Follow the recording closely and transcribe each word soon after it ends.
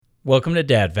Welcome to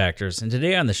Dad Factors, and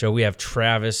today on the show we have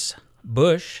Travis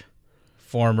Bush,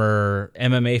 former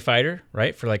MMA fighter,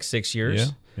 right, for like 6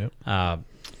 years. Yeah, yep.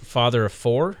 Father of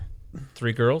 4,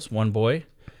 3 girls, 1 boy.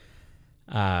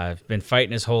 Been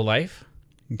fighting his whole life,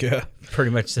 Yeah.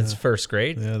 pretty much since first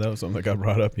grade. Yeah, that was something that got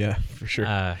brought up, yeah, for sure.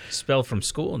 Expelled from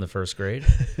school in the first grade.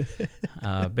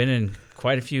 Been in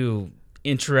quite a few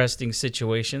interesting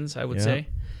situations, I would say.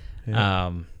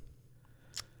 Yeah.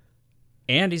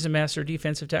 And he's a master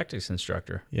defensive tactics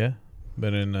instructor. Yeah.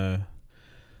 Been in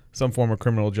some form of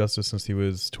criminal justice since he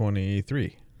was 23, I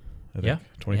think. Yeah.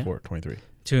 24, 23.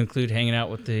 To include hanging out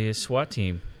with the SWAT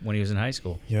team when he was in high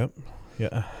school. Yep.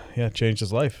 Yeah. Yeah, changed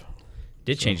his life.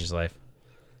 Did change his life.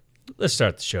 Let's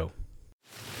start the show.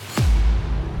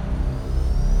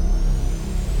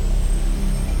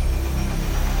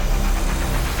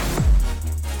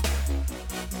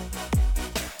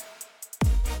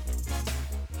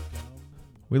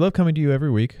 We love coming to you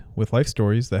every week with life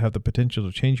stories that have the potential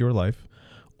to change your life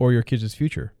or your kids'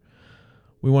 future.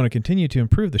 We want to continue to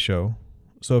improve the show,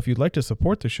 so if you'd like to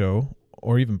support the show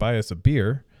or even buy us a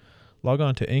beer, log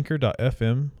on to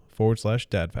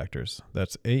anchor.fm/dadfactors.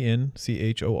 That's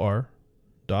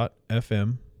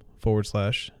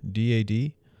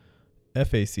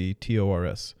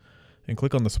ANCHOR.fm/DADFACTORS and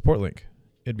click on the support link.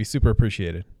 It'd be super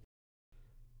appreciated.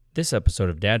 This episode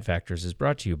of Dad Factors is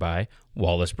brought to you by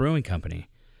Wallace Brewing Company.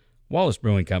 Wallace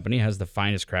Brewing Company has the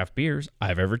finest craft beers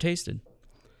I've ever tasted.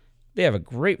 They have a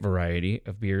great variety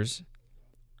of beers,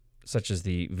 such as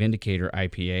the Vindicator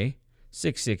IPA,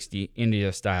 660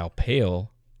 India-style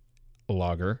Pale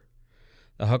Lager,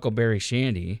 the Huckleberry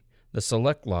Shandy, the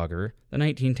Select Lager, the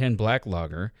 1910 Black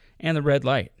Lager, and the Red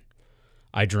Light.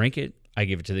 I drink it. I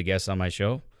give it to the guests on my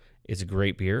show. It's a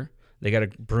great beer. They got a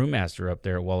brewmaster up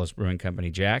there at Wallace Brewing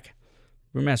Company, Jack.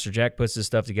 Brewmaster Jack puts this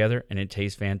stuff together, and it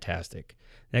tastes fantastic.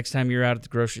 Next time you're out at the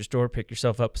grocery store, pick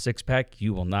yourself up a 6-pack.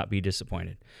 You will not be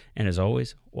disappointed. And as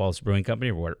always, Wallace Brewing Company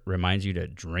reminds you to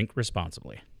drink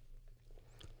responsibly.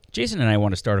 Jason and I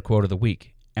want to start a quote of the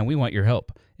week, and we want your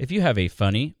help. If you have a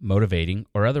funny, motivating,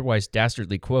 or otherwise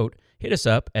dastardly quote, hit us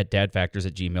up at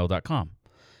dadfactors@gmail.com.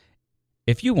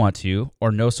 If you want to,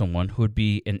 or know someone who would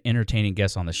be an entertaining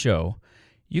guest on the show,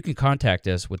 you can contact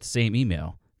us with the same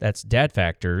email. That's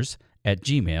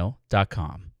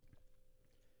dadfactors@gmail.com.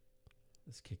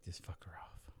 Let's kick this fucker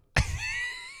off.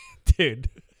 Dude.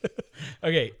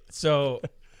 Okay, so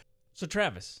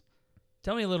Travis,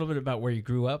 tell me a little bit about where you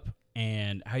grew up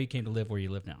and how you came to live where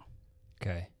you live now.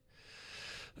 Okay.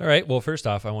 All right. Well, first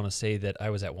off, I want to say that I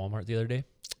was at Walmart the other day,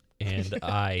 and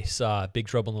I saw Big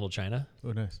Trouble in Little China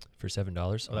Oh, nice. for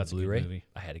 $7 on that's a good Blu-ray. movie.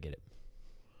 I had to get it.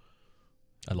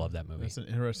 I love that movie. That's an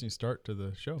interesting start to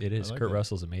the show. It is. I like Kurt that.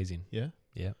 Russell's amazing. Yeah?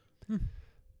 Yeah.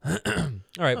 All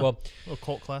right. Well, A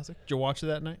cult classic. Did you watch it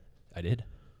that night? I did.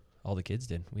 All the kids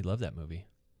did. We love that movie.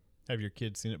 Have your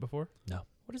kids seen it before? No.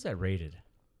 What is that rated?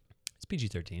 It's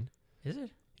PG-13. Is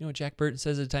it? You know what Jack Burton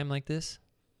says at a time like this?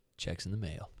 Checks in the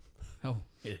mail. Oh,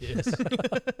 it is.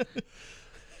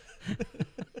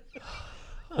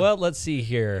 Well, let's see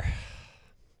here.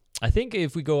 I think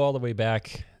if we go all the way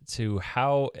back to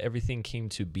how everything came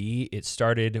to be, it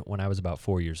started when I was about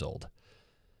 4 years old.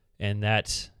 And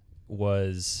that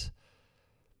was,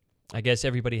 I guess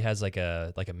everybody has like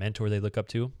a mentor they look up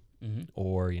to, Mm-hmm.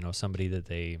 or, you know, somebody that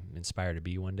they inspire to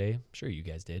be one day. I'm sure you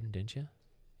guys did, didn't you?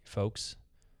 Folks,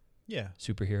 Yeah.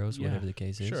 superheroes, Yeah. whatever the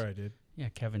case is. Sure, I did. Yeah,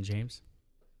 Kevin James.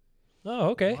 Oh,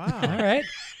 okay. Wow. All right.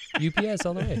 UPS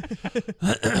all the way.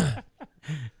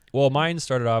 Well, mine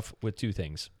started off with 2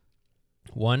 things.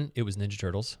 One, it was Ninja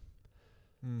Turtles.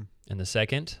 Mm. And the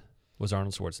second was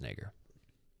Arnold Schwarzenegger.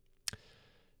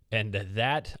 And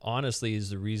that, honestly,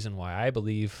 is the reason why I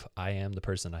believe I am the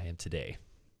person I am today.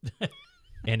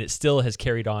 And it still has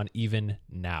carried on even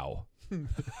now. And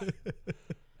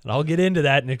I'll get into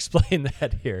that and explain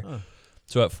that here. Huh.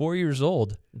 So at 4 years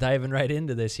old, diving right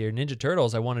into this here, Ninja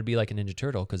Turtles, I wanted to be like a Ninja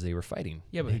Turtle because they were fighting.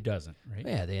 Yeah, but who doesn't, right?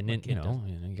 Yeah, they, What you kid know,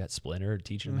 you got Splinter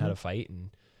teaching them how to fight,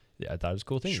 and I thought it was a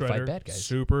cool thing to fight bad guys.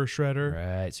 Super Shredder.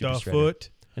 Right, Super The Shredder.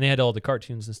 Foot. And they had all the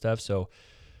cartoons and stuff, so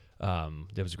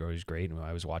that was always great, and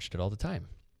I was watching it all the time.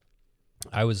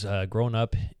 I was growing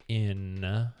up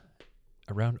in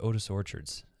around Otis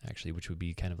Orchards, actually, which would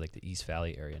be kind of like the East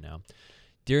Valley area now.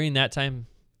 During that time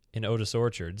in Otis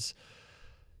Orchards,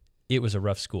 it was a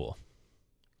rough school.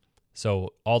 So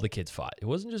all the kids fought. It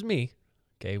wasn't just me.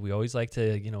 Okay, we always like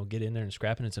to, you know, get in there and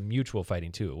scrap, and it's a mutual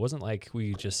fighting too. It wasn't like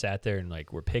we just sat there and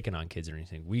like we're picking on kids or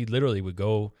anything. We literally would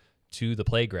go to the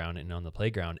playground, and on the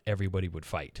playground, everybody would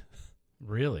fight.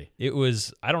 Really? It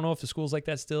was, I don't know if the school's like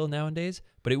that still nowadays,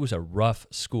 but it was a rough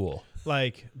school.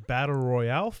 Like battle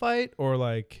royale fight, or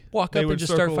like Walk they up would and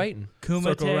just start circle- fighting.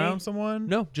 circle Kumite? around someone.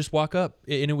 No, just walk up.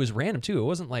 And it was random too. It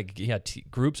wasn't like you had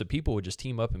groups of people would just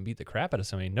team up and beat the crap out of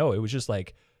somebody. No, it was just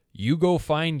like, you go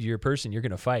find your person you're going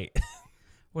to fight.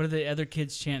 What are the other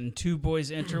kids chanting? 2 boys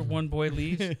enter, 1 boy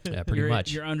leaves. Yeah, pretty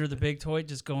much. You're under the big toy,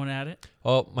 just going at it.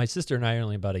 Well, my sister and I are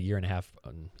only about a year and a half,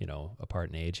 apart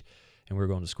in age, and we were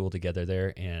going to school together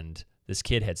there. And this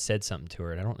kid had said something to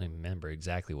her, and I don't remember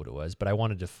exactly what it was, but I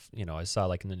wanted to, I saw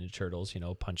like in the Ninja Turtles,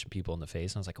 punching people in the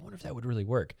face, and I was like, I wonder if that would really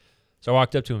work. So I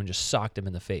walked up to him and just socked him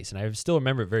in the face, and I still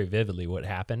remember very vividly what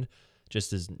happened.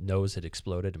 Just his nose had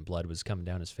exploded and blood was coming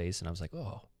down his face, and I was like,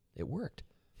 oh, it worked.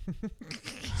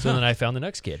 So then I found the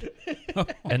next kid.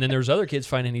 And then there was other kids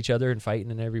finding each other and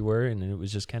fighting and everywhere, and it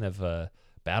was just kind of a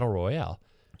battle royale.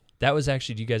 That was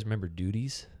actually, do you guys remember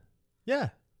duties? Yeah.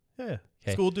 'Kay.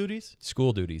 School duties.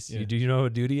 School duties. Yeah. Do you know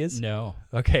what duty is? No.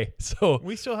 Okay, so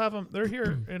We still have them. They're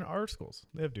here in our schools.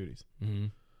 They have duties.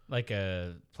 Like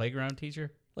a playground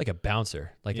teacher? like a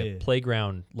bouncer, like Yeah. a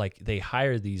playground, like they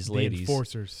hire these The ladies.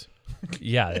 enforcers.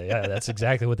 Yeah, that's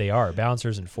exactly what they are.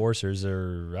 Bouncers, enforcers,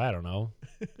 or I don't know,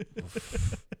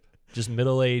 just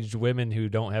middle-aged women who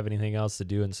don't have anything else to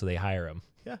do, and so they hire them.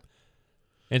 Yeah.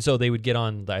 And so they would get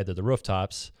on either the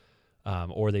rooftops,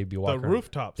 or they'd be walking. The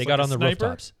rooftops. They like got a on the sniper?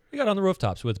 rooftops. They got on the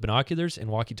rooftops with binoculars and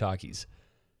walkie-talkies,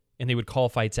 and they would call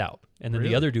fights out. And then Really?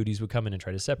 the other duties would come in and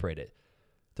try to separate it.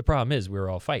 The problem is we were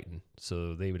all fighting,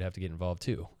 so they would have to get involved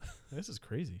too. This is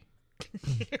crazy.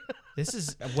 This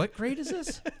is what grade is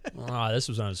this? This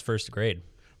was on his first grade.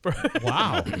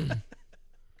 Wow.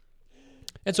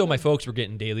 And so my folks were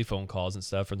getting daily phone calls and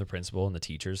stuff from the principal and the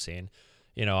teachers saying,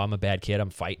 you know, I'm a bad kid. I'm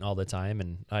fighting all the time.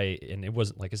 And it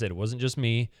wasn't, like I said, it wasn't just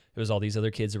me. It was all these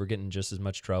other kids that were getting just as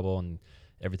much trouble, and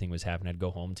everything was happening. I'd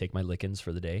go home, take my lickings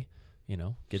for the day, you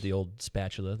know, get the old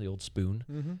spatula, the old spoon,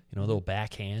 Mm-hmm. you know, the old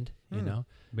backhand, you know.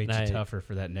 Made And you I- tougher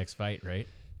for that next fight, right?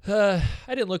 I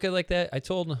didn't look at it like that. I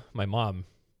told my mom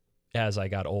as I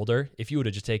got older, if you would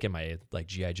have just taken my like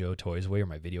G.I. Joe toys away or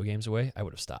my video games away, I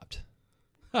would have stopped.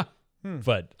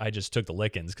 But I just took the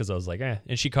lickings because I was like, eh.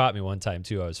 And she caught me one time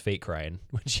too. I was fake crying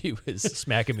when she was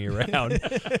smacking me around.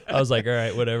 I was like, all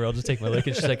right, whatever. I'll just take my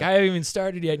lickings. She's like, I haven't even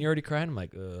started yet and you're already crying. I'm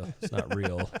like, it's not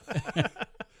real.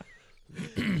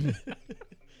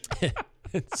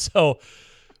 So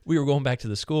we were going back to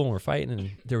the school and we're fighting,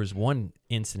 and there was one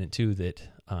incident too that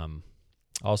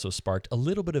also sparked a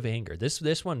little bit of anger.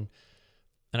 This one,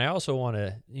 and I also want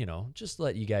to, you know, just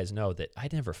let you guys know that I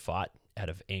never fought out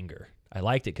of anger. I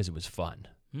liked it because it was fun.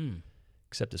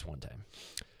 Except this one time.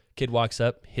 Kid walks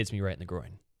up, hits me right in the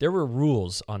groin. There were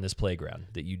rules on this playground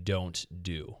that you don't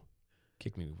do.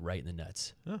 Kicked me right in the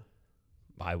nuts. Huh.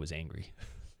 I was angry.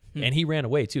 And he ran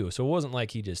away too. So it wasn't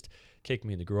like he just kicked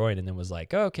me in the groin and then was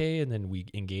like, okay, and then we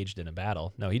engaged in a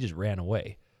battle. No, he just ran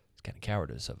away. It's kind of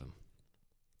cowardice of him.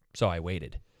 So I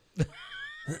waited.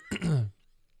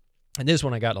 And this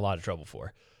one I got in a lot of trouble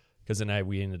for. Because then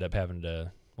we ended up having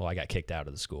to, I got kicked out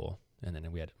of the school. And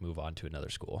then we had to move on to another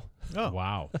school. Oh,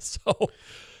 Wow. So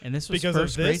And this was Because of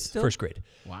first grade this? still? first grade.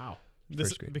 Wow. this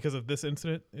First grade. because of this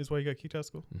incident is why you got kicked out of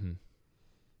school. Mm-hmm.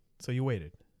 So you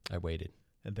waited, I waited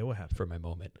and then what happened? for my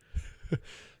moment.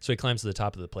 So he climbs to the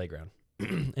top of the playground.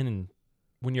 And then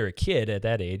when you're a kid at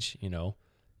that age, you know,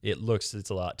 it's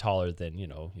a lot taller than, you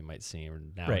know, you might see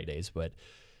nowadays. But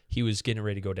he was getting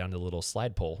ready to go down to the little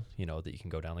slide pole, you know, that you can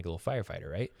go down like a little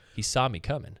firefighter, right? He saw me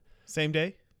coming. Same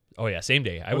day. Oh yeah, same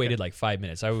day. I Okay. waited like 5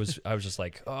 minutes. I was just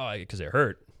like, because it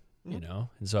hurt, you know.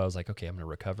 And so I was like, okay, I'm gonna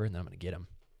recover, and then I'm gonna get him.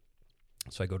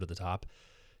 So I go to the top,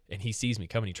 and he sees me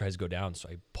coming. He tries to go down, so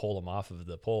I pull him off of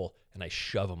the pole, and I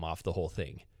shove him off the whole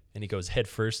thing. And he goes head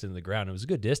first into the ground. It was a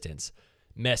good distance,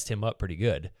 messed him up pretty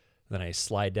good. Then I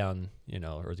slide down, you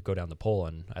know, or go down the pole,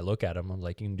 and I look at him. I'm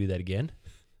like, you can do that again?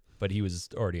 But he was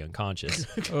already unconscious.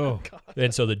 Oh.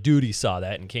 And so the dude saw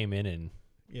that and came in and,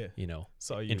 Yeah. you know,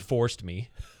 Saw you enforced me.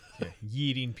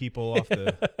 yeeting people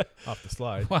off the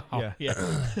slide. Wow. Yeah.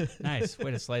 Nice.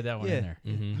 Way to slide that one Yeah. in there.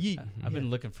 Mm-hmm. Yeet. I've been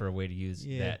looking for a way to use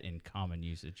Yeah. that in common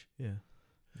usage. Yeah.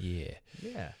 Yeah.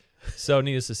 Yeah. So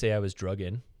needless to say, I was drug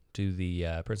in to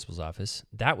the principal's office.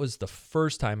 That was the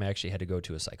first time I actually had to go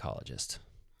to a psychologist.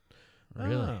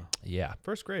 Really? Oh, Yeah.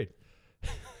 first grade.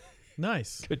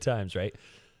 Nice. Good times, right?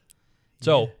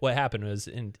 So Yeah. what happened was,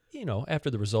 and you know, after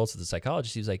the results of the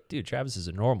psychologist, he was like, dude, Travis is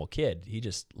a normal kid. He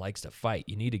just likes to fight.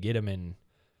 You need to get him in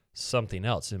something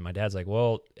else. And my dad's like,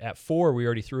 well, at 4, we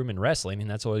already threw him in wrestling, and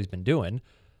that's all he's been doing.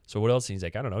 So what else? And he's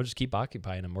like, I don't know, just keep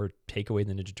occupying him or take away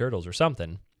the Ninja Turtles or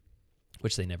something,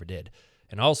 which they never did.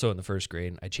 And also in the first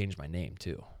grade, I changed my name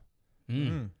too.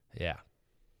 Mm. Yeah.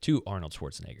 to Arnold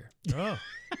Schwarzenegger. Oh.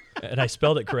 And I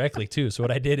spelled it correctly too. So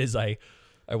what I did is I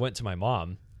went to my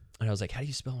mom and I was like, how do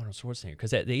you spell Arnold Schwarzenegger?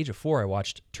 Because at the age of 4, I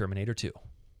watched Terminator 2.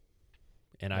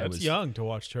 And I That's was young to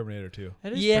watch Terminator 2.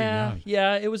 That is pretty yeah, young.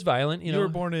 yeah, it was violent. You know, were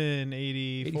born in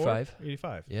 84? 85.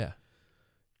 85. Yeah.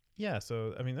 Yeah,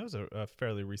 so, I mean, that was a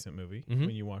fairly recent movie Mhm.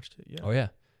 when you watched it. Yeah. Oh yeah,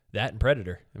 that and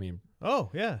Predator. I mean,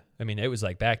 Yeah. it was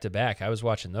like back to back. I was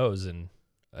watching those, and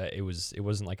it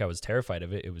wasn't like I was terrified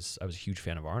of it. I was a huge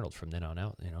fan of Arnold from then on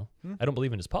out. You know, I don't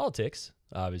believe in his politics,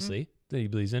 obviously, that he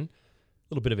believes in. A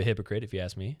little bit of a hypocrite, if you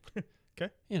ask me.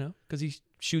 Okay. You know, because he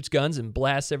shoots guns and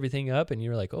blasts everything up, and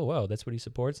you're like, oh wow, that's what he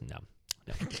supports. No.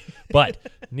 But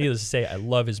needless to say, I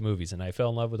love his movies, and I fell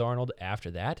in love with Arnold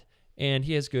after that. And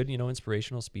he has good,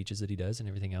 inspirational speeches that he does and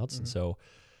everything else. And so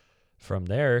from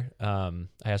there, I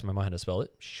asked my mom how to spell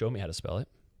it. She showed me how to spell it.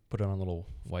 Put it on a little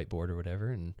whiteboard or whatever.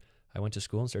 And I went to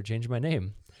school and started changing my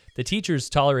name. The teachers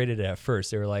tolerated it at first.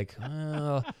 They were like,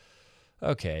 oh,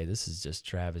 okay, this is just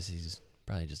Travis. He's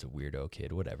probably just a weirdo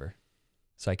kid, whatever.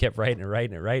 So I kept writing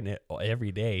it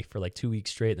every day for like 2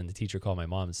 weeks straight. Then the teacher called my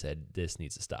mom and said, this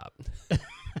needs to stop.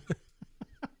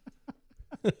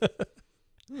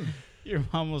 Your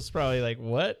mom was probably like,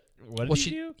 what? What did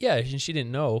you do? Yeah, and she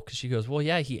didn't know because she goes, well,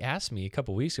 yeah, he asked me a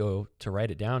couple weeks ago to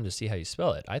write it down to see how you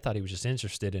spell it. I thought he was just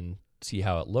interested in see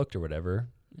how it looked or whatever.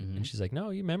 Mhm. And she's like, no,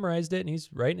 you memorized it and he's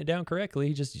writing it down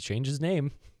correctly. He changed his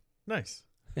name. Nice.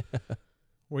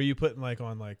 Were you putting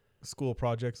on school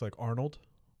projects like Arnold?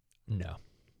 No.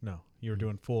 No. You were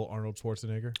doing full Arnold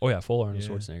Schwarzenegger? Oh, yeah, full Arnold Yeah.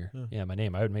 Schwarzenegger. Yeah. Yeah, my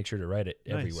name. I would make sure to write it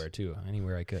Nice. everywhere too,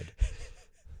 anywhere I could.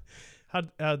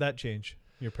 How'd that change?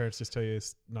 Your parents just tell you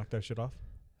to knock that shit off?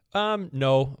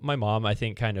 No, my mom, I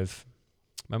think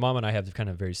my mom and I have kind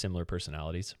of very similar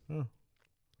personalities. Oh.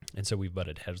 And so we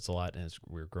butted heads a lot as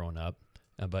we were growing up.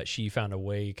 But she found a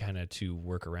way kind of to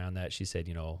work around that. She said,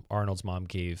 Arnold's mom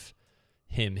gave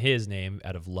him his name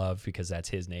out of love because that's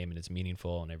his name and it's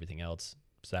meaningful and everything else.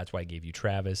 So that's why I gave you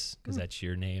Travis because that's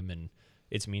your name and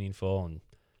it's meaningful. And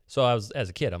so as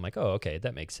a kid, I'm like, oh, okay,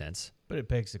 that makes sense. But it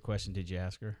begs the question, did you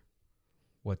ask her?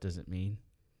 What does it mean?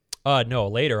 No,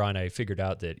 later on I figured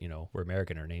out that, we're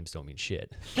American, our names don't mean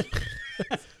shit.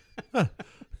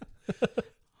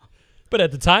 But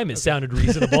at the time it sounded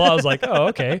reasonable. I was like, oh,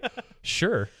 okay,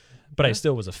 sure. But I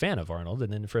still was a fan of Arnold.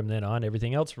 And then from then on,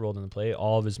 everything else rolled into play.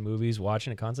 All of his movies,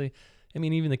 watching it constantly. I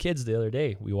mean, even the kids the other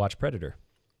day, we watched Predator.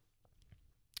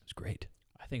 It was great.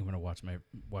 I think I'm gonna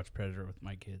watch Predator with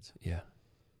my kids. Yeah,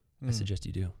 I Mm. suggest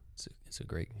you do. It's a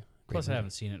great Plus, I movie.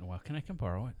 haven't seen it in a while. Can I come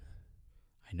borrow it?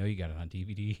 I know you got it on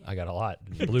DVD. I got a lot.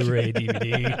 Blu-ray,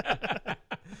 DVD.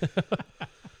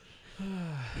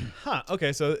 Huh.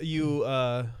 Okay, so you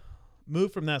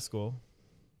moved from that school.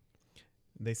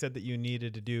 They said that you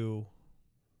needed to do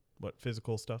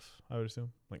physical stuff, I would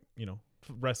assume.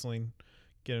 Wrestling,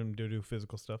 get them to do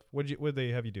physical stuff. What did they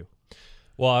have you do?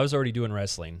 Well, I was already doing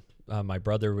wrestling. My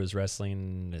brother was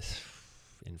wrestling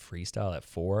in freestyle at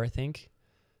 4, I think.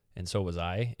 And so was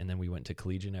I. And then we went to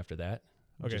collegiate after that.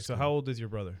 Okay, Just so how old is your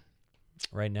brother?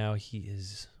 Right now he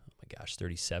is,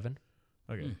 37.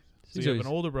 Okay. Mm. So you have an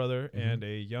older brother and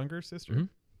a younger sister? Mhm.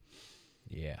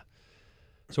 Yeah.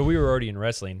 So we were already in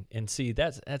wrestling. And see,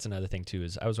 that's another thing too,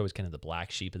 is I was always kind of the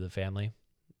black sheep of the family.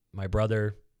 My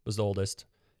brother was the oldest.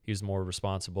 He was more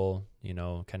responsible,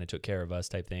 kind of took care of us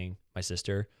type thing. My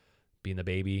sister, being the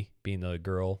baby, being the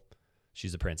girl,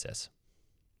 she's the princess.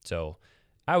 So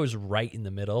I was right in the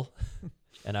middle.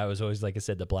 And I was always, like I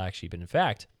said, the black sheep. And in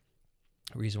fact,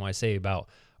 the reason why I say about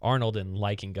Arnold and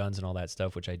liking guns and all that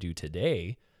stuff, which I do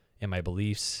today, and my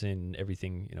beliefs and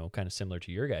everything, kind of similar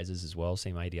to your guys' as well,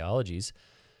 same ideologies,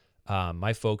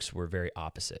 my folks were very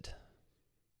opposite.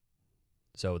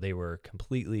 So they were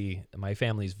my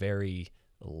family's very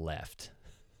left.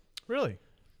 Really?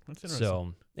 That's interesting.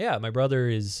 So, yeah, my brother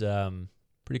is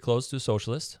pretty close to a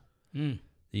socialist Mm.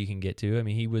 that you can get to. I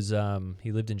mean, he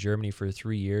lived in Germany for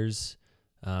 3 years.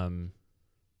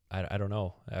 I don't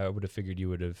know. I would have figured you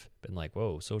would have been like,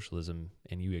 whoa, socialism,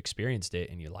 and you experienced it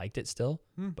and you liked it still.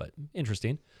 But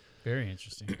interesting. Very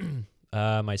interesting.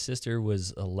 My sister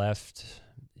was a left.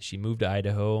 She moved to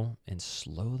Idaho, and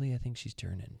slowly I think she's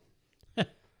turning.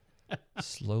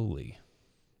 Slowly.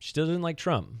 She still doesn't like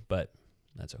Trump, but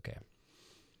that's okay.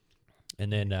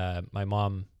 And then my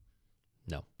mom,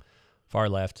 no. Far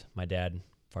left. My dad,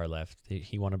 far left.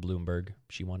 He wanted Bloomberg.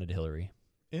 She wanted Hillary.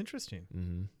 Interesting.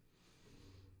 Mm-hmm.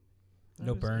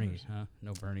 No That is Bernie, interesting. huh?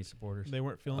 No Bernie supporters. They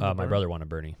weren't feeling My brother wanted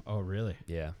Bernie. Oh, really?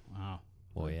 Yeah. Wow.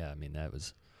 Well, yeah. I mean, that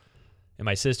was. And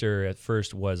my sister at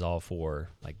first was all for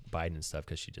like Biden and stuff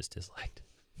because she just disliked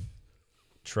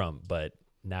Trump. But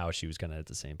now she was kind of at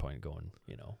the same point going,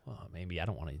 oh, maybe I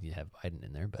don't want to have Biden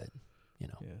in there, but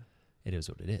it is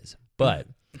what it is. But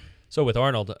so with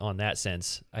Arnold on that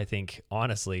sense, I think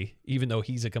honestly, even though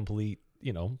he's a complete,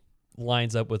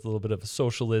 lines up with a little bit of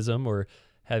socialism or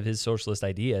have his socialist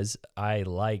ideas, I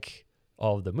like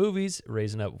all of the movies,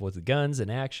 raising up with the guns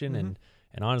and action. And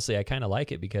honestly, I kind of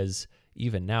like it because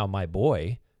even now my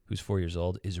boy, who's 4 years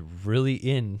old, is really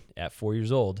in at 4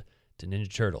 years old to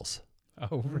Ninja Turtles.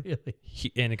 Oh, really?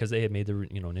 And because they had made the,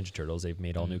 Ninja Turtles, they've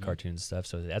made all new cartoons and stuff.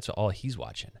 So that's all he's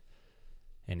watching.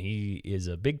 And he is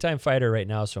a big time fighter right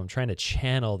now. So I'm trying to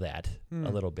channel that a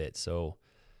little bit. So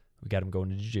we got him going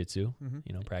to jiu-jitsu,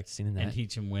 practicing in that. And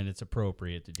teach him when it's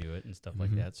appropriate to do it and stuff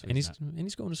like that. So and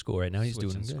he's going to school right now. He's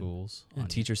doing good. Schools. And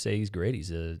teachers say he's great.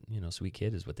 He's a, sweet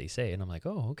kid is what they say. And I'm like,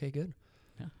 oh, okay, good.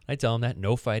 Yeah. I tell him that.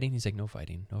 No fighting. He's like, no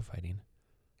fighting. No fighting.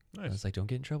 Nice. I was like, don't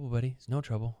get in trouble, buddy. It's no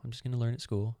trouble. I'm just going to learn at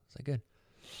school. It's like, good.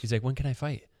 He's like, when can I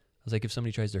fight? I was like, if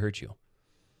somebody tries to hurt you.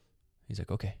 He's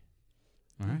like, okay.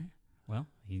 All right. Well,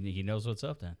 he knows what's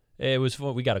up then. It was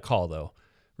fun. We got a call, though,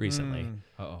 recently.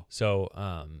 Uh-oh.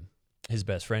 So his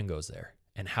best friend goes there.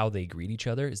 And how they greet each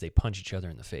other is they punch each other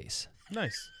in the face.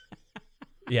 Nice.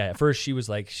 Yeah, at first she was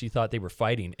like, she thought they were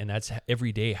fighting. And that's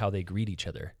every day how they greet each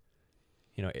other.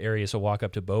 Arius will walk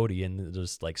up to Bodhi and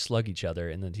just like slug each other.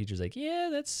 And the teacher's like, yeah,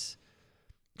 that's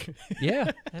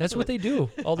what they do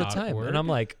all the time. Awkward. And I'm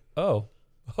like, oh,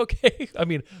 okay. I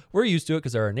mean, we're used to it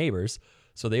because they're our neighbors.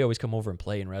 So they always come over and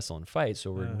play and wrestle and fight.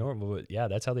 So we're normal. But yeah,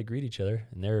 that's how they greet each other.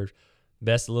 And they're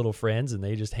best little friends. And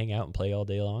they just hang out and play all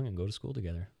day long and go to school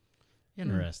together.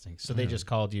 Interesting. So they just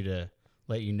called you to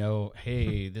let you know,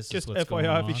 hey, this Just is what's going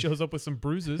FYI, on. if he shows up with some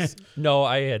bruises. No,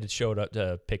 I had showed up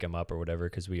to pick him up or whatever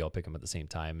because we all pick him at the same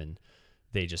time. And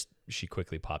she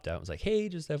quickly popped out and was like, hey,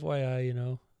 just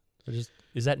FYI,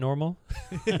 is that normal?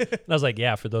 And I was like,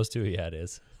 yeah, for those two, yeah, it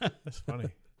is. That's funny.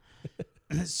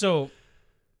 So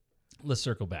let's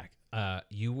circle back.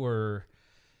 You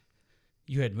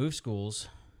had moved schools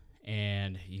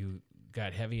and you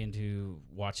got heavy into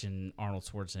watching Arnold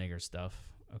Schwarzenegger stuff.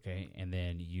 Okay. And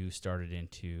then you started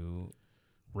into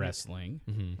wrestling,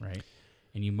 right?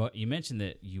 And you mentioned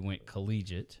that you went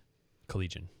collegiate.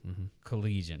 Collegian.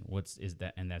 Collegian. Is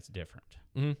that? And that's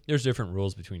different. There's different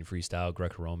rules between freestyle,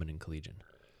 Greco-Roman, and collegian.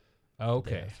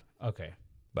 Okay. Okay.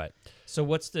 But so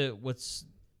what's the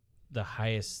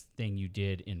highest thing you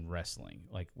did in wrestling?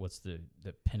 Like what's the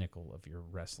pinnacle of your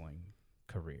wrestling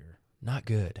career not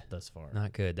good. thus far?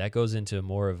 Not good. That goes into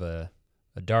more of a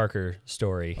darker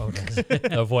story Okay.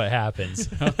 of what happens.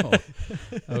 Oh,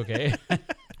 okay.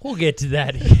 We'll get to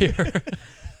that here.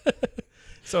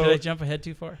 So did I jump ahead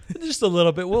too far? Just a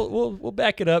little bit. We'll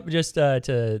back it up just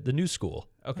to the new school.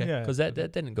 Okay. Yeah. Because that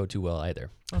didn't go too well either.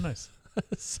 Oh, nice.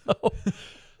 So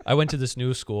I went to this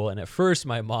new school, and at first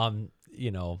my mom,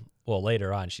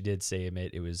 later on she did say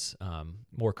it was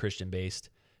more Christian based,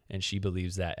 and she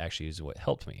believes that actually is what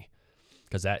helped me.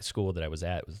 Because that school that I was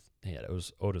at it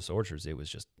was Otis Orchards. It was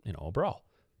just a brawl,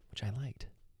 which I liked.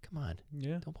 Come on,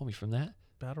 Yeah. don't pull me from that.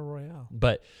 Battle Royale.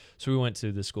 But so we went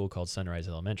to this school called Sunrise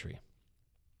Elementary.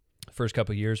 First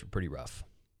couple of years were pretty rough.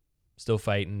 Still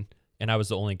fighting, and I was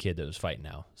the only kid that was fighting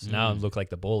now. So now I look like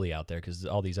the bully out there because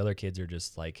all these other kids are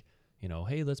just like,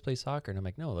 hey, let's play soccer. And I'm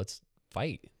like, no, let's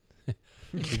fight.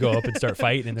 You go up and start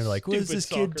fighting, and they're like, what is Stupid this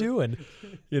kid soccer. doing?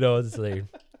 So they're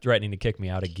threatening to kick me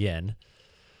out again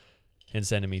and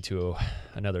sending me to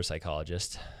another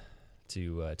psychologist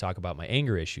to talk about my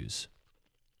anger issues.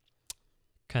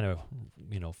 Kind of,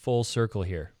 full circle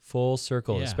here. Full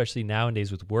circle, Yeah. especially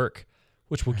nowadays with work,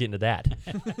 which we'll get into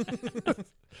that.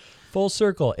 Full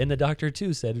circle. And the doctor,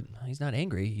 too, said he's not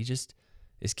angry.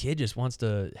 His kid just wants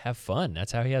to have fun.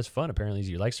 That's how he has fun. Apparently,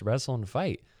 he likes to wrestle and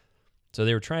fight. So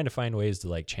they were trying to find ways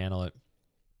to, channel it.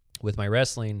 With my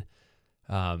wrestling,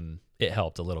 it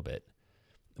helped a little bit.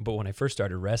 But when I first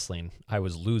started wrestling, I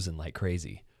was losing like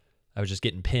crazy. I was just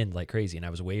getting pinned like crazy, and I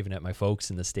was waving at my folks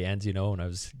in the stands, and I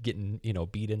was getting,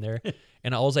 beat in there.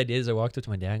 And all I did is I walked up to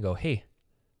my dad and go, hey,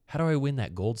 how do I win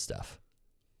that gold stuff?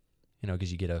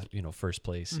 Because you get a, first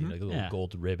place, a little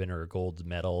gold ribbon or a gold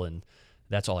medal, and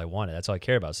that's all I wanted. That's all I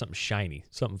care about, something shiny,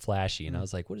 something flashy. And I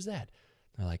was like, what is that?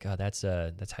 They're like, oh, that's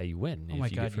how you win. Oh, my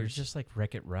God. You're just like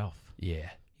Wreck-It Ralph. Yeah.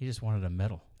 He just wanted a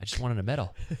medal. I just wanted a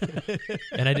medal.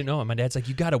 And I didn't know. And my dad's like,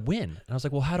 you got to win. And I was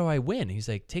like, well, how do I win? He's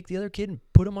like, take the other kid and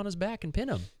put him on his back and pin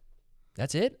him.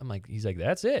 That's it? He's like,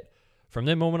 that's it. From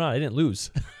that moment on, I didn't lose.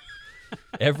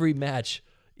 Every match,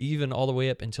 even all the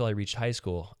way up until I reached high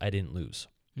school, I didn't lose.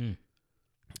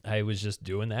 I was just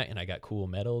doing that, and I got cool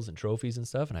medals and trophies and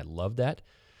stuff, and I loved that.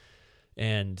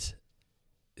 And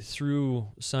through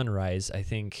Sunrise, I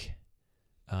think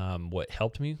what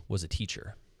helped me was a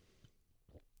teacher.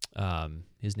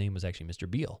 His name was actually Mr.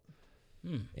 Beal.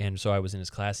 And so I was in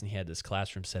his class, and he had this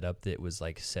classroom set up that was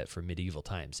like set for medieval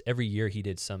times. Every year he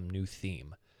did some new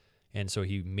theme. And so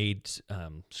he made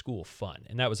school fun.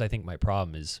 And that was, I think, my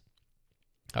problem is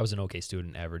I was an okay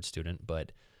student, average student,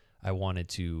 but I wanted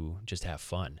to just have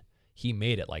fun. He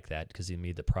made it like that because he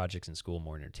made the projects in school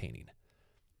more entertaining.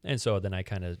 And so then I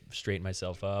kind of straightened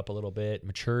myself up a little bit,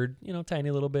 matured,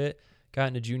 tiny little bit, got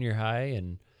into junior high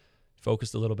and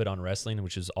focused a little bit on wrestling,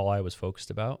 which is all I was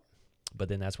focused about. But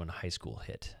then that's when high school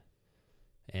hit.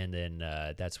 And then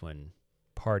that's when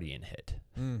partying hit.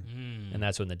 And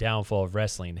that's when the downfall of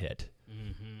wrestling hit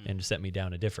and set me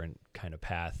down a different kind of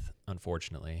path,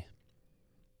 unfortunately,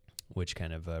 which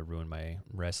kind of ruined my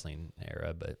wrestling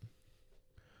era, but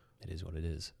it is what it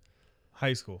is.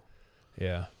 High school.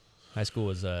 Yeah. High school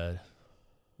was a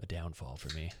downfall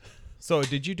for me. So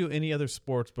did you do any other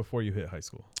sports before you hit high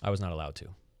school? I was not allowed to.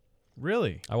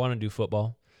 Really? I wanted to do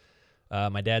football.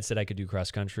 My dad said I could do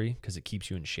cross country because it keeps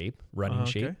you in shape, running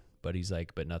shape. But he's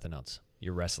like, but nothing else.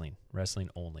 You're wrestling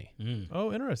only.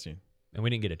 Oh, interesting. And we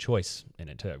didn't get a choice in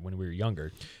it when we were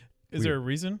younger. Is there a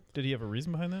reason? Did he have a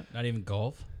reason behind that? Not even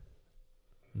golf?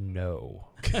 No.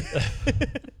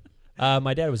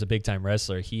 My dad was a big time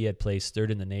wrestler. He had placed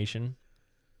third in the nation,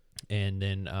 and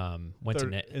then went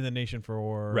Third to in the nation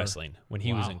for wrestling when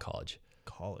he was in college.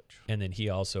 And then he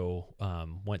also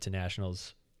went to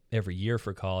nationals every year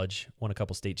for college, won a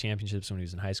couple state championships when he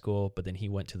was in high school, but then he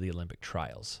went to the Olympic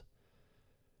trials.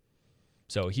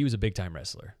 So he was a big time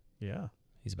wrestler. Yeah.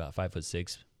 He's about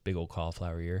 5'6", big old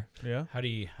cauliflower ear. Yeah. How do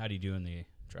you do in the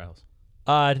trials?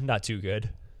 Not too good.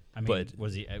 I mean, but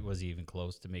was he even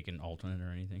close to making an alternate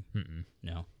or anything?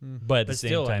 No. But at the same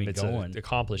still, time, I mean, it's going. an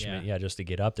accomplishment, just to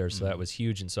get up there. So that was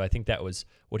huge. And so I think that was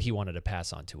what he wanted to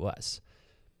pass on to us.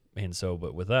 And so,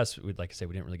 but with us, like I said,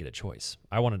 we didn't really get a choice.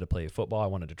 I wanted to play football. I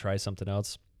wanted to try something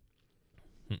else.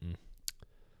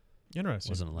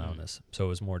 Interesting. Wasn't allowing us. So it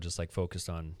was more just like focused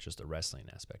on just the wrestling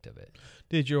aspect of it.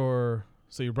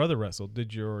 So your brother wrestled.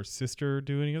 Did your sister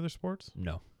do any other sports?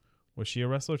 No. Was she a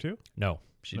wrestler too? No.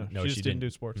 She just didn't do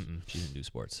sports. She didn't do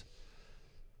sports.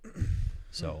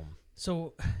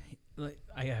 So like,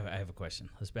 I have a question.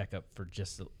 Let's back up for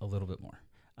just a little bit more.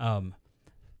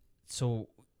 So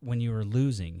when you were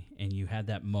losing and you had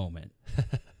that moment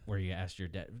where you asked your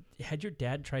dad, had your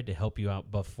dad tried to help you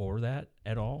out before that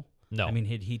at all? No. I mean,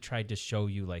 had he tried to show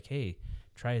you like, hey,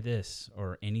 try this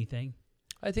or anything?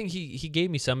 I think he gave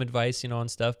me some advice, on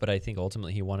stuff, but I think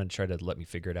ultimately he wanted to try to let me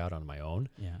figure it out on my own.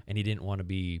 Yeah. And he didn't want to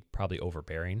be probably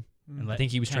overbearing. And I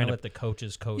think he was trying to let the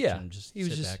coaches coach and just he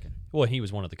was sit just, back. Well, he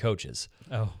was one of the coaches.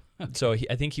 Oh. So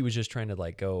I think he was just trying to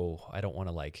like go, I don't want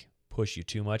to like push you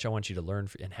too much. I want you to learn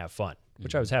and have fun,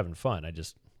 which I was having fun. I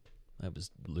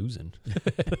was losing.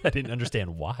 I didn't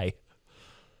understand why.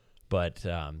 But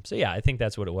so yeah, I think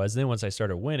that's what it was. Then once I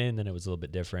started winning, then it was a little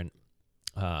bit different.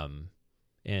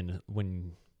 And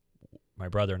when my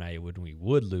brother and I, when we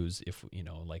would lose, if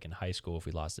like in high school, if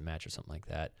we lost a match or something like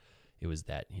that, it was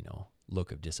that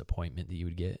look of disappointment that you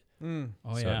would get. Oh,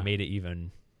 so it made it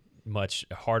even much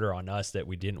harder on us that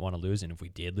we didn't want to lose, and if we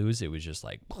did lose, it was just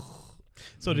like.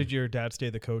 So did your dad stay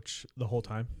the coach the whole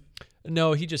time?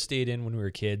 No, he just stayed in when we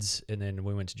were kids, and then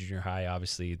when we went to junior high,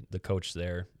 obviously the coach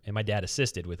there, and my dad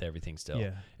assisted with everything still.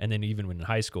 Yeah. And then even when in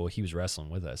high school, he was wrestling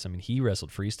with us. I mean, he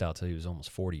wrestled freestyle till he was almost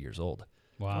 40 years old.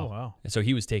 Wow. Oh, wow. And so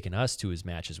he was taking us to his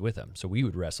matches with him. So we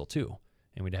would wrestle too,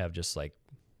 and we'd have just like,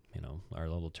 our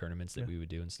little tournaments that we would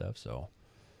do and stuff. So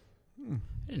I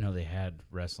didn't know they had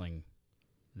wrestling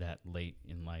that late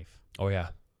in life. Oh yeah.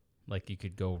 Like you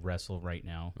could go wrestle right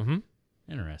now. Mm-hmm.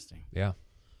 Interesting. Yeah.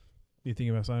 You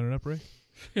thinking about signing up, Ray?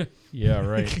 Yeah,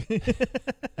 right.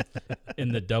 In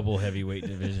the double heavyweight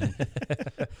division.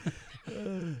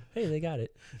 Hey, they got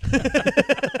it.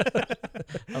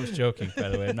 I was joking, by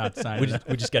the way. I'm not signing up.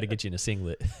 We just got to get you in a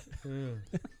singlet.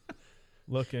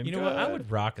 Looking You know what? I would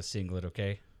rock a singlet,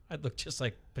 okay? I'd look just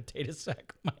like Potato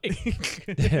Sack Mike.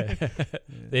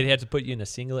 They'd have to put you in a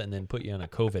singlet and then put you on a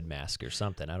COVID mask or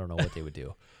something. I don't know what they would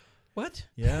do. What?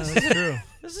 Yeah, that's true.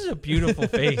 This is a beautiful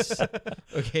face.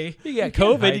 Okay? You got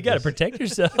can't COVID. hide You got to this. protect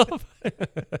yourself.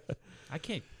 I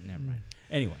can't. Never mind.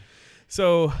 Anyway.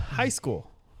 So high school,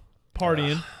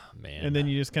 partying, Man. and then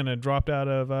you just kind of dropped out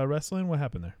of wrestling. What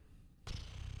happened there?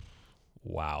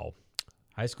 Wow.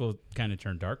 High school kind of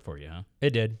turned dark for you, huh?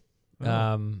 It did.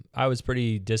 Oh. I was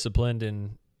pretty disciplined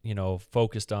and,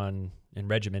 focused on and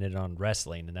regimented on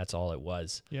wrestling, and that's all it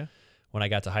was. Yeah. When I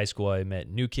got to high school, I met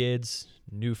new kids,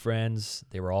 new friends.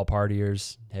 They were all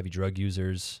partiers, heavy drug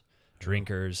users,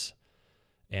 drinkers,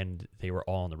 and they were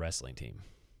all on the wrestling team.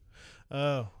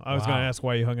 Oh, I was going Wow. to ask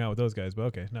why you hung out with those guys, but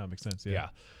okay, now it makes sense. Yeah.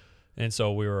 And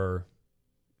so we were,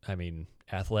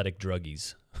 athletic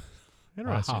druggies.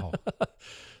 Interesting. Wow.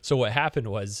 So what happened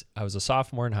was I was a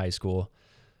sophomore in high school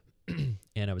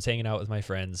and I was hanging out with my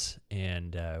friends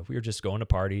and we were just going to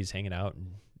parties, hanging out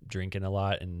and drinking a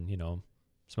lot and,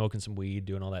 smoking some weed,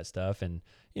 doing all that stuff. And,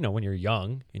 when you're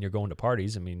young and you're going to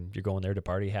parties, you're going there to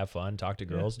party, have fun, talk to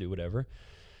girls, do whatever.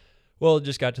 Well, it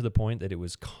just got to the point that it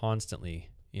was constantly,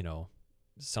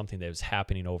 something that was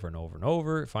happening over and over and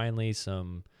over. Finally,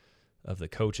 some of the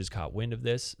coaches caught wind of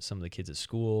this. Some of the kids at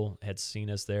school had seen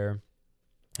us there.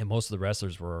 And most of the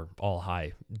wrestlers were all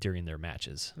high during their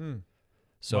matches.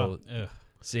 So, Ugh.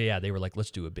 they were like,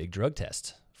 let's do a big drug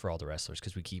test for all the wrestlers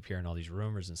because we keep hearing all these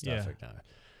rumors and stuff. Yeah. Like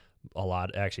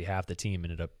that. Actually, half the team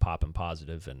ended up popping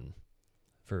positive and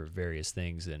for various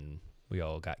things, and we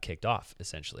all got kicked off,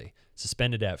 essentially.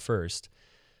 Suspended at first,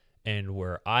 and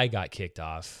where I got kicked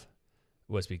off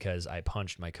was because I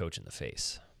punched my coach in the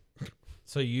face.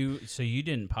 So you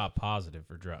didn't pop positive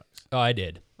for drugs? Oh, I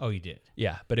did. Oh, you did.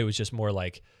 Yeah, but it was just more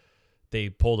like they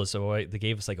pulled us away. They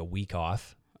gave us like a week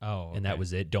off. Oh, And that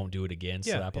was it. Don't do it again.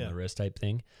 Yeah, Slap on the wrist type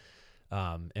thing.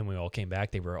 And when we all came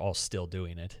back, they were all still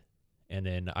doing it. And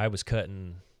then I was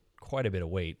cutting quite a bit of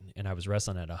weight, and I was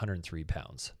wrestling at 103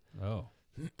 pounds. Oh.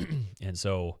 And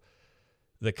so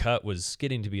the cut was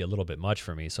getting to be a little bit much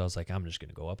for me. So I was like, I'm just going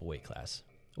to go up a weight class.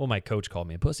 Well, my coach called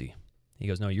me a pussy. He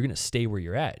goes, no, you're going to stay where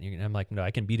you're at. And I'm like, no, I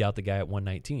can beat out the guy at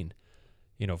 119,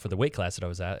 for the weight class that I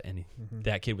was at. And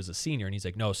that kid was a senior. And he's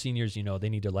like, no, seniors, they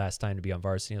need their last time to be on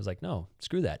varsity. I was like, no,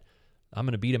 screw that. I'm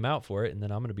going to beat him out for it. And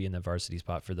then I'm going to be in the varsity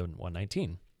spot for the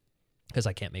 119 because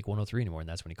I can't make 103 anymore. And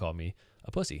that's when he called me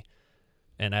a pussy.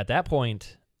 And at that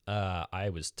point, I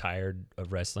was tired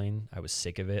of wrestling. I was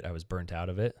sick of it. I was burnt out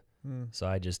of it. So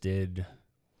I just did.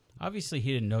 Obviously,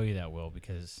 he didn't know you that well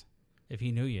because if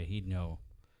he knew you, he'd know.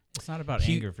 It's not about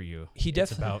anger for you. He It's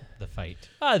definitely about the fight.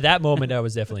 That moment I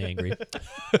was definitely angry.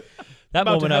 That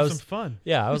About moment to I have was some fun.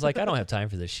 Yeah, I was like, I don't have time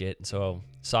for this shit. And so I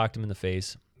socked him in the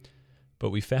face. But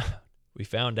we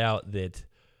found out that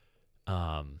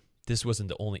this wasn't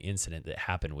the only incident that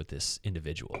happened with this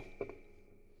individual.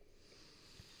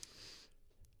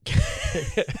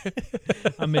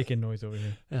 I'm making noise over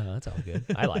here. Oh, that's all good.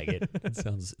 I like it.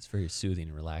 It's very soothing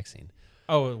and relaxing.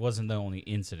 Oh, it wasn't the only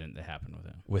incident that happened with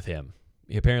him. With him.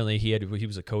 Apparently he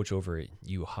was a coach over at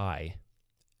U High,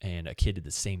 and a kid did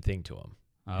the same thing to him.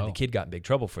 Oh. And the kid got in big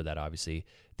trouble for that, obviously.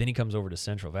 Then he comes over to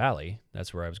Central Valley.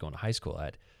 That's where I was going to high school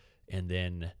at. And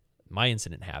then my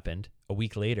incident happened. A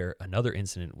week later, another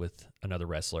incident with another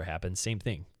wrestler happened. Same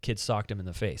thing. Kid socked him in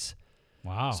the face.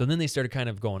 Wow. So then they started kind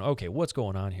of going, okay, what's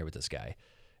going on here with this guy?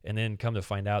 And then come to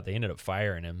find out, they ended up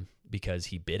firing him because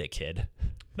he bit a kid.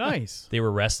 Nice. They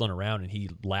were wrestling around, and he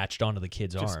latched onto the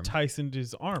kid's Just arm. Tysoned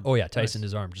his arm. Oh, yeah, Tysoned Nice.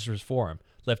 his arm, just his forearm.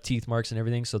 Left teeth marks and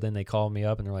everything. So then they called me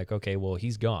up, and they're like, okay, well,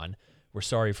 he's gone. We're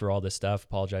sorry for all this stuff.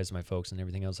 Apologize to my folks and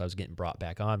everything else. I was getting brought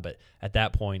back on. But at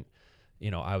that point,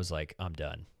 I was like, I'm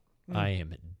done. I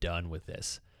am done with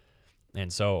this.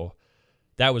 And so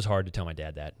that was hard to tell my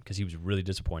dad that because he was really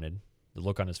disappointed. The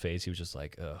look on his face, he was just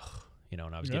like, ugh.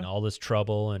 And I was getting all this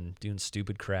trouble and doing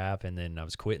stupid crap. And then I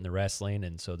was quitting the wrestling.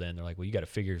 And so then they're like, well, you got to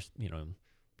figure,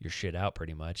 your shit out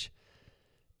pretty much.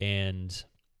 And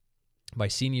my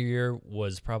senior year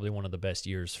was probably one of the best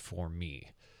years for me.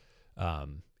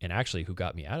 And actually who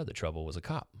got me out of the trouble was a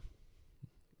cop.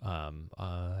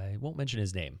 I won't mention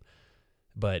his name,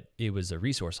 but it was a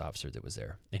resource officer that was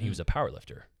there, and he was a power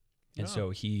lifter. And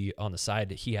so he, on the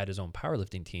side, he had his own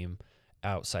powerlifting team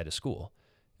outside of school.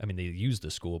 They used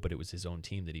the school, but it was his own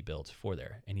team that he built for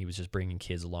there. And he was just bringing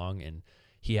kids along, and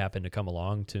he happened to come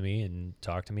along to me and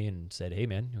talk to me and said, hey,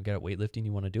 man, you got weightlifting,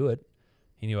 you want to do it?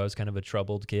 He knew I was kind of a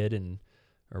troubled kid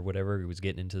or whatever. He was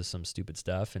getting into some stupid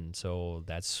stuff. And so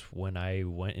that's when I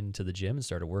went into the gym and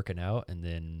started working out. And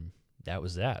then that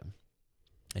was that.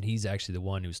 And he's actually the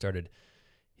one who started,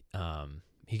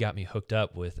 he got me hooked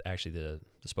up with actually the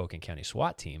Spokane County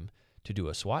SWAT team to do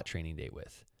a SWAT training day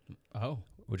with. Oh,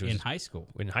 which was in high school.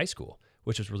 In high school,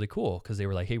 which was really cool because they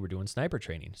were like, hey, we're doing sniper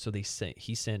training. So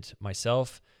he sent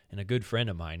myself and a good friend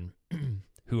of mine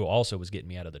who also was getting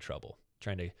me out of the trouble,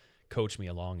 trying to coach me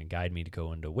along and guide me to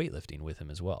go into weightlifting with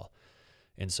him as well.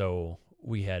 And so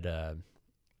we had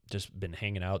just been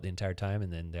hanging out the entire time.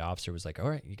 And then the officer was like, all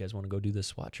right, you guys want to go do this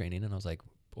SWAT training? And I was like,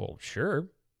 well, sure.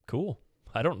 Cool.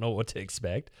 I don't know what to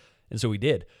expect. And so we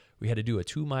did. We had to do a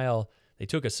 2-mile. They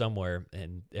took us somewhere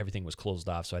and everything was closed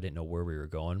off. So I didn't know where we were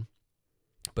going.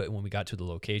 But when we got to the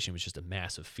location, it was just a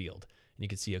massive field. And you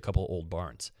could see a couple old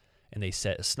barns. And they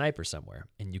set a sniper somewhere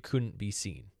and you couldn't be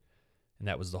seen. And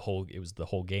that was the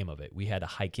whole game of it. We had to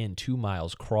hike in 2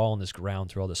 miles, crawl on this ground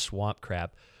through all the swamp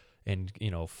crap, and,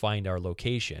 find our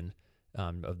location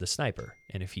of the sniper.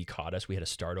 And if he caught us, we had to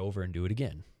start over and do it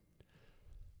again.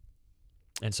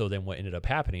 And so then what ended up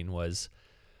happening was,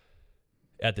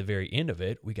 at the very end of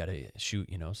it, we got to shoot,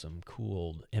 some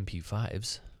cool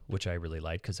MP5s, which I really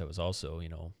liked because that was also,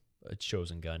 a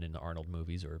chosen gun in the Arnold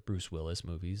movies or Bruce Willis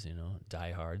movies,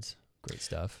 Die Hards. Great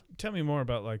stuff. Tell me more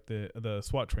about like the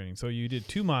SWAT training. So you did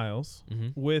 2 miles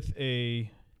with a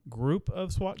group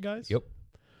of SWAT guys? Yep.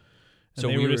 And So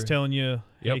they we were just telling you,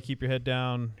 hey, Yep. keep your head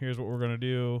down. Here's what we're going to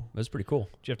do. It was pretty cool.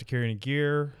 Did you have to carry any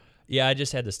gear? Yeah, I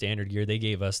just had the standard gear. They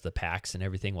gave us the packs and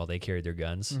everything while they carried their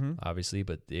guns, Mhm. obviously,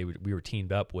 but we were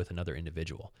teamed up with another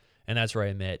individual. And that's where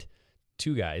I met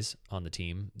 2 guys on the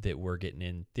team that were getting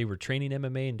in. They were training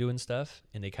MMA and doing stuff,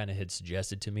 and they kind of had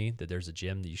suggested to me that there's a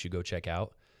gym that you should go check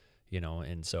out,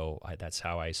 and so that's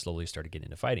how I slowly started getting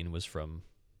into fighting, was from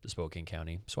the Spokane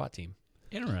County SWAT team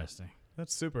Interesting.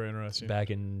 That's super interesting. back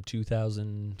in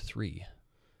 2003.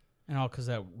 And all because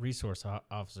that resource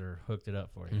officer hooked it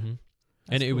up for you. Mm-hmm. And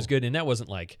That's it was cool. good. And that wasn't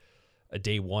like a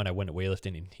day one I went to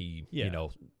weightlifting and he, Yeah.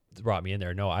 brought me in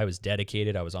there. No, I was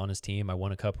dedicated. I was on his team. I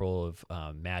won a couple of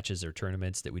matches or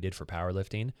tournaments that we did for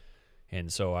powerlifting.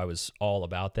 And so I was all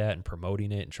about that and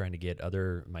promoting it and trying to get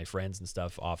my friends and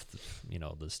stuff off,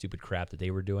 the stupid crap that they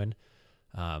were doing,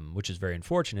 which is very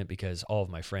unfortunate because all of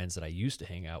my friends that I used to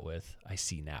hang out with, I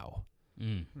see now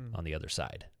Mm. on the other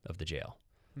side of the jail.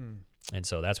 Hmm. And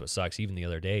so that's what sucks. Even the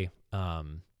other day,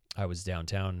 I was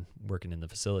downtown working in the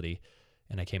facility,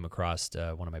 and I came across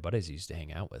one of my buddies I used to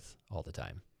hang out with all the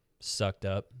time. Sucked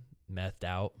up, methed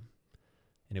out,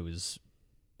 and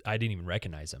I didn't even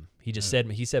recognize him. He just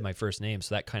said my first name,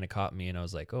 so that kind of caught me, and I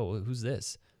was like, oh, who's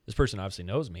this? This person obviously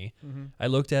knows me. Mm-hmm. I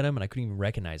looked at him, and I couldn't even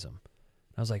recognize him.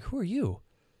 I was like, who are you?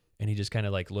 And he just kind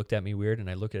of like looked at me weird, and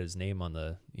I looked at his name on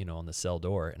the cell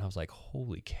door, and I was like,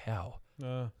 holy cow.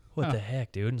 What Huh. the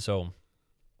heck, dude? And so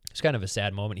it's kind of a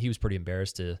sad moment. He was pretty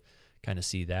embarrassed to kind of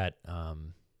see that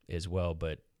as well.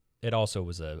 But it also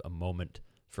was a moment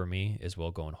for me as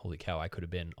well, going, holy cow, I could have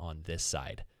been on this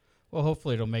side. Well,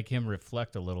 hopefully it'll make him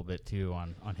reflect a little bit too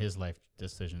on his life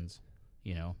decisions.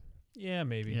 Yeah,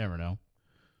 maybe. You never know.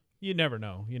 You never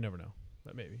know.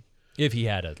 But maybe. If he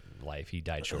had a life, he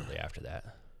died shortly after that.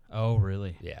 Oh,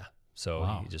 really? Yeah. So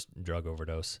Wow. he just drug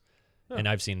overdose. Huh. And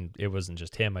I've seen, it wasn't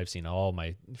just him. I've seen all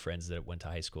my friends that went to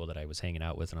high school that I was hanging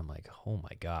out with. And I'm like, oh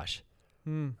my gosh,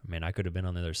 man, I could have been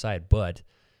on the other side.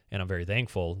 And I'm very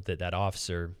thankful that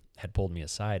officer had pulled me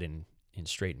aside and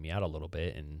straightened me out a little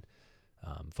bit and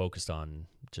focused on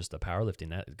just the powerlifting.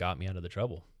 That got me out of the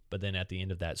trouble. But then at the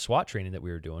end of that SWAT training that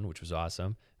we were doing, which was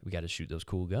awesome, we got to shoot those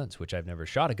cool guns, which I've never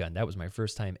shot a gun. That was my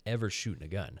first time ever shooting a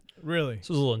gun. Really? So it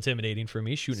was a little intimidating for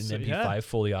me, shooting So, an MP5 yeah.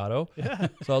 fully auto. Yeah.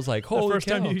 So I was like, The holy first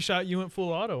cow. time you shot, you went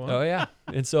full auto, huh? Oh, yeah.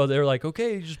 And so they were like,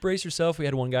 okay, just brace yourself. We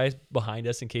had one guy behind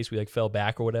us in case we fell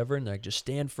back or whatever. And they're like, just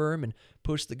stand firm and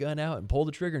push the gun out and pull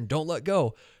the trigger and don't let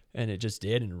go. And it just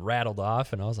did and rattled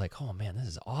off. And I was like, oh, man, this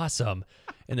is awesome.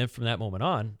 And then from that moment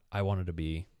on, I wanted to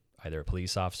be either a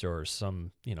police officer or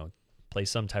play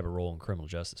some type of role in criminal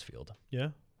justice field. Yeah.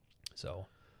 So,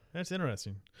 That's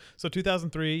interesting. So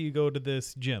 2003, you go to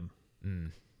this gym.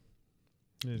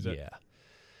 Is that, yeah.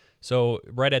 So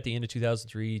right at the end of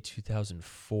 2003,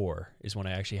 2004 is when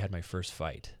I actually had my first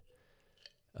fight.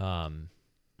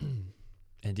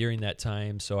 And during that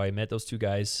time, so I met those 2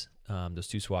 guys, those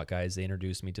 2 SWAT guys. They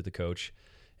introduced me to the coach,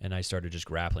 and I started just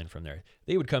grappling from there.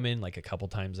 They would come in like a couple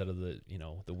times out of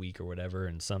the week or whatever,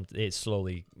 and it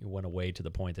slowly went away to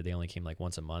the point that they only came like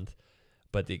once a month.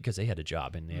 But because they had a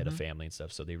job and they had a family and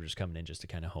stuff, so they were just coming in just to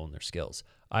kind of hone their skills.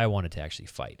 I wanted to actually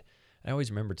fight. I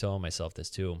always remember telling myself this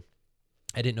too.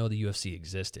 I didn't know the UFC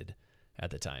existed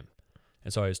at the time.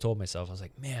 And so I always told myself, I was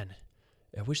like, man,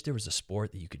 I wish there was a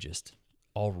sport that you could just,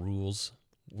 all rules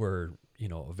were,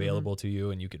 available to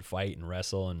you and you could fight and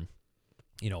wrestle and,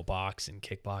 box and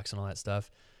kickbox and all that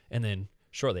stuff. And then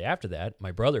shortly after that,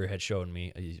 my brother had shown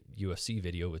me a UFC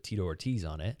video with Tito Ortiz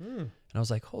on it. And I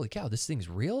was like, holy cow, this thing's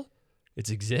real? It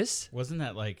exists? Wasn't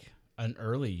that like an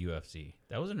early UFC?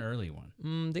 That was an early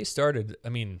one. They started,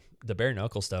 the bare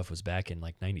knuckle stuff was back in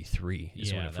like 93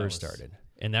 is when Yeah, it that first was- started.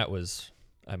 And that was,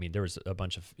 there was a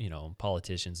bunch of,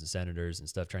 politicians and senators and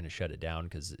stuff trying to shut it down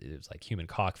because it was like human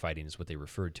cockfighting is what they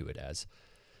referred to it as,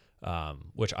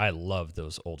 which I love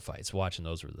those old fights. Watching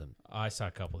those were I saw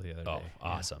a couple the other day. Yeah.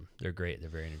 awesome. They're great. They're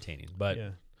very entertaining. But yeah.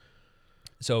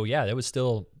 so, yeah, that was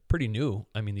still pretty new.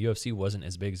 The UFC wasn't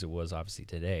as big as it was obviously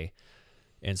today.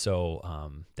 And so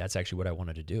that's actually what I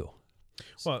wanted to do.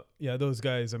 Well, yeah, those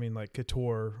guys, like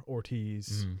Couture,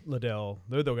 Ortiz, Liddell,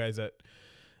 they're the guys that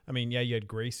I mean, yeah, you had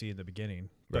Gracie in the beginning,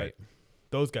 but Right.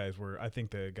 those guys were, I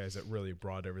think, the guys that really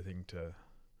brought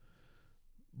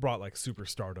like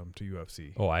superstardom to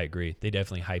UFC. Oh, I agree. They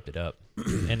definitely hyped it up.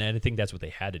 And I think that's what they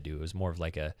had to do. It was more of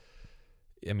like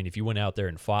if you went out there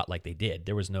and fought like they did,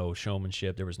 there was no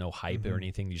showmanship, there was no hype or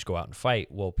anything. You just go out and fight.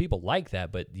 Well, people like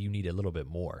that, but you need a little bit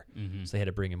more. Mm-hmm. So they had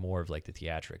to bring in more of like the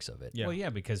theatrics of it. Yeah. Well,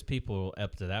 yeah, because people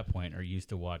up to that point are used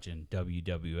to watching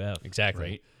WWF. Exactly.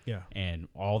 Right? Yeah. And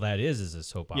all that is a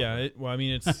soap opera. Yeah. Well, I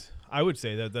mean, it's, I would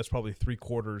say that's probably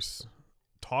 3/4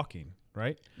 talking,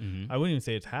 right? Mm-hmm. I wouldn't even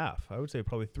say it's half. I would say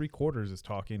probably 3/4 is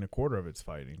talking, 1/4 of it's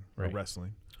fighting or Right.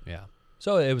 wrestling. Yeah.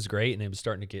 So it was great, and it was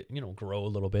starting to get, grow a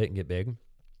little bit and get big.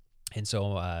 And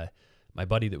so my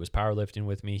buddy that was powerlifting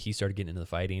with me, he started getting into the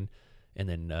fighting, and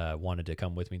then wanted to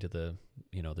come with me to the,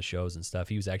 the shows and stuff.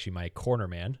 He was actually my corner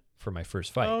man for my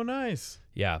first fight. Oh, nice.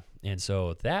 Yeah. And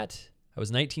so I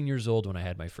was 19 years old when I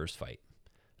had my first fight.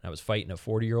 And I was fighting a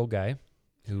 40-year-old guy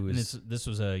who was... And this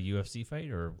was a UFC fight,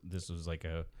 or this was like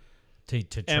a to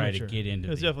try Amateur. to get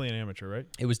into It's the... definitely an amateur, right?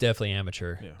 It was definitely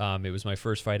amateur. Yeah. It was my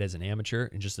first fight as an amateur,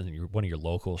 and just in one of your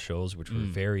local shows, which were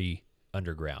very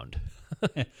underground.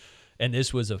 And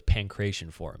this was a pancreation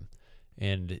form.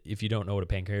 And if you don't know what a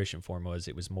pancreation form was,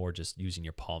 it was more just using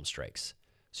your palm strikes.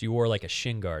 So you wore like a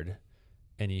shin guard,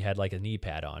 and you had like a knee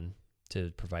pad on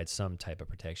to provide some type of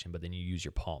protection, but then you use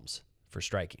your palms for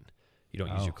striking. You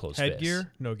don't use your closed fists.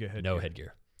 Headgear? No headgear. No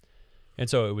headgear. And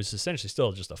so it was essentially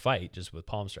still just a fight, just with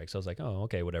palm strikes. I was like, oh,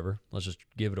 okay, whatever. Let's just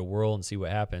give it a whirl and see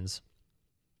what happens.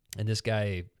 And this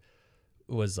guy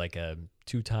was like a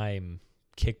 2-time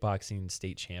kickboxing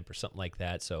state champ or something like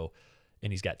that. So,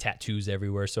 and he's got tattoos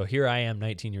everywhere. So here I am,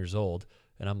 19 years old,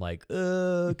 and I'm like,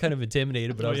 kind of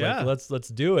intimidated, but I was like, let's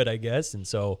do it, I guess. And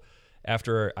so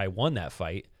after I won that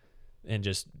fight, and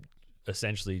just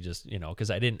essentially just, because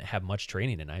I didn't have much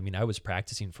training in it. I mean, I was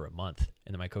practicing for a month,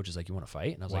 and then my coach is like, you want to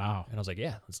fight? And I was Wow. like,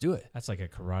 yeah, let's do it. That's like a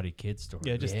Karate Kid story.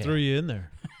 Yeah, just Yeah. threw you in there.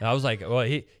 And I was like, well,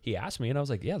 he asked me, and I was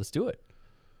like, yeah, let's do it.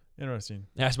 Interesting.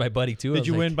 I asked my buddy too. Did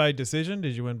you win by decision?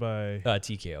 Did you win by...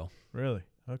 TKO. Really?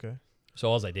 Okay. So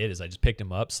all I did is I just picked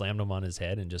him up, slammed him on his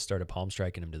head, and just started palm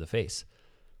striking him to the face.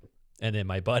 And then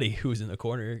my buddy, who was in the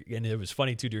corner, and it was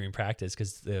funny too during practice,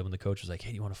 because when the coach was like, hey,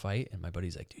 do you want to fight? And my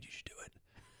buddy's like, dude, you should do it.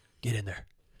 Get in there.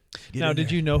 Now,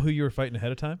 did you know who you were fighting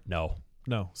ahead of time? No.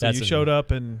 No. So That's you a- showed up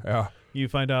and Uh, you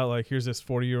find out, like, here's this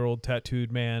 40-year-old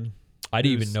tattooed man. I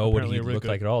didn't who's even know what apparently he really looked good.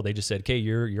 like at all. They just said, okay,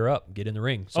 you're up. Get in the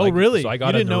ring. So Oh, really? So I got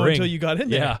you didn't in the know ring. until you got in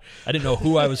there. Yeah. I didn't know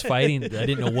who I was fighting. I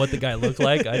didn't know what the guy looked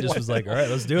like. I just was like, all right,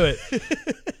 let's do it.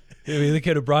 They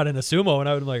could have brought in a sumo, and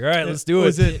I would have been like, all right, let's do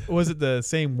it. Was it the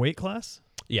same weight class?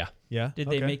 Yeah. Yeah. Did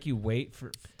they make you wait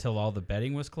till all the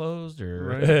betting was closed,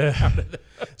 or? Right.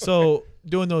 So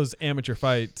doing those amateur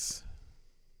fights,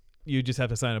 you just have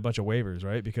to sign a bunch of waivers,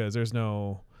 right? Because there's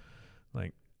no,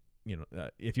 like,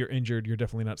 if you're injured, you're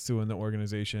definitely not suing the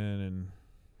organization. And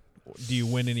do you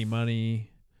win any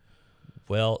money?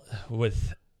 Well,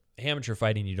 with amateur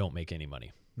fighting, you don't make any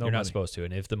money. No You're money. not supposed to.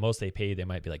 And if the most they pay, they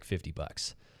might be like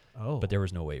 $50. Oh, But there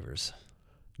was no waivers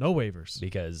no waivers.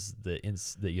 because the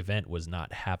event was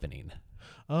not happening.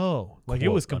 Oh, like it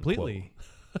Quote, was unquote. completely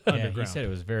Yeah, underground. he said it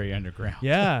was very underground.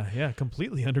 Yeah,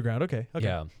 completely underground. Okay.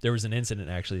 Yeah, there was an incident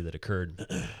actually that occurred.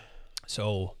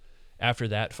 So after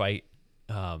that fight,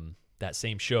 that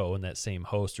same show and that same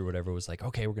host or whatever was like,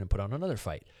 okay, we're going to put on another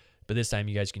fight. But this time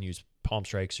you guys can use palm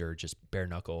strikes or just bare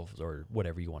knuckles or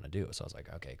whatever you want to do. So I was like,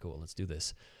 okay, cool, let's do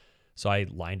this. So I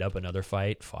lined up another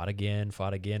fight, fought again.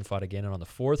 And on the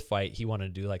fourth fight, he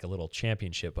wanted to do like a little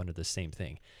championship under the same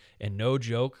thing. And no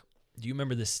joke, do you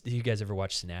remember this? Do you guys ever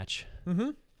watch Snatch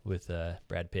with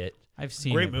Brad Pitt? I've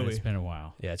seen Great it, but movie. it's been a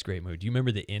while. Yeah, it's a great movie. Do you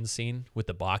remember the end scene with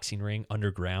the boxing ring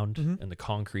underground in the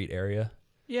concrete area?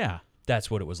 Yeah. That's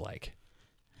what it was like.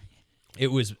 It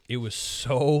was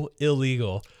so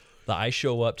illegal that I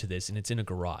show up to this and it's in a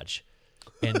garage.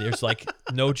 And there's like,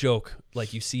 no joke,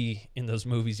 like you see in those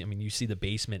movies, I mean, you see the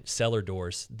basement cellar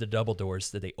doors, the double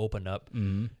doors that they open up.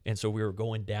 Mm-hmm. And so we were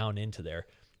going down into there.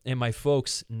 And my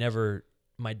folks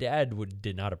my dad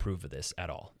did not approve of this at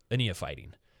all, any of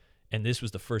fighting. And this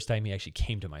was the first time he actually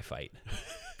came to my fight.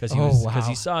 Because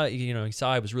he saw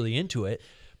I was really into it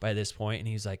by this point, and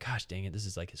he's like, gosh dang it, this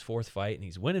is like his fourth fight and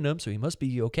he's winning them, so he must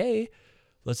be okay.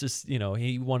 Let's just,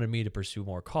 he wanted me to pursue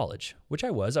more college, which I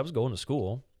was going to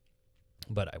school,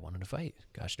 but I wanted to fight.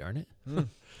 Gosh darn it.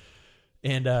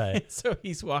 And So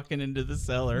he's walking into the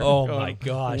cellar. Oh, going, my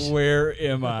gosh. Where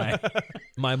am I?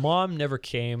 my mom never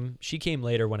came. She came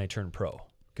later when I turned pro,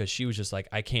 because she was just like,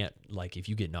 I can't, like, if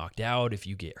you get knocked out, if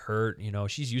you get hurt,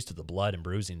 she's used to the blood and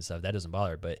bruising and stuff. That doesn't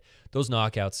bother her. But those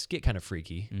knockouts get kind of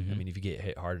freaky. I mean, if you get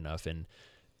hit hard enough. And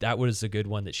that was a good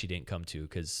one that she didn't come to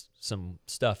because some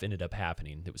stuff ended up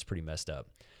happening that was pretty messed up.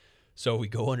 So we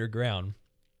go underground,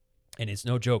 and it's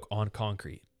no joke, on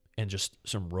concrete and just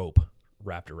some rope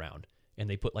wrapped around. And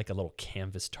they put like a little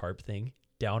canvas tarp thing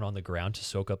down on the ground to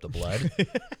soak up the blood,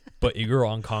 but you're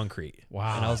on concrete.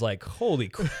 Wow. And I was like, holy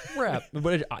crap.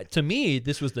 But to me,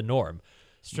 this was the norm.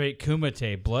 Straight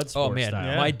Kumite blood sport Oh, man. style.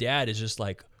 Yeah. My dad is just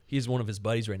like, he's one of his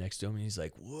buddies right next to him, and he's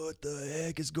like, what the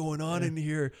heck is going on in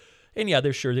here? And yeah,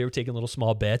 they're sure they were taking little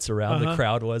small bets around the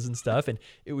crowd was and stuff. And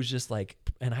it was just like,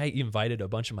 and I invited a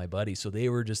bunch of my buddies. So they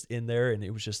were just in there, and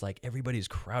it was just like everybody's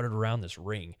crowded around this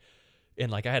ring.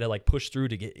 And like I had to like push through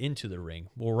to get into the ring.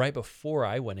 Well, right before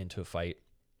I went into a fight,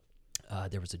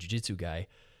 there was a jiu-jitsu guy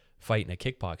fighting a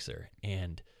kickboxer.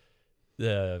 And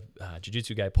the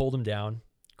jiu-jitsu guy pulled him down,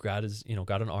 got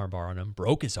an arm bar on him,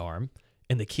 broke his arm.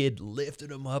 And the kid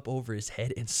lifted him up over his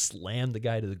head and slammed the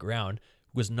guy to the ground.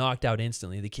 Was knocked out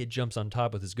instantly. The kid jumps on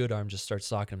top with his good arm, just starts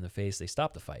socking him in the face. They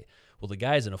stop the fight. Well, the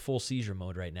guy's in a full seizure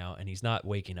mode right now, and he's not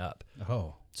waking up.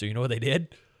 Oh. So you know what they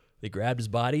did? They grabbed his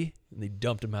body, and they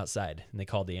dumped him outside, and they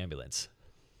called the ambulance.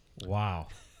 Wow.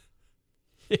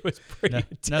 It was pretty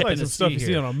Nothing Like to some stuff see you see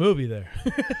here. on a movie there.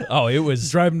 Oh, it was...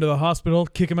 Drive him to the hospital,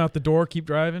 kick him out the door, keep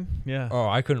driving. Yeah. Oh,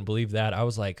 I couldn't believe that. I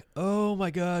was like, oh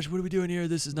my gosh, what are we doing here?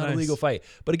 This is not a Nice. legal fight.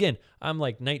 But again, I'm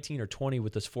like 19 or 20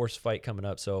 with this forced fight coming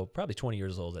up, so probably 20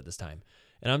 years old at this time.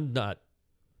 And I'm not,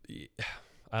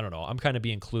 I don't know, I'm kind of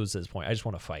being clueless at this point. I just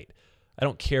want to fight. I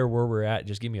don't care where we're at.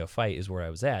 Just give me a fight is where I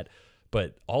was at.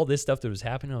 But all this stuff that was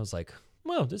happening, I was like,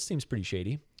 well, this seems pretty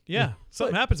shady. Yeah.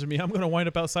 Something happens to me, I'm going to wind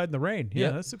up outside in the rain. Yeah,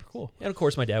 Yeah. that's super cool. And of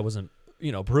course, my dad wasn't,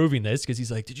 proving this because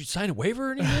he's like, did you sign a waiver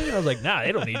or anything? And I was like, nah,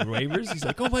 they don't need waivers. He's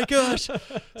like, oh my gosh.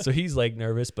 So he's like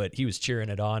nervous, but he was cheering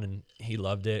it on and he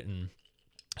loved it. And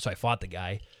so I fought the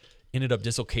guy, ended up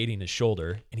dislocating his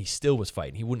shoulder, and he still was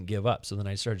fighting. He wouldn't give up. So then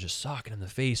I started just socking him in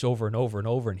the face over and over and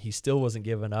over, and he still wasn't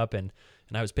giving up. And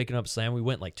I was picking up slam. We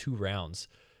went like 2 rounds.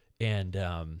 And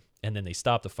then they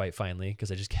stopped the fight finally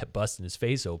because I just kept busting his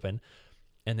face open.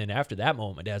 And then after that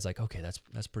moment, my dad's like, okay,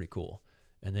 that's pretty cool.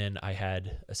 And then I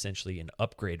had essentially an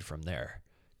upgrade from there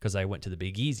because I went to the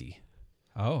Big Easy,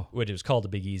 Oh. which was called the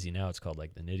Big Easy. Now it's called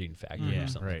like the Knitting Factory Yeah, or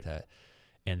something like right. that.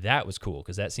 And that was cool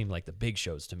because that seemed like the big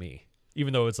shows to me,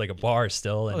 even though it's like a bar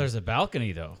still. Oh, And there's a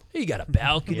balcony, though. you got a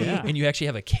balcony Yeah. and you actually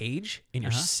have a cage and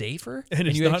you're Uh-huh. safer. And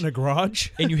it's you not in a garage.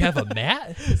 and you have a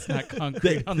mat It's not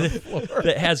concrete on the floor.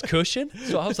 that has cushion.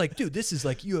 So I was like, dude, this is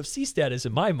like UFC status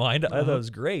in my mind. I thought it was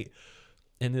great.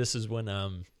 And this is when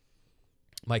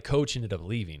my coach ended up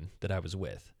leaving that I was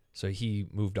with. So he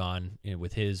moved on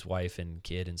with his wife and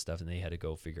kid and stuff, and they had to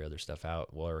go figure other stuff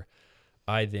out. Well,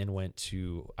 I then went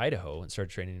to Idaho and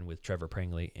started training with Trevor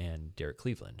Prangley and Derek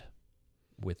Cleveland.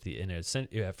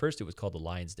 At first it was called the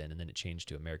Lion's Den, and then it changed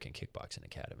to American Kickboxing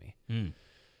Academy. Mm.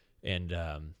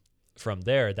 And from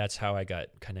there, that's how I got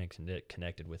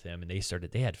connected with him. And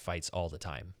they had fights all the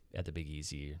time at the Big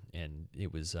Easy. And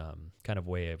it was kind of a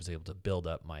way I was able to build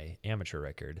up my amateur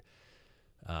record.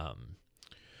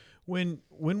 When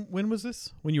was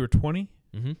this? When you were 20?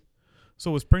 Mm-hmm.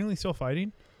 So was Pringley still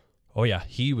fighting? Oh, yeah.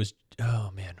 He was,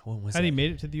 oh, man. When was Had that? he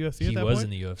made it to the UFC He at that was point? in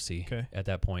the UFC Okay. at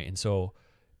that point. And so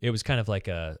it was kind of like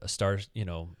a star,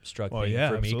 struck Oh, thing yeah,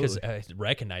 for me because absolutely. I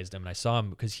recognized him and I saw him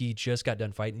because he just got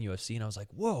done fighting UFC. And I was like,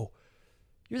 whoa,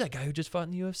 you're that guy who just fought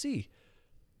in the UFC.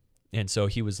 And so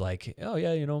he was like, oh,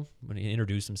 yeah, when he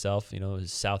introduced himself,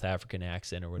 his South African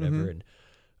accent or whatever. Mhm.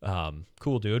 And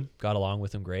cool dude, got along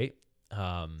with him great.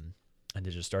 And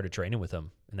then just started training with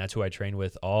him. And that's who I trained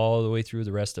with all the way through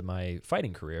the rest of my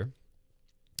fighting career.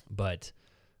 But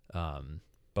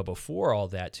before all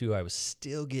that, too, I was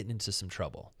still getting into some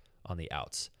trouble on the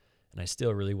outs. And I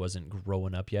still really wasn't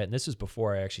growing up yet. And this was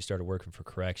before I actually started working for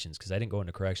corrections because I didn't go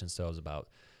into corrections until I was about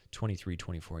 23,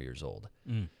 24 years old.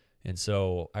 Mm. And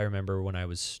so I remember when I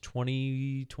was I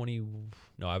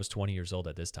was 20 years old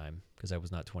at this time because I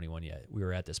was not 21 yet. We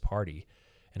were at this party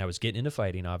and I was getting into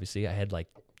fighting, obviously. I had like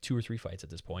 2 or 3 fights at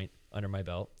this point under my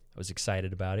belt. I was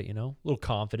excited about it, a little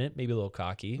confident, maybe a little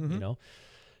cocky, Mhm.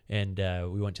 And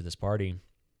we went to this party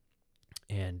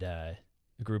and a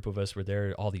group of us were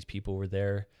there. All these people were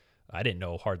there. I didn't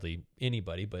know hardly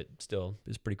anybody, but still, it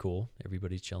was pretty cool.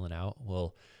 Everybody's chilling out.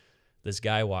 Well, this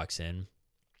guy walks in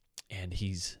and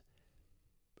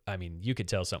you could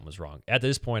tell something was wrong. At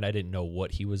this point, I didn't know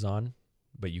what he was on,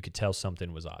 but you could tell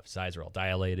something was off. His eyes were all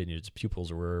dilated and his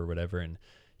pupils were or whatever, and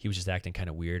he was just acting kind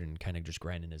of weird and kind of just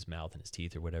grinding his mouth and his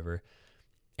teeth or whatever.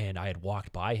 And I had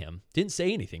walked by him, didn't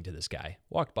say anything to this guy,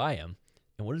 walked by him,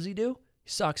 and what does he do? He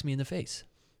socks me in the face.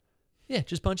 Yeah,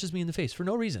 just punches me in the face for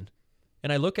no reason.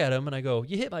 And I look at him and I go,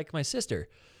 you hit like my sister.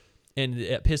 And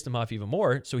it pissed him off even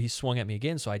more. So he swung at me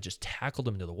again. So I just tackled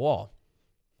him to the wall.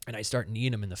 And I start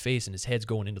kneeing him in the face, and his head's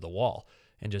going into the wall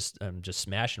and just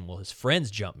smashing him. Well, his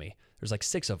friends jump me. There's like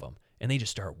 6 of them. And they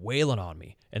just start wailing on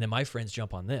me. And then my friends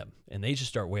jump on them. And they just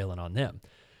start wailing on them.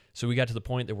 So we got to the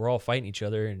point that we're all fighting each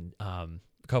other. And a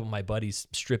couple of my buddies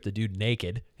stripped the dude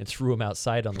naked and threw him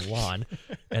outside on the lawn.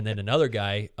 And then another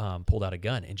guy pulled out a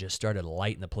gun and just started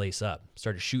lighting the place up,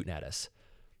 started shooting at us.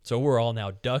 So we're all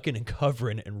now ducking and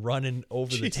covering and running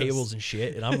over the tables and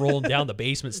shit. And I'm rolling down the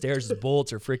basement stairs as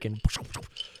bullets are freaking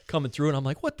coming through. And I'm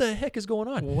like, what the heck is going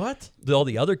on? What? All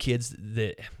the other kids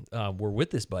that were with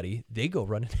this buddy, they go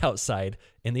running outside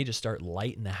and they just start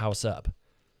lighting the house up.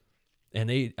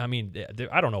 And I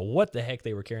don't know what the heck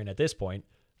they were carrying at this point.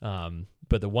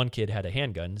 But the one kid had a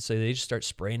handgun. So they just start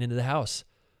spraying into the house.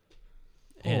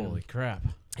 Holy crap.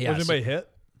 Yeah, Was anybody hit?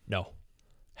 No.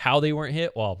 How they weren't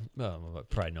hit? Well, I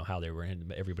probably know how they were hit.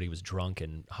 Everybody was drunk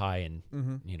and high, and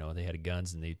they had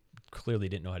guns, and they clearly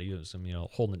didn't know how to use them.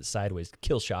 Holding it sideways,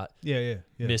 kill shot. Yeah.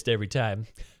 Missed every time.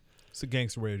 It's a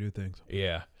gangster way to do things.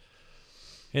 Yeah.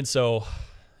 And so,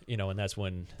 and that's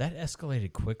when That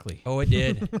escalated quickly. Oh, it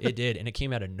did. It did, and it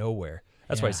came out of nowhere.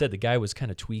 That's why I Yeah. said the guy was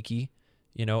kind of tweaky,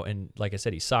 and like I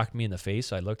said, he socked me in the face.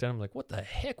 So I looked at him like, "What the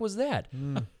heck was that?"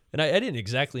 And I didn't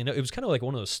exactly know. It was kind of like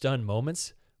one of those stunned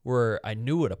moments where I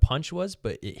knew what a punch was,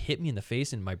 but it hit me in the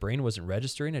face and my brain wasn't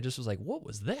registering. I just was like, what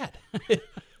was that?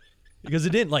 Because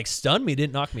it didn't like stun me, it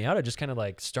didn't knock me out. It just kind of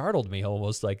like startled me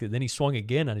almost. Like, then he swung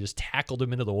again and I just tackled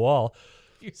him into the wall.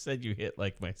 You said you hit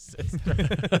like my sister.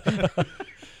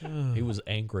 He was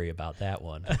angry about that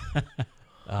one.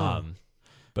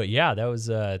 But yeah, that was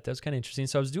kind of interesting.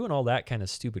 So I was doing all that kind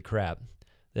of stupid crap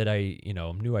that I,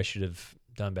 knew I should have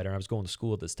done better. I was going to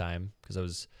school at this time because I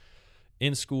was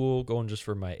in school going just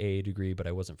for my AA degree, but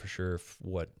I wasn't for sure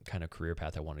what kind of career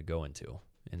path I wanted to go into.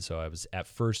 And so I was at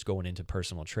first going into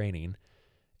personal training,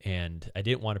 and I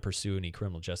didn't want to pursue any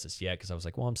criminal justice yet because I was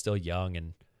like, well, I'm still young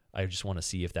and I just want to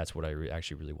see if that's what I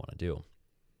actually really want to do.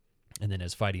 And then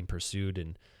as fighting pursued,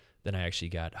 and then I actually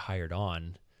got hired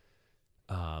on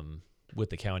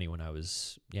with the county when I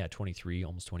was 23,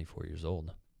 almost 24 years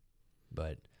old.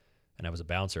 And I was a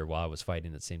bouncer while I was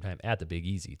fighting at the same time at the Big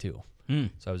Easy too.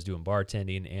 So I was doing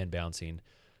bartending and bouncing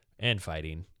and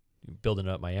fighting, building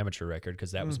up my amateur record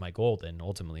because that was my goal. Then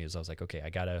ultimately, is I was like, okay,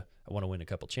 I want to win a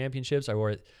couple championships.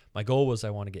 My goal was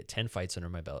I want to get 10 fights under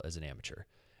my belt as an amateur,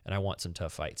 and I want some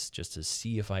tough fights just to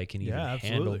see if I can even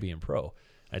handle being pro.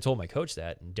 And I told my coach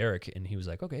that, and Derek, and he was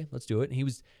like, okay, let's do it.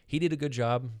 And he did a good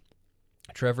job.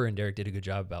 Trevor and Derek did a good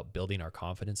job about building our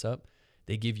confidence up.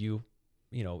 They give you,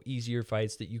 easier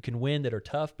fights that you can win that are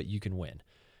tough, but you can win.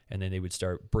 And then they would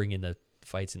start bringing the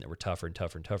fights in that were tougher and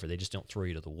tougher and tougher. They just don't throw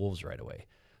you to the wolves right away.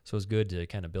 So it was good to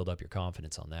kind of build up your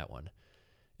confidence on that one.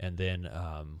 And then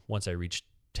once I reached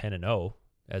 10-0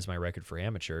 as my record for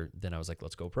amateur, then I was like,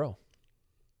 let's go pro.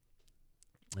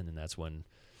 And then that's when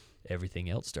everything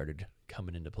else started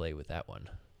coming into play with that one.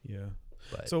 Yeah.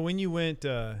 But So when you went,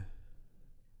 did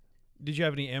you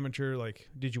have any amateur,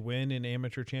 did you win an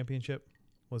amateur championship?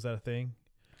 Was that a thing?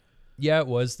 yeah, it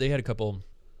was. They had a couple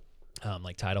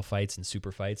title fights and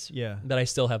super fights. Yeah. That I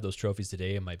still have those trophies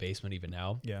today in my basement even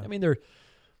now. Yeah. I mean, they're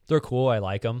cool. I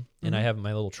like them. And I have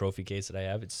my little trophy case that I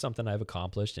have. It's something I've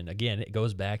accomplished. And again, it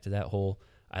goes back to that whole,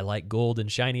 I like gold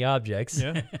and shiny objects.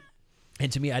 Yeah.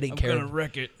 And to me, I didn't care. I'm going to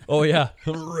wreck it. Oh yeah,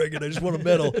 I'm gonna wreck it. I just want a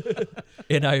medal.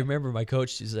 And I remember my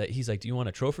coach. He's like, "Do you want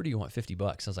a trophy? Or do you want $50?"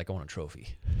 I was like, "I want a trophy."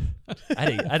 I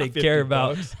didn't care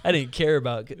about. I didn't care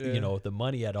about the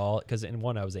money at all because in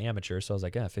one I was amateur, so I was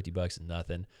like, $50 is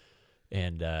nothing.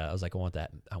 And I was like, I want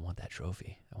that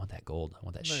trophy. I want that gold. I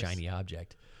want that shiny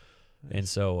object. Nice. And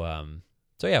so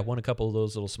yeah, won a couple of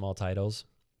those little small titles.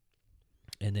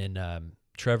 And then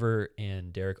Trevor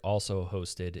and Derek also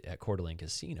hosted at Coeur d'Alene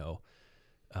Casino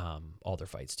all their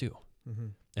fights too. Mm-hmm.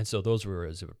 And so those were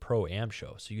as a pro-am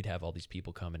show. So you'd have all these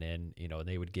people coming in, and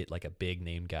they would get like a big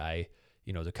name guy,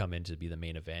 to come in to be the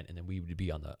main event. And then we would be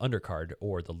on the undercard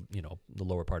or the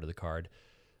lower part of the card,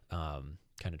 kind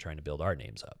of trying to build our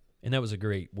names up. And that was a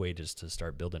great way just to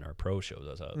start building our pro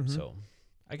shows up. Mm-hmm. So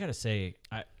I got to say,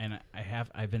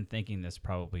 I've been thinking this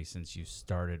probably since you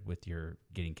started with your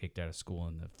getting kicked out of school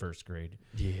in the first grade.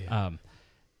 Yeah.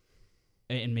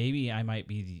 And maybe I might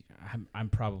be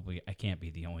I can't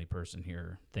be the only person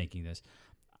here thinking this.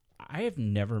 I have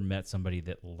never met somebody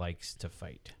that likes to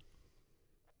fight.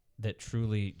 That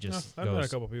truly just I've met a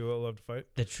couple people that love to fight.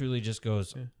 That truly just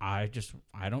goes, I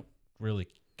don't really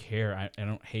care. I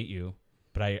don't hate you,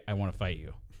 but I want to fight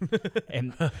you.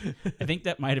 And I think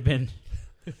that might have been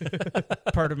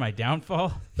part of my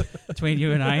downfall between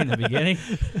you and I in the beginning,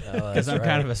 because I'm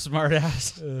kind of a smart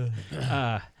ass. We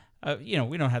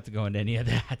don't have to go into any of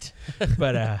that,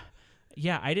 but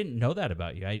yeah, I didn't know that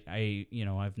about you.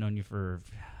 I've known you for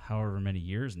however many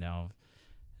years now,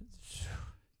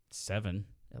 7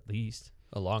 at least.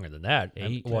 Longer than that.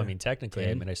 8. Well, I mean, technically,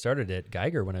 10. I started at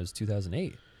Geiger when I was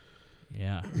 2008.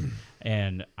 Yeah,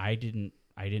 and I didn't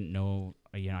know.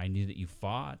 I knew that you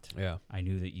fought. Yeah. I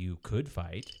knew that you could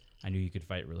fight. I knew you could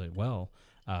fight really well,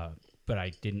 but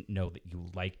I didn't know that you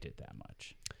liked it that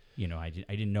much. I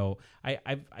didn't know.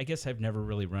 I guess I've never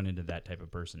really run into that type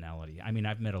of personality. I mean,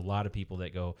 I've met a lot of people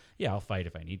that go, "Yeah, I'll fight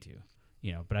if I need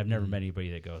to," but I've never met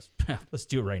anybody that goes, "Let's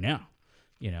do it right now,"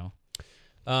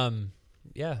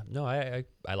 Yeah, no, I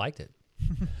liked it.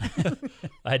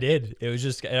 I did. It was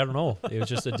just, I don't know. It was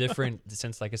just a different,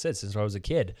 since I was a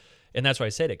kid. And that's why I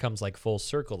said it comes like full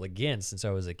circle again. Since I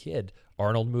was a kid,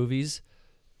 Arnold movies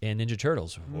and Ninja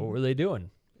Turtles, what were they doing?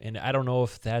 And I don't know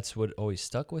if that's what always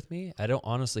stuck with me. I don't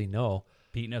honestly know.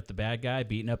 Beating up the bad guy,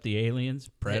 beating up the aliens,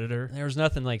 Predator. There was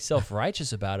nothing like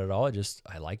self-righteous about it all.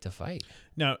 I like to fight.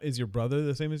 Now, is your brother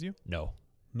the same as you? No.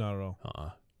 Not at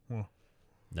all. Well.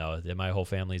 No, my whole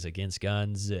family's against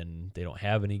guns, and they don't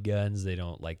have any guns. They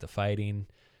don't like the fighting.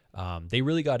 They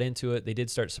really got into it. They did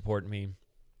start supporting me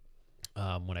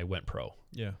when I went pro.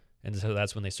 Yeah. And so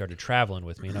that's when they started traveling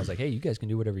with me. And I was like, hey, you guys can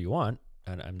do whatever you want.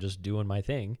 And I'm just doing my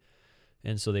thing.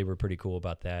 And so they were pretty cool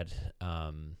about that.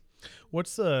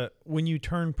 When you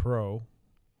turn pro,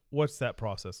 what's that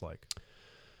process like?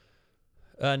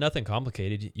 Nothing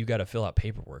complicated. You got to fill out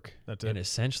paperwork. That's it. And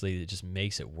essentially, it just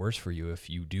makes it worse for you if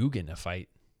you do get in a fight.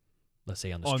 Let's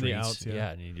say on the On the streets, outs, yeah.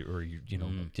 and you're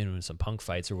doing some punk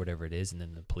fights or whatever it is, and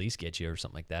then the police get you or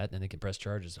something like that, then they can press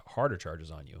harder charges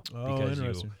on you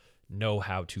because you know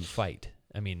how to fight.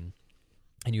 I mean,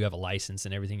 and you have a license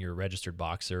and everything. You're a registered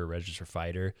boxer, a registered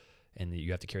fighter, and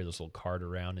you have to carry this little card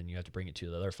around, and you have to bring it to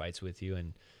the other fights with you.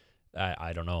 And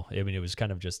I don't know. I mean, it was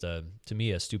kind of just to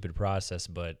me a stupid process,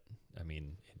 but I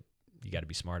mean, you got to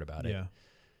be smart about it. Yeah.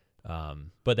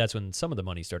 But that's when some of the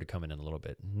money started coming in a little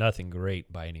bit. Nothing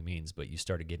great by any means, but you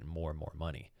started getting more and more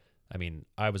money. I mean,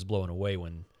 I was blown away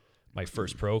when my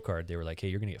first pro card, they were like, hey,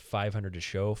 you're going to get 500 to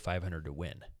show, 500 to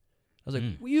win. I was like,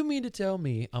 well, you mean to tell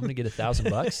me I'm going to get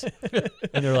 $1,000?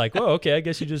 And they're like, well, okay, I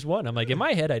guess you just won. I'm like, in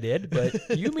my head I did,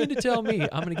 but you mean to tell me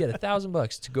I'm going to get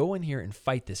 $1,000 to go in here and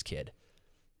fight this kid?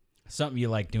 Something you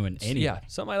like doing anyway. Yeah,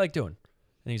 something I like doing.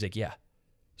 And he's like, yeah.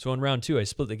 So in round 2, I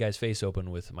split the guy's face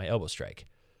open with my elbow strike.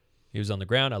 He was on the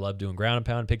ground. I loved doing ground and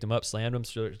pound. Picked him up, slammed him,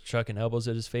 chucking elbows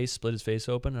at his face, split his face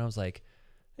open. And I was like,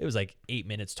 it was like 8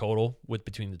 minutes total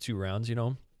between the 2 rounds,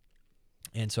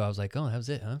 And so I was like, oh, that was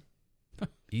it, huh?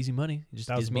 Easy money. It just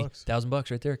gives me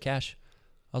 $1,000 right there, cash.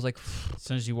 I was like, as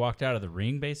soon as you walked out of the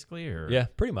ring, basically, or yeah,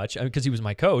 pretty much. I mean, because he was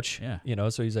my coach. Yeah.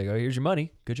 So he's like, oh, here's your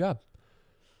money. Good job.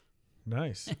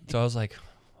 Nice. So I was like,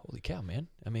 holy cow, man.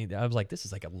 I mean, I was like, this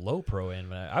is like a low pro end.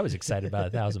 But I was excited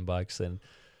about $1,000, and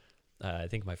I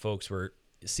think my folks were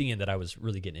seeing that I was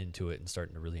really getting into it and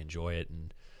starting to really enjoy it.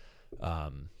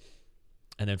 And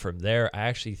then from there, I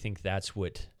actually think that's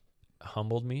what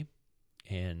humbled me,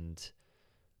 and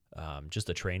just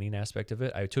the training aspect of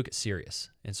it. I took it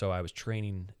serious. And so I was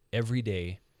training every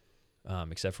day,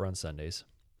 except for on Sundays.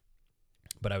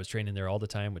 But I was training there all the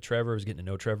time with Trevor. I was getting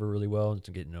to know Trevor really well, and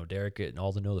getting to know Derek, and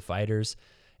all to know the fighters.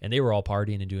 And they were all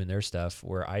partying and doing their stuff,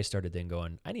 where I started then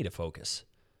going, I need to focus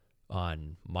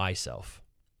on myself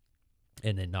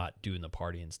and then not doing the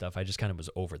party and stuff. I just kind of was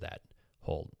over that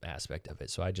whole aspect of it.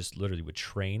 So I just literally would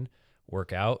train,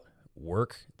 work out,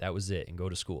 work, that was it, and go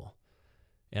to school.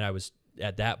 And I was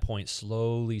at that point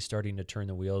slowly starting to turn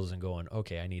the wheels and going,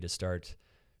 okay, I need to start,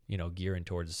 gearing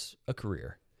towards a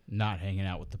career. Not hanging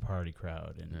out with the party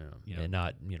crowd and and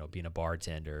not, being a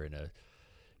bartender and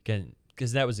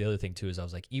because that was the other thing too, is I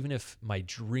was like, even if my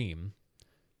dream,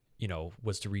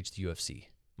 was to reach the UFC,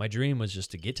 my dream was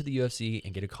just to get to the UFC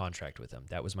and get a contract with them.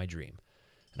 That was my dream.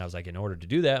 And I was like, in order to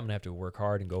do that, I'm going to have to work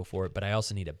hard and go for it. But I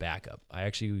also need a backup. I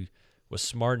actually was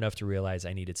smart enough to realize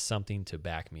I needed something to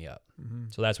back me up. Mm-hmm.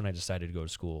 So that's when I decided to go to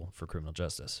school for criminal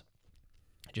justice,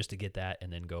 just to get that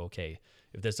and then go, okay,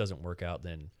 if this doesn't work out,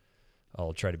 then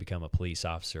I'll try to become a police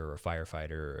officer or a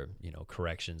firefighter or,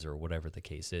 corrections or whatever the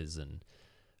case is. And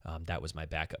that was my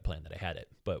backup plan that I had it.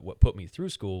 But what put me through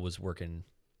school was working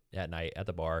at night at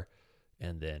the bar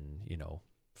and then,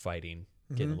 fighting,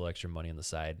 getting a little extra money on the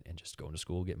side, and just going to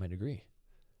school, getting my degree.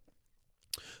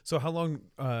 So how long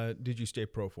did you stay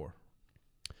pro for?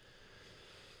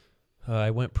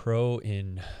 I went pro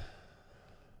in,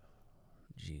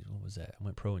 what was that? I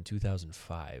went pro in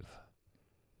 2005.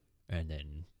 And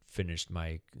then finished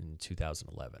my in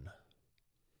 2011.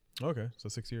 Okay, so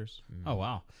 6 years. Oh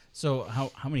wow. So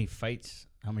how many fights?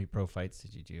 How many pro fights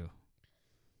did you do?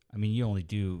 I mean, you only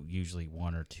do usually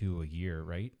 1 or 2 a year,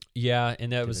 right? Yeah,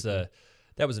 and that was Typically.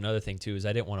 that was another thing too, is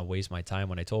I didn't want to waste my time.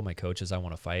 When I told my coaches I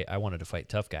want to fight, I wanted to fight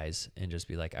tough guys and just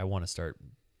be like, I want to start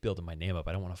building my name up.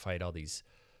 I don't want to fight all these,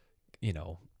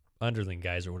 underling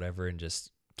guys or whatever, and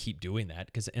just keep doing that.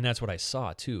 And that's what I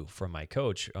saw too from my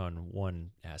coach on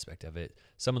one aspect of it.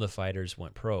 Some of the fighters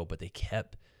went pro, but they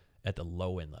kept at the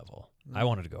low end level. I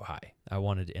wanted to go high.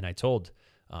 And I told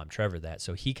Trevor that.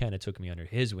 So he kind of took me under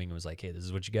his wing and was like, hey, this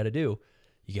is what you got to do.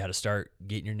 You got to start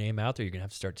getting your name out there. You're going to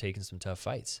have to start taking some tough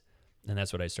fights. And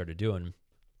that's what I started doing.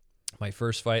 My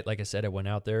first fight, like I said, I went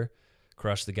out there,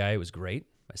 crushed the guy. It was great.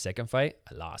 My second fight,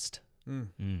 I lost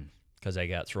because I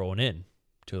got thrown in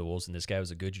to the wolves. And this guy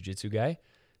was a good jiu-jitsu guy.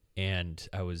 And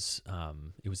I was,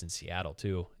 it was in Seattle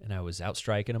too. And I was out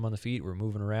striking him on the feet. We were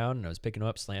moving around and I was picking him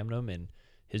up, slamming him. And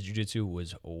his jiu-jitsu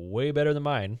was way better than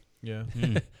mine. Yeah.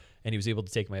 And he was able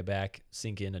to take my back,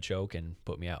 sink in a choke, and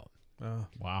put me out.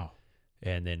 Wow.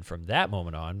 And then from that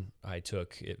moment on, I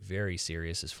took it very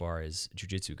serious as far as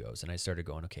jiu-jitsu goes. And I started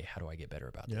going, okay, how do I get better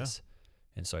about this?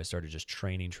 And so I started just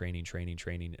training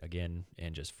again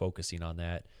and just focusing on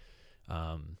that.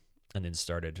 And then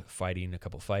started fighting a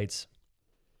couple fights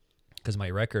because my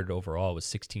record overall was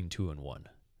 16-2-1.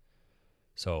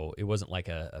 So it wasn't like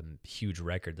a huge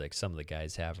record like some of the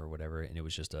guys have or whatever. And it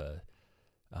was just a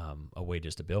way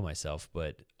just to build myself.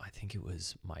 But I think it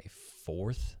was my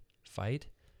fourth fight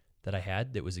that I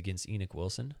had that was against Enoch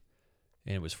Wilson.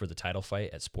 And it was for the title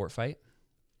fight at Sport Fight,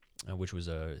 which was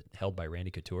held by Randy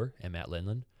Couture and Matt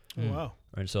Lindland. Oh, wow.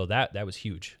 And so that was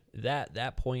huge.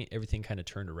 That point, everything kind of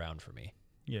turned around for me.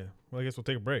 Yeah. Well, I guess we'll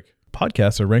take a break.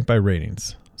 Podcasts are ranked by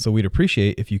ratings, so we'd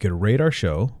appreciate if you could rate our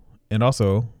show and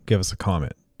also give us a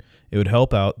comment. It would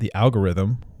help out the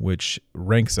algorithm, which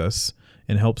ranks us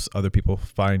and helps other people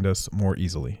find us more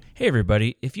easily. Hey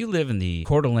everybody, if you live in the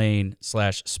Coeur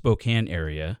d'Alene/Spokane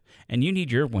area and you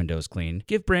need your windows cleaned,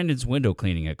 give Brandon's Window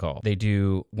Cleaning a call. They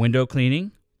do window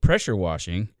cleaning, pressure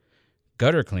washing,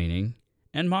 gutter cleaning,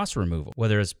 and moss removal.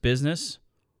 Whether it's business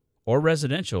or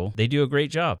residential, they do a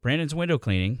great job. Brandon's Window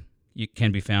Cleaning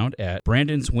can be found at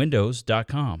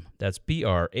brandonswindows.com. That's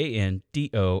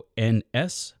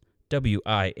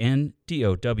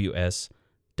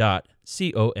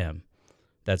BrandonsWindows.com.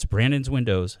 That's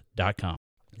brandonswindows.com.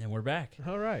 And we're back.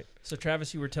 All right. So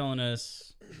Travis, you were telling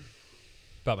us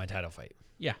About my title fight.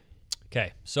 Yeah.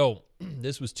 Okay, so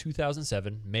this was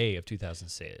 2007, May of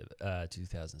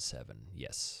 2007.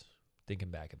 Yes. Thinking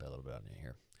back a little bit on it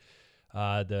here.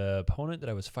 The opponent that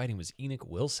I was fighting was Enoch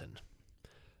Wilson.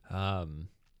 I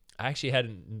actually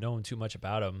hadn't known too much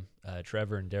about him.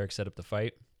 Trevor and Derek set up the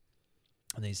fight,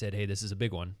 and they said, hey, this is a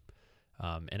big one.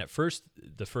 And at first,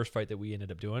 the first fight that we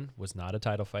ended up doing was not a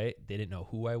title fight. They didn't know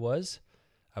who I was.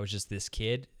 I was just this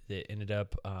kid that ended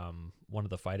up, one of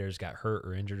the fighters got hurt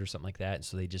or injured or something like that, and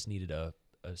so they just needed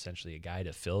essentially a guy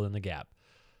to fill in the gap.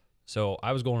 So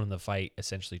I was going in the fight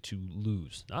essentially to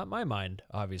lose. Not in my mind,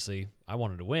 obviously. I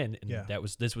wanted to win, and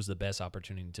this was the best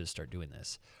opportunity to start doing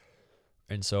this.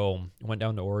 And so I went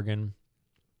down to Oregon,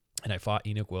 and I fought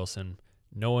Enoch Wilson.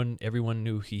 Everyone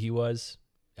knew who he was.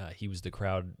 He was the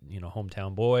crowd,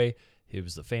 hometown boy. He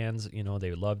was the fans,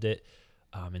 they loved it.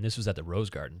 And this was at the Rose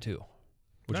Garden too,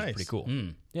 which is pretty cool.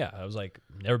 Yeah, I was like,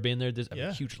 never been there.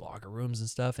 Huge locker rooms and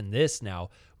stuff. And this now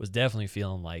was definitely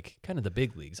feeling like kind of the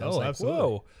big leagues. I was like, absolutely.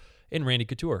 whoa. And Randy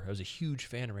Couture. I was a huge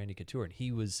fan of Randy Couture, and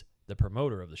he was the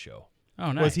promoter of the show.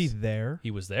 Oh, nice. Was he there?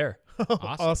 He was there.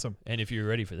 Awesome. And if you're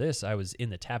ready for this, I was in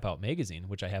the Tap Out magazine,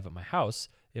 which I have at my house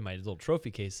in my little trophy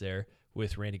case there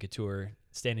with Randy Couture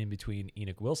standing between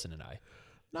Enoch Wilson and I.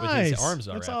 Nice. With his arms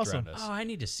That's wrapped awesome. around us. Oh, I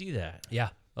need to see that. Yeah.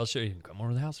 I'll show you. Come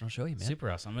over to the house and I'll show you, man.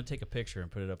 Super awesome. I'm going to take a picture and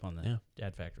put it up on the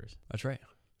Dad Factors. That's right.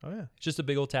 Oh, yeah. It's just a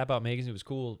big old Tap Out magazine. It was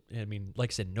cool. I mean,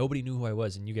 like I said, nobody knew who I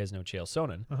was, and you guys know Chael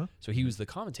Sonnen. So he was the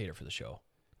commentator for the show.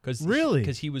 Really?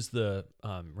 Because he was the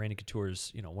Randy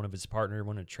Couture's, one of his partner,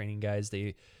 one of the training guys.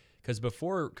 Because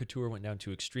before Couture went down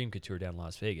to Extreme Couture down in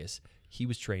Las Vegas, he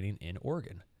was training in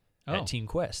Oregon at Team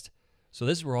Quest. So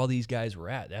this is where all these guys were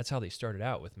at. That's how they started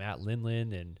out with Matt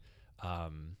Lindland and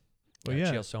Chael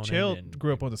Sonnen. Chael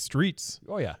grew up on the streets.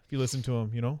 Oh, yeah. If you listen to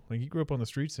him, he grew up on the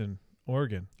streets in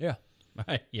Oregon. Yeah.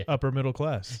 Yeah. Upper middle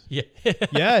class. Yeah.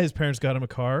 Yeah, his parents got him a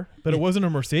car, but it wasn't a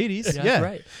Mercedes. Yeah, that's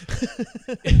right.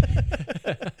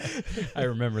 I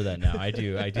remember that now. I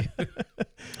do.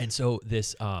 And so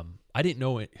this, I didn't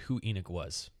know who Enoch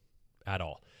was at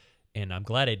all. And I'm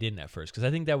glad I didn't at first, because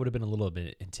I think that would have been a little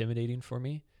bit intimidating for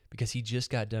me, because he just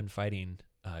got done fighting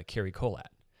Kerry Colat.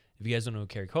 if you guys don't know who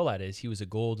Kerry Collat is, he was a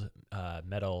gold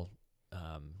medal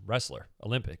wrestler,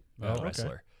 Olympic okay.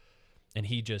 wrestler. And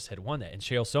he just had won that. And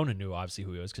Chael Sonnen knew obviously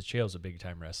who he was because Chael's a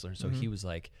big-time wrestler. So he was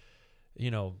like,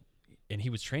 and he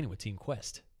was training with Team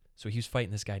Quest. So he was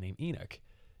fighting this guy named Enoch.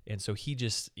 And so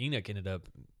Enoch ended up,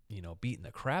 beating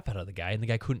the crap out of the guy, and the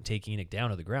guy couldn't take Enoch down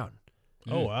to the ground.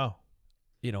 Oh, wow.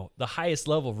 The highest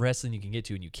level of wrestling you can get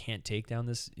to, and you can't take down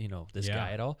this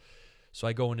guy at all. So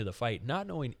I go into the fight not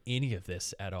knowing any of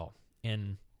this at all.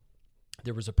 And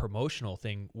there was a promotional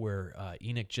thing where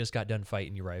Enoch just got done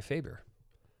fighting Uriah Faber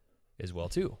as well,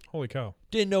 too. Holy cow.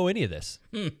 Didn't know any of this.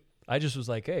 I just was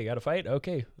like, hey, got to fight?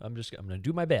 Okay, I'm going to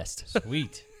do my best.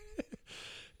 Sweet.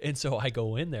 And so I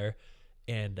go in there,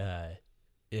 and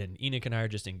Enoch and I are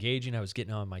just engaging. I was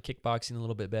getting on my kickboxing a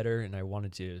little bit better, and I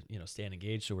wanted to, stand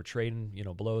engaged. So we're trading,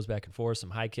 blows back and forth, some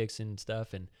high kicks and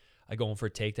stuff. And I go in for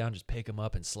a takedown, just pick him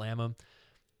up and slam him.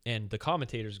 And the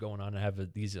commentators going on, I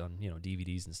have these on,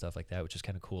 DVDs and stuff like that, which is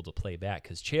kind of cool to play back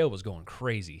because Chael was going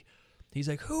crazy. He's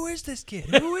like, who is this kid?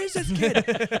 Who is this kid?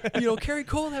 Kerry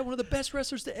Collat, one of the best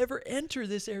wrestlers to ever enter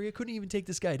this area, couldn't even take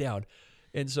this guy down.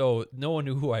 And so no one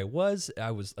knew who I was.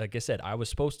 I was, like I said, I was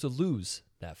supposed to lose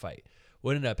that fight.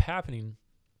 What ended up happening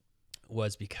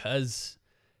was because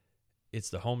it's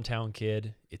the hometown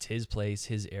kid, it's his place,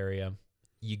 his area.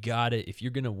 You got it. If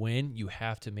you're going to win, you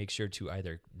have to make sure to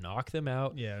either knock them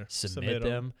out, submit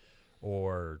them,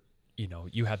 or,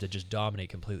 you have to just dominate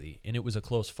completely. And it was a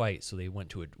close fight, so we went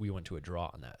to a draw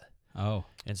on that. Oh.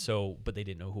 And so, but they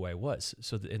didn't know who I was.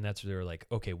 So, and that's where they were like,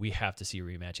 okay, we have to see a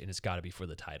rematch, and it's got to be for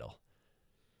the title.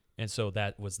 And so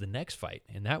that was the next fight.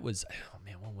 And that was,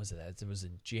 when was it? It was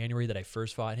in January that I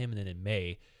first fought him. And then in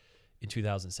May in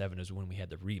 2007 is when we had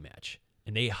the rematch.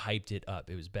 And they hyped it up.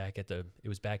 It was back at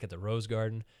the Rose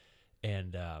Garden,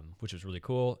 and which was really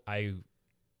cool. I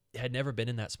had never been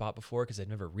in that spot before because I'd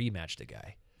never rematched a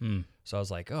guy. So I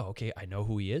was like, oh, okay, I know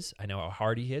who he is. I know how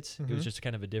hard he hits. It was just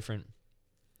kind of a different,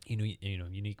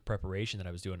 unique preparation that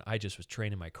I was doing. I just was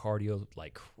training my cardio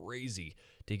like crazy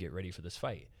to get ready for this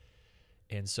fight.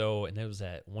 And that was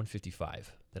at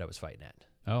 155 that I was fighting at.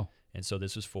 Oh. And so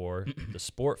this was for the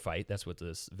Sport Fight. That's what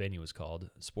this venue was called,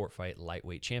 Sport Fight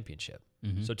Lightweight Championship.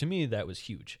 So to me, that was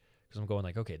huge because I'm going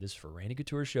like, okay, this is for Randy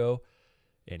Couture's show,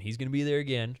 and he's going to be there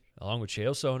again, along with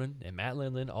Chael Sonnen and Matt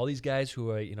Lindland, all these guys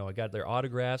who I got their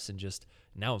autographs, and just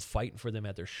now I'm fighting for them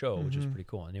at their show, which is pretty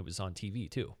cool. And it was on TV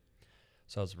too.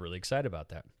 So I was really excited about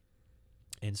that.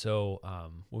 And so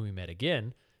when we met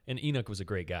again, and Enoch was a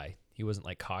great guy. He wasn't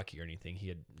like cocky or anything. He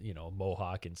had, a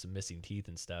mohawk and some missing teeth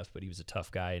and stuff, but he was a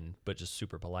tough guy but just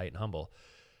super polite and humble.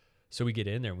 So we get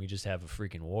in there and we just have a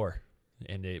freaking war.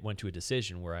 And it went to a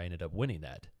decision where I ended up winning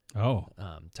that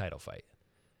title fight.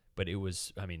 But it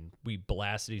was, we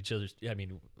blasted each other's,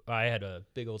 I had a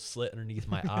big old slit underneath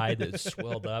my eye that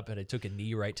swelled up, and I took a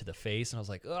knee right to the face, and I was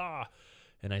like, ah.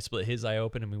 And I split his eye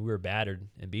open. We were battered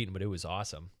and beaten, but it was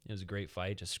awesome. It was a great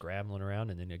fight, just scrambling around.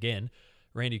 And then again,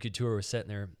 Randy Couture was sitting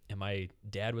there, and my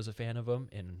dad was a fan of him,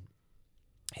 and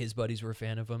his buddies were a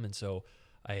fan of him. And so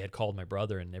I had called my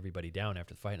brother and everybody down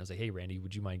after the fight, and I was like, hey, Randy,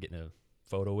 would you mind getting a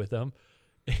photo with them?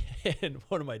 And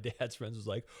one of my dad's friends was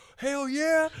like, hell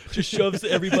yeah, just shoves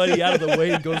everybody out of the way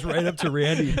and goes right up to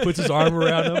Randy and puts his arm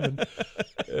around him.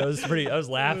 And I was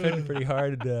laughing pretty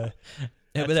hard. But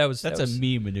that's a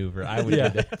me maneuver. I would do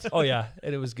that. Oh yeah.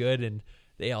 And it was good. And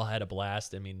they all had a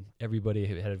blast. Everybody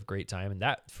had a great time. And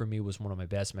that for me was one of my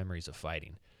best memories of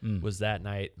fighting was that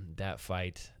night, that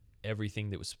fight, everything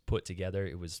that was put together.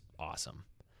 It was awesome.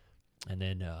 And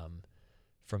then,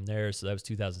 from there, so that was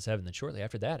 2007. Then shortly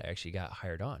after that, I actually got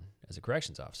hired on as a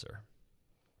corrections officer.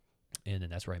 And then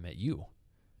that's where I met you.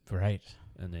 Right.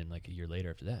 And then like a year later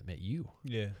after that, met you.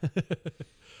 Yeah.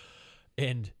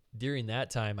 And during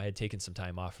that time, I had taken some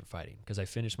time off from fighting because I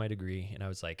finished my degree, and I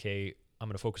was like, hey, I'm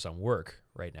going to focus on work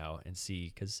right now and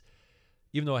see, because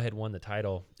even though I had won the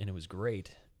title and it was great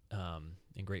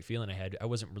and great feeling I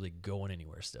wasn't really going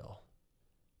anywhere still.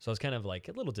 So I was kind of like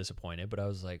a little disappointed, but I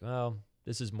was like, well,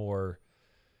 this is more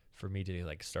for me to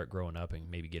like start growing up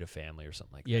and maybe get a family or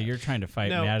something like that. Yeah, you're trying to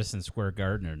fight Madison Square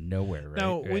Garden or nowhere, right?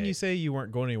 Now, when you say you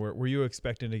weren't going anywhere, were you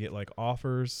expecting to get like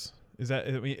offers? Is that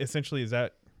essentially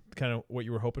kind of what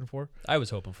you were hoping for? I was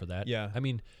hoping for that. Yeah.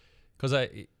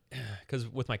 Because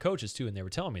with my coaches too, and they were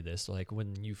telling me this, like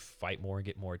when you fight more and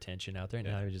get more attention out there, and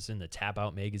I was just in the Tap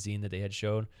Out magazine that they had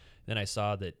shown. Then I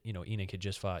saw that, Enoch had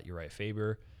just fought Uriah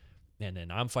Faber, and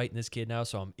then I'm fighting this kid now.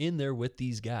 So I'm in there with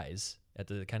these guys at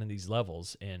the kind of these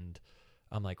levels. And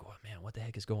I'm like, oh man, what the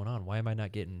heck is going on? Why am I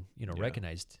not getting,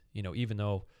 recognized, even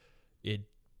though it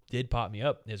did pop me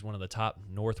up as one of the top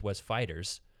Northwest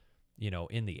fighters,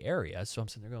 in the area. So I'm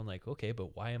sitting there going like, okay,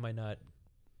 but why am I not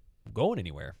going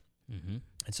anywhere. Mm-hmm.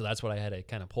 And so that's what I had to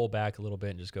kind of pull back a little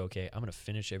bit and just go, okay, I'm going to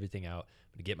finish everything out.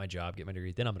 I'm going to get my job, get my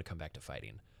degree. Then I'm going to come back to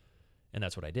fighting. And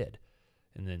that's what I did.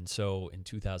 And then so in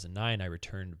 2009, I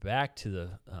returned back to the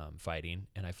fighting,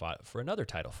 and I fought for another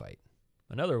title fight,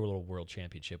 another little world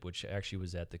championship, which actually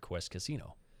was at the Quest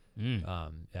Casino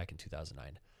back in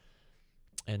 2009.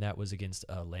 And that was against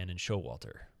Landon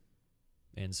Showalter.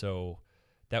 And so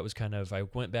that was kind of, I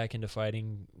went back into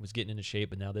fighting, was getting into shape,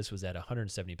 but now this was at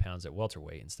 170 pounds at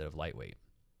welterweight instead of lightweight.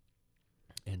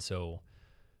 And so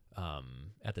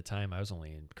at the time, I was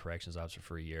only in corrections officer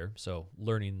for a year. So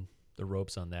learning the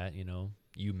ropes on that,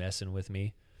 you messing with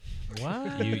me.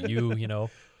 What? You know,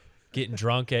 getting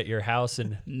drunk at your house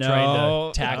and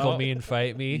trying to tackle me and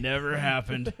fight me. Never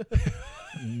happened.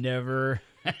 Never.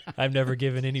 I've never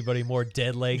given anybody more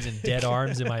dead legs and dead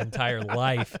arms in my entire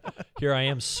life. Here I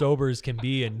am, sober as can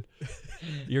be, and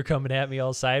you're coming at me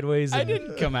all sideways. I And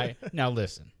didn't come at. Now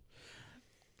listen.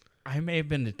 I may have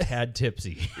been a tad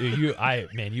tipsy.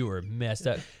 you were messed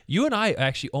up. You and I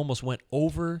actually almost went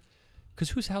over,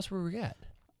 because whose house were we at?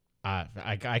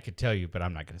 I could tell you, but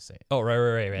I'm not going to say it. Oh,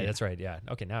 right. Yeah. That's right. Yeah.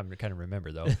 Okay, now I'm kind of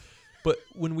remember though. But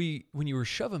when you were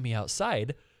shoving me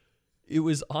outside, it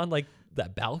was on like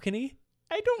that balcony.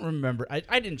 I don't remember.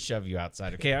 I didn't shove you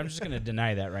outside. Okay, I'm just going to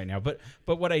deny that right now. But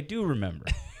what I do remember,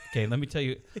 okay, let me tell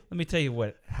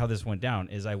you how this went down.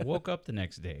 Is I woke up the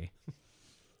next day,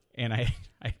 and I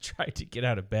tried to get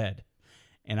out of bed,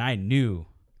 and I knew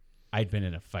I'd been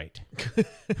in a fight.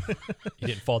 You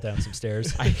didn't fall down some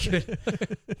stairs.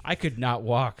 I could not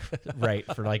walk right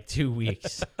for like 2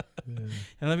 weeks.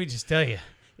 And let me just tell you,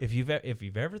 if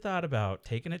you've ever thought about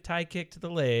taking a tie kick to the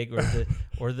leg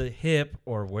or the hip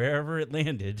or wherever it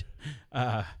landed,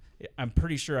 I'm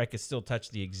pretty sure I could still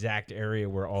touch the exact area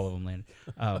where all of them landed.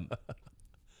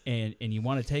 And you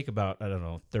want to take about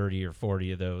 30 or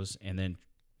 40 of those and then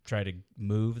try to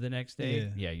move the next day.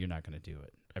 Yeah, you're not going to do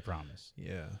it. I promise.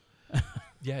 Yeah.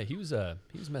 Yeah, he was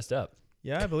messed up.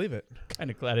 Yeah, I believe it. Kind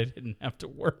of glad I didn't have to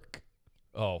work.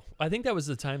 Oh, I think that was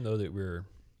the time though that we were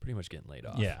pretty much getting laid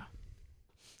off.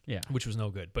 Yeah, which was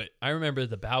no good. But I remember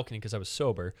the balcony because I was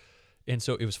sober, and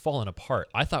so it was falling apart.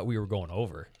 I thought we were going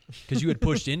over because you had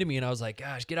pushed into me, and I was like,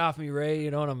 "Gosh, get off me, Ray!"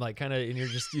 And I'm like, kind of, and you're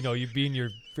just, you being your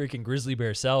freaking grizzly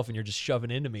bear self, and you're just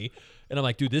shoving into me, and I'm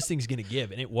like, "Dude, this thing's gonna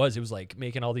give," and it was like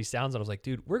making all these sounds, and I was like,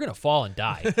 "Dude, we're gonna fall and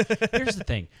die." Here's the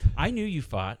thing: I knew you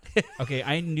fought. Okay,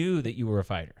 I knew that you were a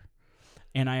fighter,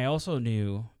 and I also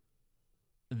knew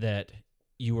that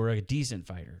you were a decent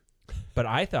fighter. But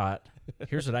I thought,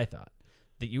 here's what I thought.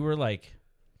 That you were like,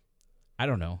 I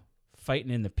don't know, fighting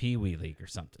in the Pee Wee League or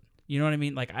something. You know what I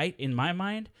mean? Like in my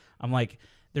mind, I'm like,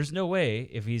 there's no way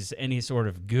if he's any sort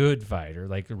of good fighter,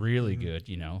 like really good,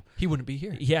 he wouldn't be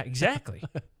here. Yeah, exactly.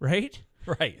 Right?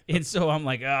 Right. And so I'm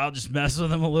like, I'll just mess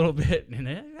with him a little bit. And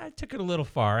I took it a little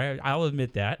far. I'll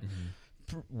admit that.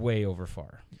 Way over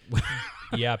far.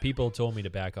 Yeah, people told me to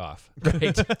back off.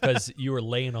 Right. Because you were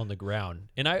laying on the ground.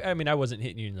 And I mean, I wasn't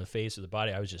hitting you in the face or the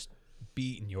body. I was just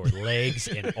beating your legs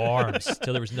and arms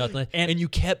till there was nothing left. And you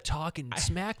kept talking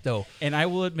smack, though. And I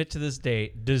will admit to this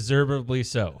day, deservedly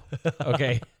so.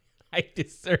 Okay? I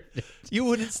deserved it. You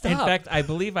wouldn't stop. In fact, I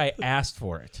believe I asked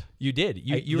for it. You did.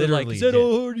 You were literally like, is that did.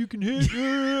 how hard you can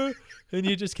hit? And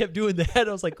you just kept doing that.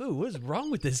 I was like, ooh, what is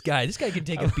wrong with this guy? This guy can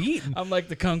take a beating. I'm like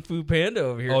the Kung Fu Panda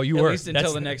over here. Oh, you at were. least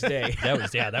until the next day.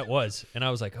 That was. And I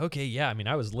was like, okay, yeah. I mean,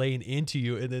 I was laying into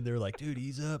you, and then they were like, dude,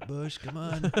 ease up, Bush. Come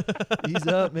on. Ease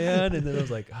up, man. And then I was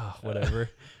like, oh, whatever.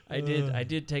 I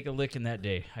did take a licking that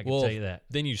day. I can tell you that.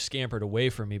 Then you scampered away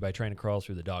from me by trying to crawl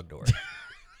through the dog door.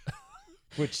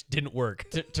 Which didn't work.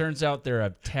 Turns out they're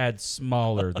a tad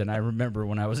smaller than I remember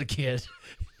when I was a kid.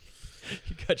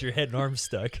 You got your head and arms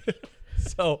stuck.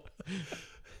 So,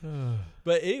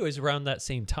 but anyways, around that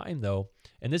same time though,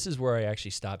 and this is where I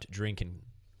actually stopped drinking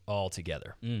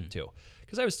altogether too,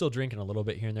 because I was still drinking a little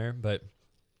bit here and there, but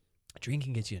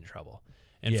drinking gets you in trouble.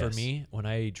 And for me, when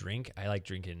I drink, I like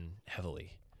drinking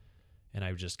heavily, and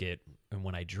and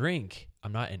when I drink,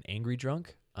 I'm not an angry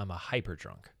drunk, I'm a hyper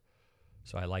drunk.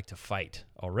 So I like to fight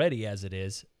already as it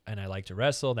is, and I like to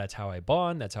wrestle. That's how I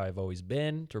bond. That's how I've always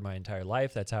been through my entire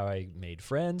life. That's how I made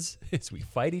friends, is we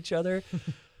fight each other.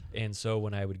 And so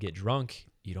when I would get drunk,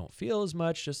 you don't feel as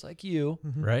much, just like you.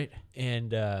 Right.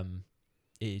 And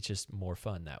it's just more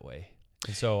fun that way.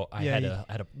 And so I had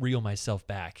to reel myself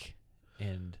back.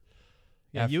 And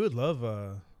you would love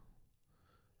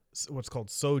what's called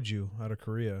soju out of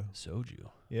Korea. Soju.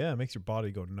 Yeah, it makes your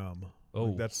body go numb. Oh.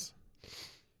 Like, that's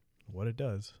what it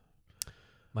does.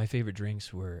 My favorite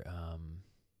drinks were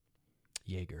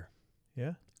Jaeger.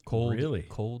 Yeah? Cold, Really?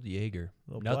 cold Jaeger.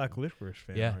 Little Noth- black licorice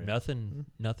fan. Yeah, right?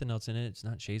 nothing else in it. It's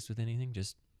not chased with anything.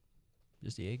 Just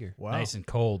Jaeger. Wow. Nice and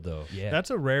cold though. Yeah. That's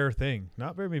a rare thing.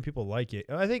 Not very many people like it.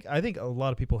 I think a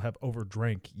lot of people have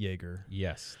overdrank Jaeger.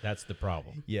 Yes, that's the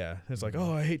problem. Yeah, it's like,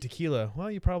 oh, I hate tequila. Well,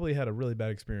 you probably had a really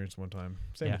bad experience one time.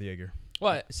 Same Yeah. with Jaeger.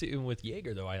 Well, see, with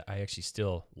Jaeger though, I actually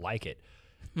still like it.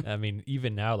 I mean,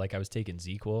 even now, like I was taking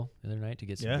ZzzQuil the other night to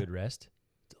get some Yeah. good rest.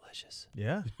 Delicious.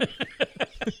 Yeah.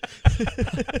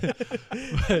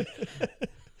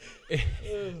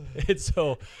 And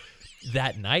so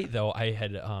that night though, I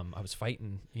had I was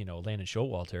fighting, Landon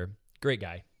Showalter, great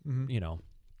guy, Mhm.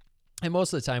 And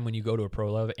most of the time when you go to a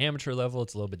pro level, amateur level,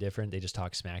 it's a little bit different. They just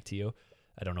talk smack to you.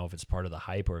 I don't know if it's part of the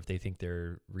hype or if they think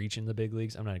they're reaching the big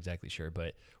leagues. I'm not exactly sure,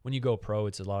 but when you go pro,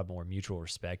 it's a lot more mutual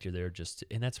respect. You're there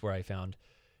and that's where I found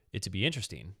it to be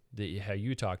interesting. How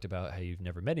you talked about how you've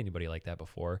never met anybody like that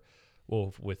before.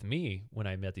 Well, with me, when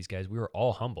I met these guys, we were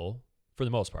all humble for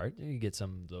the most part. You get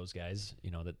some of those guys,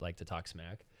 that like to talk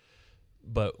smack,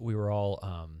 but we were all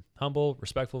humble,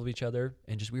 respectful of each other,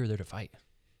 and we were there to fight.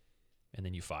 And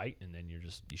then you fight, and then you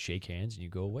shake hands and you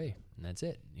go away, and that's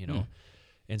it,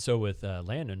 And so with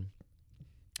Landon,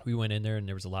 we went in there, and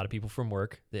there was a lot of people from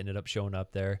work that ended up showing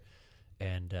up there,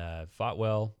 and fought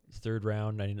well. Third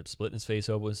round, I ended up splitting his face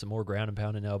open with some more ground and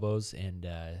pounding elbows, and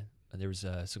there was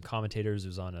some commentators. It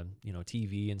was on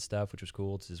TV and stuff, which was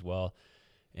cool as well.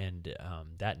 And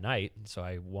that night, so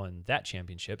I won that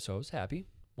championship, so I was happy.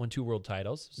 Won 2 world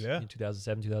titles in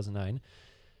 2007, 2009.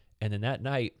 And then that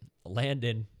night,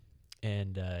 Landon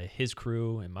and his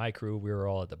crew and my crew, we were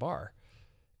all at the bar.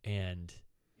 And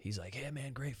he's like, hey,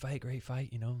 man, great fight.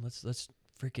 Let's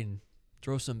freaking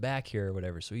throw some back here or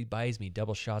whatever. So he buys me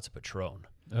double shots of Patron.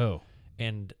 Oh,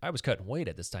 And I was cutting weight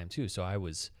at this time, too. So I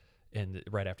was, and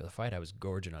right after the fight, I was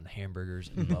gorging on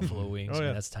hamburgers and buffalo wings. Oh,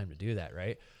 yeah. That's the time to do that,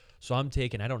 right? So I'm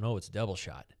taking, I don't know, it's double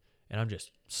shot. And I'm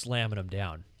just slamming them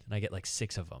down. And I get like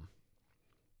 6 of them.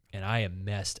 And I am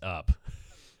messed up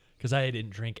because I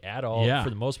didn't drink at all. Yeah. For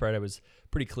the most part, I was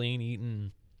pretty clean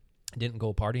eating, didn't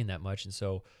go partying that much. And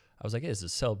so I was like, hey, this is a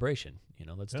celebration.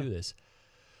 Let's do this.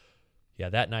 Yeah,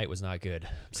 that night was not good.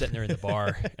 I'm sitting there in the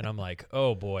bar, and I'm like,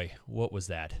 oh, boy, what was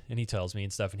that? And he tells me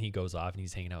and stuff, and he goes off, and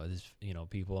he's hanging out with his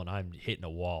people, and I'm hitting a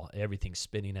wall. Everything's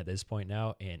spinning at this point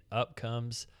now, and up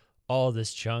comes all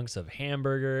this chunks of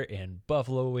hamburger and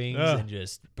buffalo wings and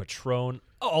just Patron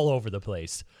all over the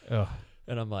place. oh.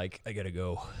 And I'm like, I got to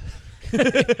go.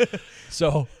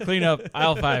 So Clean up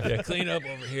aisle 5. yeah, clean up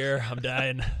over here. I'm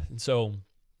dying. And so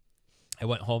I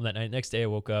went home that night. Next day I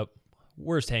woke up,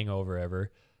 worst hangover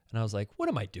ever. And I was like, what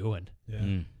am I doing? Yeah.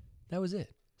 Mm. That was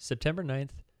it. September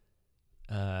 9th.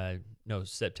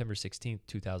 September 16th,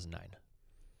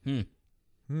 2009.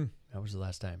 That was the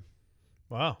last time.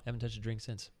 Wow. Haven't touched a drink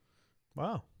since.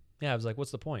 Wow. Yeah, I was like,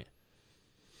 what's the point?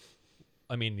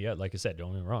 I mean, yeah, like I said,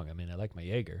 don't get me wrong. I mean, I like my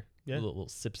Jaeger. Yeah. Little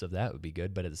sips of that would be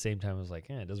good. But at the same time, I was like,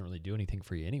 it doesn't really do anything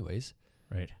for you anyways.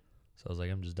 Right. So I was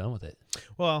like, I'm just done with it.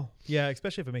 Well, yeah,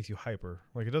 especially if it makes you hyper.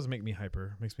 Like, it doesn't make me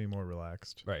hyper. It makes me more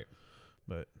relaxed. Right.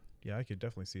 But, yeah, I could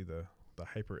definitely see the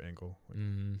hyper angle.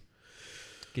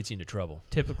 Gets you into trouble.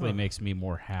 Typically makes me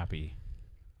more happy.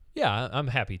 Yeah, I'm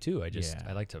happy too. Yeah.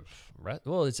 I like to,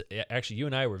 well, it's actually, you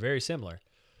and I were very similar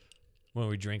when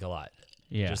we drink a lot.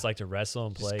 Yeah. Just like to wrestle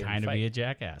and play. Just kind of be a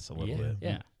jackass a little Yeah, bit.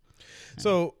 yeah.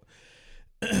 So,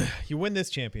 you win this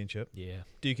championship. Yeah.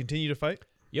 Do you continue to fight?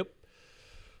 Yep.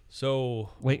 So,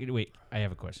 Wait. I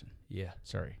have a question. yeah.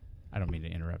 Sorry. I don't mean to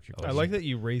interrupt you. Oh, I like that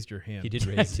you raised your hand. He did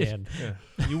raise his hand.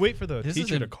 Yeah. You wait for the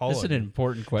teacher to call This is on an you.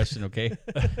 important question, okay?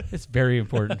 It's very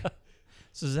important.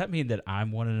 So does that mean that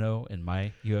I'm 1-0 in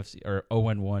my UFC or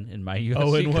 0-1 in my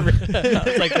UFC? 0-1. career? I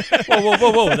was like,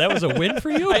 whoa. That was a win for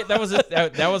you? that was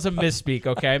a misspeak,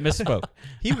 okay? I misspoke.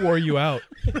 He wore you out.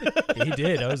 He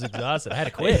did. I was exhausted. I had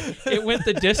to quit. It went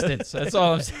the distance. That's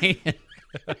all I'm saying.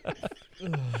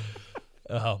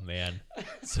 Oh, man.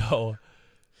 So,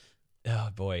 oh,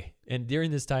 boy. And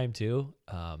during this time, too,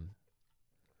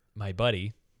 my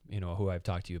buddy, who I've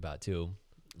talked to you about, too,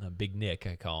 Big Nick,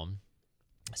 I call him,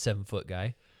 7-foot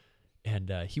guy. And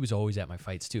he was always at my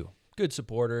fights, too. Good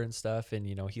supporter and stuff. And,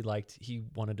 he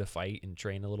wanted to fight and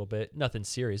train a little bit. Nothing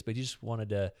serious, but he just wanted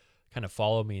to kind of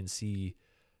follow me and see.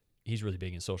 He's really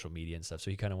big in social media and stuff.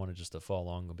 So he kind of wanted just to follow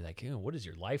along and be like, what is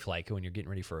your life like when you're getting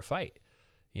ready for a fight?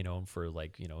 And for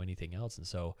anything else. And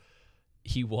so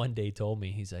he one day told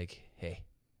me, he's like, hey,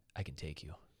 I can take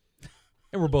you.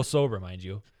 And we're both sober, mind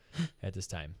you, at this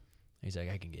time. He's like,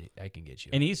 I can get you.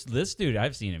 And he's this dude.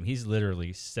 I've seen him. He's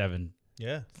literally 7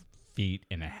 Yeah. feet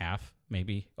and a half,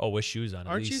 maybe. Oh, with shoes on.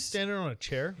 Aren't at you least. standing on a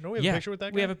chair? Don't we have Yeah, a picture with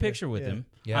that guy? We have a picture with Yeah. him.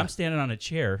 Yeah. I'm standing on a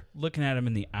chair looking at him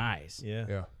in the eyes. Yeah.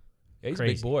 Yeah. Yeah, he's a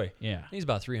Crazy. big boy. Yeah. He's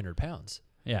about 300 pounds.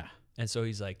 Yeah. And so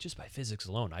he's like, just by physics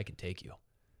alone, I can take you.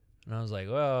 And I was like,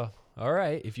 well, all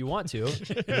right, if you want to.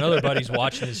 And another buddy's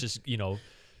watching this, just,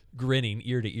 grinning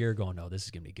ear to ear, going, no, this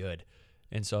is going to be good.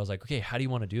 And so I was like, okay, how do you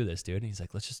want to do this, dude? And he's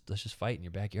like, let's just fight in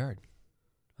your backyard.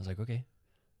 I was like, okay,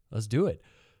 let's do it.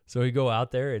 So we go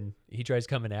out there and he tries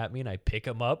coming at me and I pick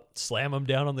him up, slam him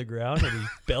down on the ground and he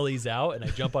bellies out and I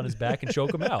jump on his back and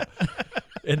choke him out.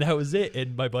 And that was it.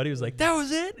 And my buddy was like, that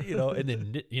was it. And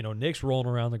then, Nick's rolling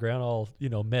around the ground all,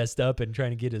 messed up and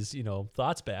trying to get his,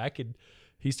 thoughts back. And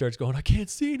he starts going, I can't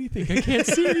see anything. I can't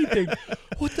see anything.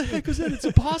 What the heck was that? It's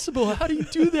impossible. How do you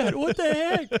do that? What the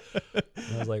heck?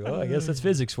 And I was like, well, I guess that's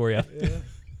physics for you. Yeah.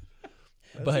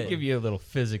 But give you a little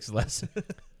physics lesson.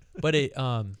 But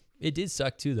it did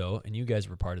suck too, though. And you guys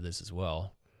were part of this as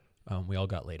well. We all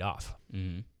got laid off.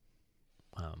 Mm-hmm.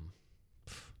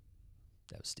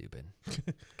 That was stupid.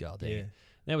 God dang Yeah. it.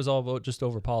 That was all about just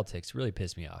over politics. It really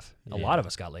pissed me off. A Yeah. lot of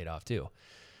us got laid off too.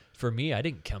 For me, I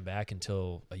didn't come back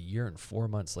until a year and 4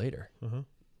 months later. Uh-huh.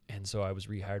 And so I was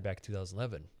rehired back in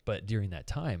 2011. But during that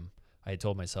time, I had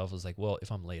told myself, I was like, well,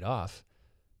 if I'm laid off,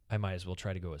 I might as well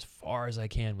try to go as far as I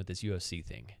can with this UFC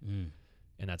thing. Mm.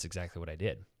 And that's exactly what I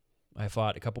did. I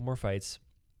fought a couple more fights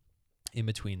in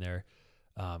between there,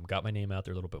 got my name out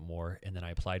there a little bit more, and then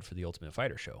I applied for the Ultimate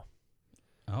Fighter show.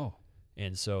 Oh.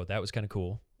 And so that was kind of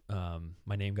cool.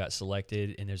 My name got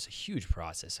selected, and there's a huge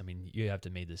process. I mean, you have to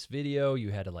make this video.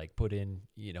 You had to put in,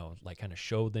 kind of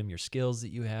show them your skills that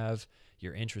you have,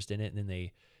 your interest in it. And then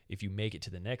if you make it to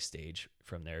the next stage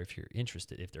from there, if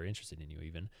they're interested in you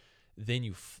even,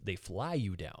 then they fly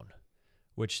you down.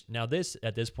 Which now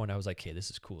at this point I was like, hey, this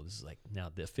is cool. This is now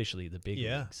officially the big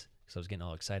leagues. So I was getting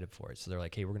all excited for it. So they're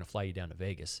like, hey, we're going to fly you down to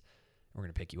Vegas. And we're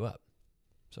going to pick you up.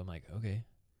 So I'm like, okay.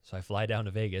 So I fly down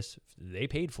to Vegas. They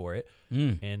paid for it.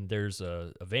 Mm. And there's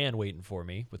a van waiting for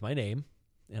me with my name.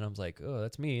 And I was like, oh,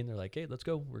 that's me. And they're like, hey, let's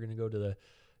go. We're going to go to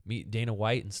meet Dana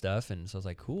White and stuff. And so I was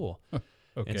like, cool.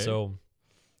 Okay. And so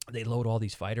they load all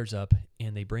these fighters up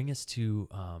and they bring us to,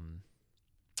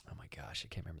 oh my gosh,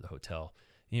 I can't remember the hotel.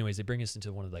 Anyways, they bring us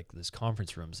into one of this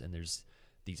conference rooms and there's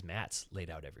these mats laid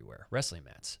out everywhere, wrestling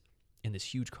mats, in this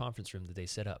huge conference room that they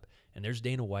set up. And there's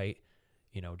Dana White,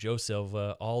 Joe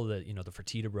Silva, all the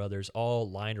Fertitta brothers, all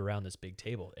lined around this big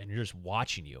table, and you're just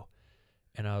watching you.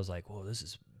 And I was like, whoa, this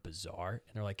is bizarre.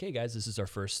 And they're like, hey guys, this is our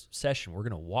first session. We're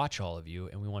going to watch all of you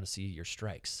and we want to see your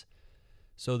strikes.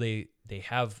 So they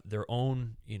have their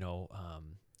own,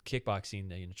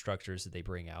 kickboxing instructors that they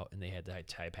bring out, and they had the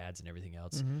tie pads and everything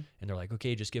else. Mm-hmm. And they're like,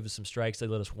 okay, just give us some strikes. They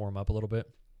let us warm up a little bit.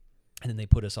 And then they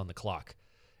put us on the clock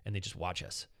and they just watch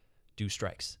us do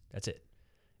strikes. That's it.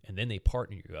 And then they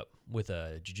partner you up with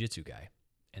a jiu-jitsu guy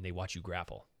and they watch you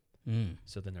grapple. Mm.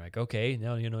 So then they're like, okay,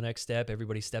 now, next step,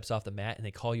 everybody steps off the mat and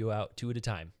they call you out 2 at a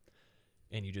time.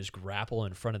 And you just grapple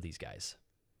in front of these guys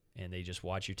and they just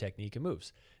watch your technique and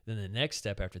moves. Then the next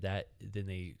step after that, then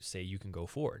they say you can go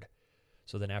forward.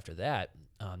 So then after that,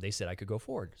 they said I could go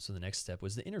forward. So the next step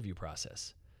was the interview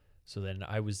process. So then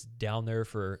I was down there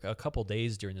for a couple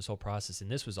days during this whole process. And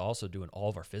this was also doing all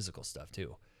of our physical stuff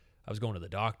too. I was going to the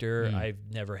doctor. Mm. I've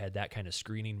never had that kind of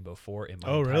screening before in my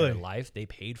entire really? life. They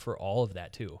paid for all of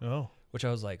that too, Oh. which I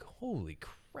was like, holy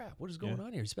crap, what is going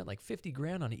on here? You spent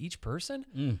 $50,000 on each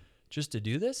person just to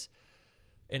do this?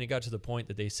 And it got to the point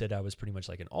that they said I was pretty much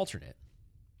like an alternate.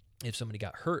 If somebody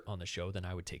got hurt on the show, then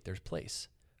I would take their place.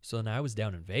 So then I was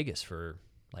down in Vegas for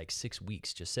 6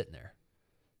 weeks just sitting there.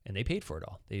 And they paid for it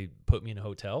all. They put me in a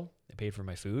hotel. They paid for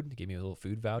my food. They gave me a little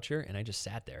food voucher. And I just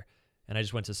sat there. And I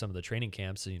just went to some of the training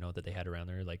camps, that they had around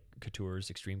there, like Couture's,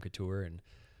 Extreme Couture, and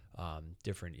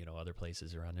different, other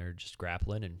places around there, just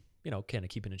grappling and, kind of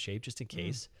keeping in shape just in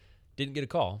case. Didn't get a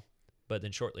call. But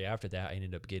then shortly after that, I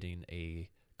ended up getting a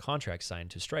contract signed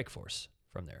to Strikeforce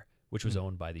from there, which was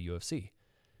owned by the UFC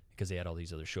because they had all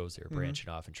these other shows they were branching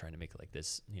off and trying to make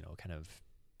this, kind of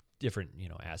different,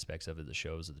 aspects of it, the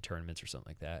shows or the tournaments or something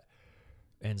like that.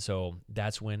 And so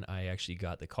that's when I actually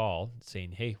got the call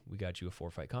saying, hey, we got you a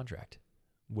 4-fight contract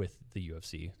with the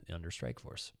UFC under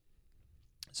Strikeforce.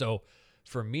 So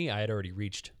for me, I had already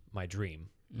reached my dream.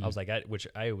 I was like,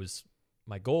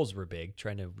 my goals were big,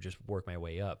 trying to just work my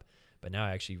way up. But now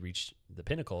I actually reached the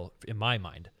pinnacle in my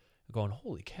mind. I'm going,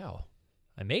 holy cow,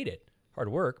 I made it. Hard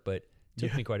work, but it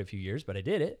took me quite a few years, but I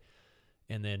did it.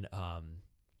 And then I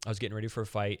was getting ready for a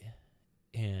fight,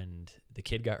 and the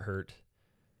kid got hurt.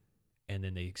 And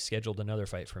then they scheduled another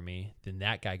fight for me. Then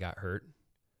that guy got hurt.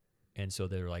 And so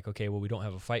they're like, okay, well, we don't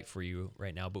have a fight for you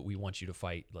right now, but we want you to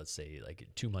fight, let's say, like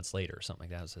 2 months later or something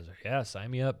like that. So I was like, yeah,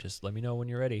 sign me up. Just let me know when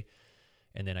you're ready.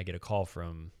 And then I get a call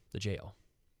from the jail.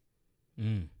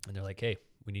 Mm. And they're like, hey,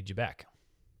 we need you back,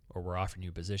 or we're offering you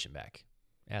a position back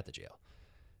at the jail.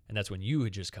 And that's when you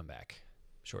had just come back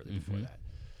shortly before that.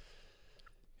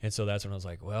 And so that's when I was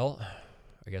like, well,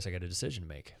 I guess I got a decision to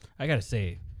make. I got to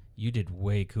say, you did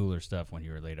way cooler stuff when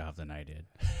you were laid off than I did.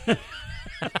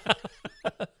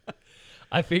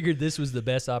 I figured this was the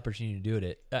best opportunity to do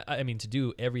it. I mean, to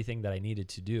do everything that I needed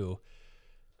to do.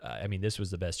 I mean, this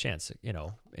was the best chance, you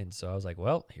know. And so I was like,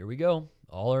 well, here we go.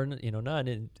 All or, you know, none.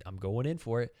 And I'm going in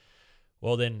for it.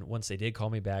 Well, then once they did call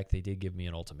me back, they did give me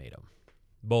an ultimatum.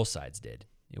 Both sides did.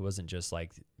 It wasn't just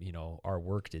like, you know, our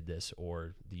work did this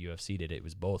or the UFC did it. It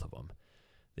was both of them.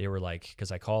 They were like, because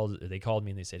they called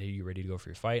me and they said, hey, you ready to go for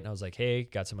your fight? And I was like, hey,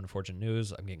 got some unfortunate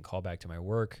news. I'm getting called back to my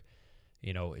work.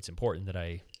 You know, it's important that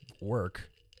I work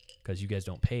because you guys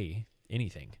don't pay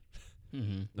anything.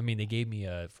 Mm-hmm. I mean, they gave me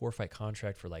a 4-fight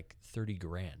contract for like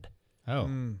 $30,000.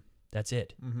 Oh. That's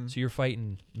it. Mm-hmm. So you're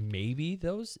fighting maybe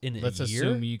those in Let's a year?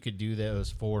 assume you could do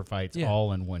those 4 fights Yeah.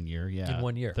 all in 1 year. Yeah. In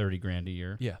 1 year. $30,000 a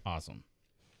year. Yeah. Awesome.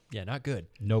 Yeah, not good.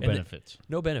 No And benefits.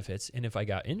 No benefits. And if I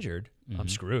got injured, I'm Mhm.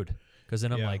 screwed. Because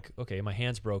then I'm Yeah. like, okay, my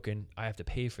hand's broken. I have to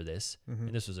pay for this. Mhm.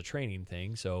 And this was a training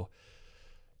thing. So.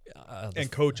 And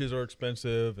coaches are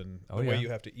expensive, and Oh, the way yeah. you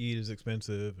have to eat is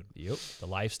expensive. And Yep. The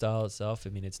lifestyle itself. I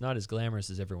mean, it's not as glamorous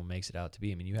as everyone makes it out to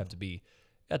be. I mean, you have to be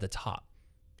at the top,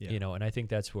 yeah. you know, and I think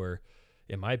that's where,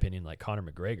 in my opinion, like Conor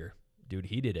McGregor, dude,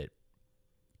 he did it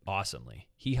awesomely.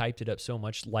 He hyped it up so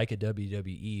much like a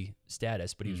WWE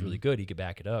status, but he was really good. He could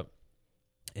back it up.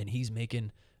 And he's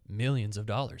making millions of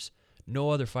dollars. No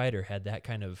other fighter had that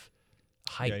kind of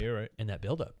hype Yeah, you're right. and that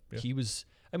buildup. Yeah. He was,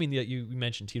 I mean, you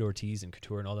mentioned Tito Ortiz and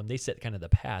Couture and all them. They set kind of the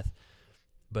path,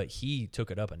 but he took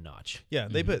it up a notch. Yeah,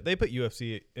 they put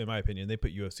UFC, in my opinion, they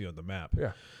put UFC on the map.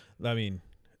 Yeah. I mean,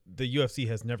 the UFC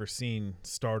has never seen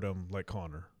stardom like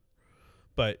Conor,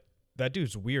 but that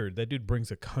dude's weird. That dude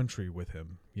brings a country with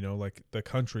him. You know, like the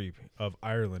country of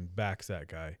Ireland backs that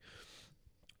guy.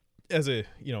 As a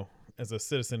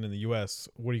citizen in the U.S.,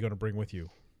 what are you going to bring with you?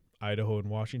 Idaho and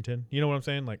Washington. You know what I'm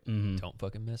saying? Like, Don't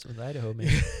fucking mess with Idaho,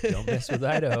 man. Don't mess with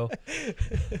Idaho.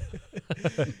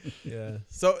 yeah.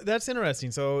 So that's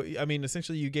interesting. So I mean,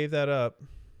 essentially, you gave that up.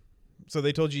 So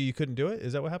they told you couldn't do it.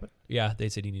 Is that what happened? Yeah, they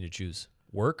said you need to choose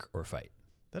work or fight.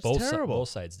 That's Both terrible. both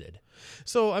sides did.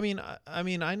 So I mean,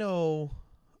 I know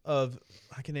of,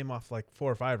 I can name off like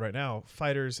 4 or 5 right now,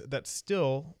 fighters that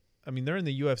still, I mean, they're in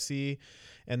the UFC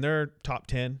and they're top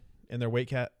 10 in their weight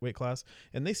class,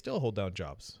 and they still hold down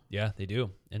jobs. Yeah, they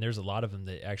do. And there's a lot of them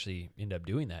that actually end up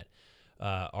doing that.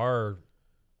 Our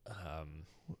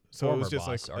So it was former just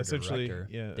boss, like our essentially, director,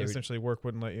 yeah, they would- essentially work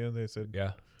wouldn't let you. They said,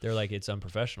 yeah, they're like, it's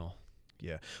unprofessional.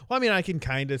 yeah. Well, I mean, I can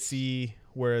kind of see,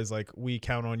 whereas like we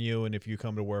count on you, and if you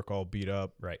come to work all beat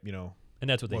up, Right. you know, And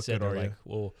that's what they What said. good They're are like, you?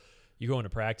 well, you go into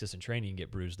practice and training and get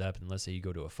bruised up, and let's say you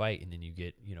go to a fight and then you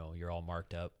get, you know, you're all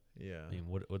marked up. yeah. I mean,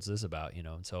 what's this about, you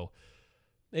know? And so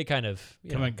they kind of,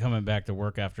 you know, Coming back to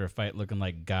work after a fight looking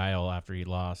like Guile after he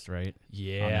lost, right?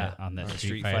 yeah, on that the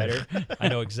Street Street Fighter. I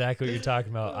know exactly what you're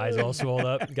talking about. Eyes all swelled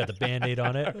up, got the Band-Aid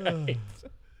on it.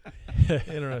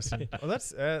 Interesting. Well,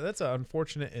 that's an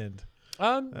unfortunate end.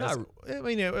 Not That's- I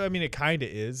mean, it kind of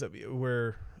is.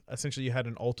 Where essentially you had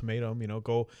an ultimatum. You know,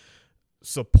 go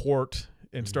support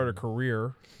and start a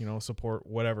career. You know, support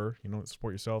whatever. You know,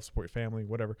 support yourself, support your family,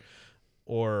 whatever.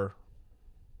 Or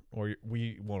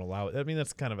we won't allow it. I mean,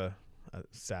 that's kind of a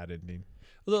sad ending.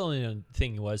 Well, the only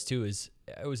thing was too is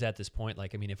I was at this point,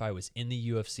 like, I mean, if I was in the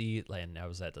UFC and I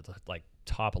was at the like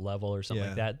top level or something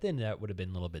like Yeah. that, then that would have been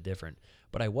a little bit different.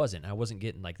 But I wasn't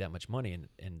getting like that much money,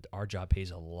 and our job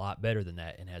pays a lot better than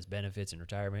that and has benefits and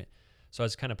retirement. So I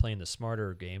was kind of playing the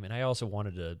smarter game, and I also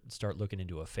wanted to start looking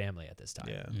into a family at this time.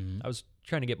 Yeah. Mm-hmm. I was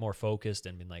trying to get more focused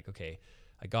and being like, okay,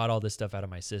 I got all this stuff out of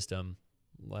my system.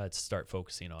 Let's start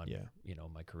focusing on, Yeah. you know,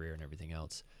 my career and everything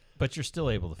else. But you're still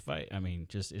able to fight. I mean,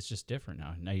 it's just different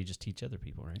now. Now you just teach other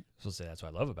people, right? So say that's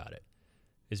what I love about it,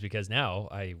 is because now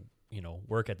I, you know,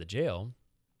 work at the jail,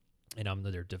 and I'm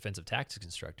their defensive tactics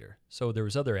instructor. So there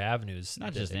was other avenues. It's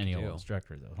not that just they any could old do.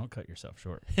 instructor, though. Don't cut yourself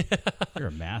short. You're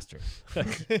a master.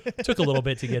 Took a little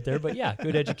bit to get there, but yeah,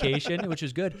 good education, which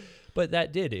is good. But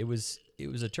that did. It was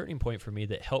a turning point for me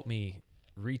that helped me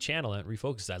rechannel it,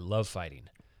 refocus. I love fighting.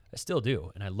 I still do,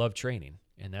 and I love training,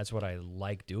 and that's what I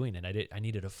like doing. And I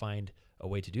needed to find a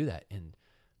way to do that. And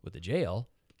with the jail,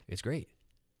 it's great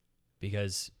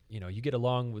because, you know, you get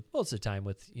along with most of the time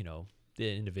with, you know,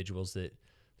 the individuals that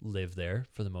live there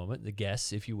for the moment, the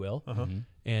guests, if you will. Uh-huh. Mhm.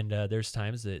 And there's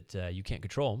times that you can't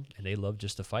control them, and they love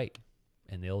just to fight,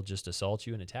 and they'll just assault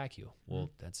you and attack you.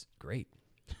 Well, that's great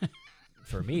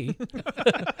for me.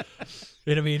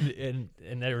 And I mean,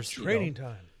 and there's Training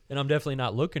time. and I'm definitely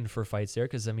not looking for fights there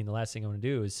because I mean, the last thing I want to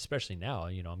do is, especially now,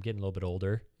 I'm getting a little bit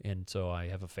older, and so I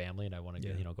have a family, and I want to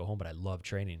Yeah. go home. But I love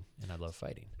training and I love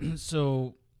fighting.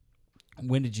 So,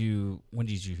 when did you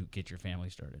get your family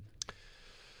started?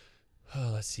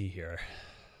 Oh, let's see here.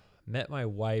 Met my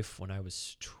wife when I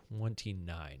was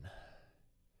 29.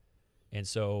 And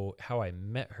so how I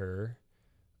met her,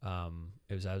 I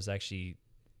was actually,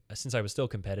 since I was still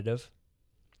competitive,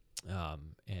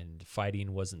 and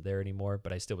fighting wasn't there anymore,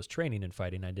 but I still was training and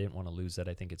fighting. I didn't want to lose that.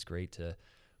 I think it's great to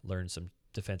learn some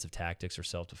defensive tactics or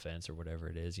self-defense or whatever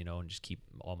it is, and just keep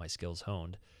all my skills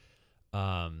honed.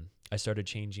 I started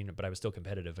changing, but I was still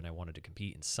competitive and I wanted to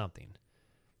compete in something.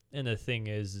 And the thing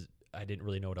is, I didn't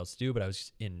really know what else to do, but I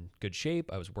was in good shape.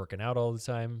 I was working out all the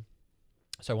time.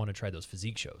 So I wanted to try those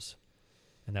physique shows.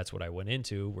 And that's what I went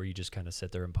into, where you just kind of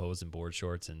sit there and pose in board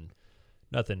shorts, and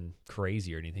nothing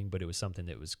crazy or anything, but it was something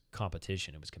that was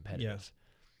competition. It was competitive.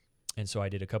 And so I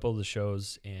did a couple of the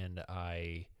shows, and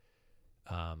I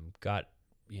got,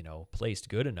 placed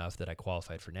good enough that I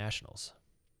qualified for nationals.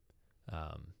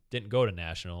 Didn't go to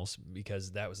nationals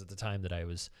because that was at the time that I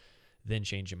was then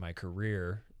changing my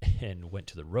career and went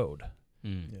to the road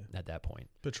at that point.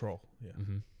 Patrol. Yeah.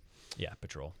 Mm-hmm. Yeah,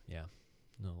 patrol. Yeah.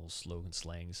 No little slogan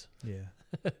slangs. Yeah.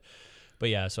 But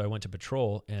yeah, so I went to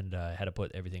patrol and had to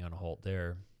put everything on hold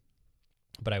there.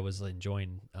 But I was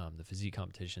enjoying the physique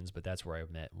competitions, but that's where I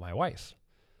met my wife.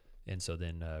 And so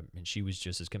then, and she was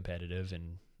just as competitive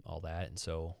and all that. And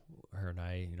so her and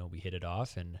I, we hit it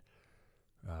off, and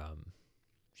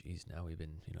now we've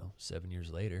been, 7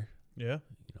 years later, Yeah.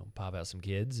 pop out some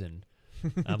kids, and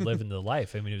I'm living the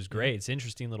life. I mean, it was great. It's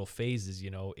interesting little phases,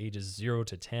 ages 0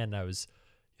 to 10. I was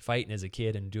fighting as a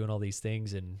kid and doing all these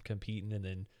things and competing, and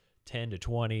then 10 to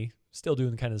 20, still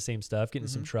doing kind of the same stuff, getting in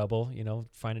some trouble,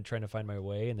 trying to find my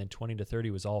way. And then 20 to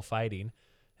 30 was all fighting.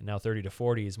 And now 30 to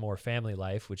 40 is more family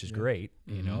life, which is great,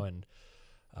 and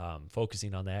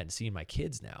focusing on that and seeing my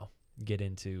kids now get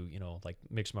into, like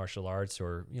mixed martial arts,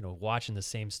 or, watching the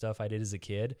same stuff I did as a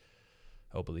kid.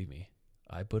 Oh, believe me,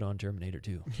 I put on Terminator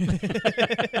 2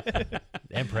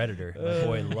 and Predator. My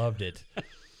boy loved it.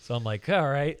 So I'm like, all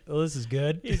right, well, this is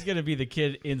good. He's gonna be the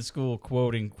kid in school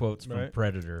quoting quotes from Right.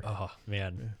 Predator. Oh,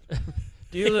 man.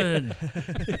 Dylan.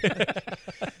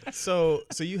 So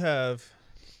you have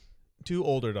 2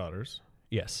 older daughters,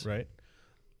 Yes. right?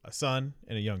 A son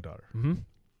and a young daughter. Mm-hmm.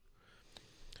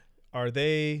 Are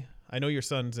they? I know your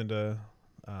son's into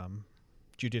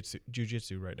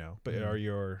jujitsu right now, but Mhm. are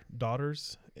your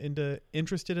daughters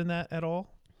interested in that at all?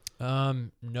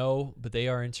 No, but they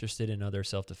are interested in other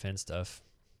self-defense stuff.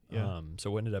 Yeah.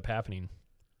 So what ended up happening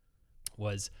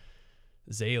was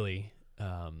Zaylee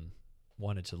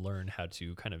wanted to learn how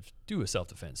to kind of do a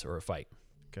self-defense or a fight.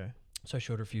 Okay. So I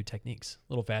showed her a few techniques,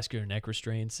 little vascular neck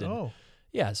restraints, and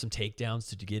some takedowns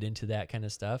to get into that kind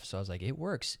of stuff. So I was like, it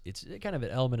works. It's kind of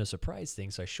an element of surprise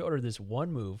thing. So I showed her this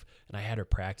one move, and I had her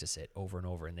practice it over and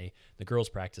over. And the girls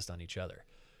practiced on each other.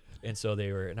 And so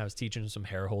and I was teaching them some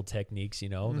hair hold techniques,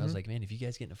 And I was like, man, if you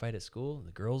guys get in a fight at school, and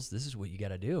the girls, this is what you got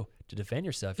to do to defend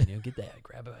yourself. Get that,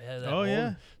 grab a head of that hold,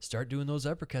 and start doing those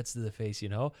uppercuts to the face,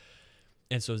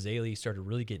 And so Zaylee started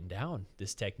really getting down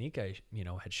this technique I,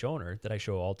 had shown her, that I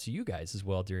show all to you guys as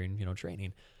well during,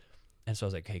 training. And so I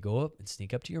was like, hey, go up and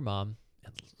sneak up to your mom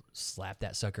and slap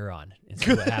that sucker on and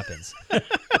see what happens.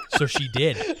 So she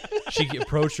did. She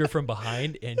approached her from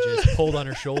behind and just pulled on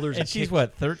her shoulders. And she's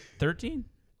what, 13?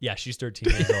 Yeah, she's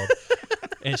 13 years old.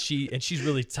 And she's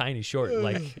really tiny, short,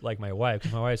 like my wife.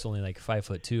 'Cause my wife's only like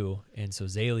 5'2", and so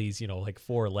Zaylee's, like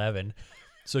 4'11".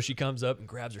 So she comes up and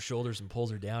grabs her shoulders and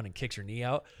pulls her down and kicks her knee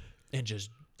out and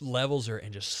just levels her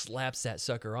and just slaps that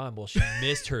sucker on. Well, she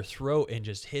missed her throat and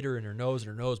just hit her in her nose, and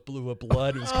her nose blew up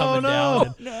blood and was coming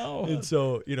down. And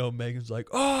so, Megan's like,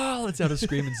 oh, lets out a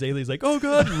scream, and Zaylee's like, oh,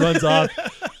 God, and runs off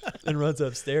and runs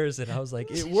upstairs. And I was like,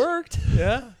 it worked.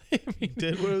 Yeah.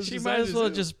 Did what it was She designed might as to well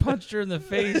do. just punched her in the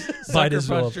face. Might Sucker as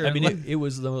well. punched her I mean, and it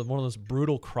was one of those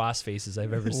brutal cross faces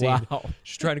I've ever seen. Wow.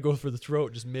 She's trying to go for the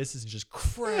throat, just misses, and just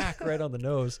crack right on the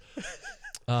nose.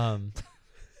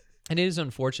 And it is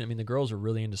unfortunate. I mean, the girls are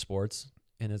really into sports,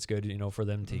 and it's good, for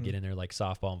them to get in there, like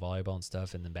softball and volleyball and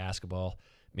stuff, and then basketball.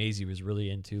 Maisie was really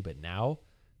into, but now,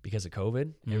 because of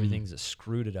COVID, everything's just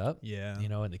screwed it up. Yeah.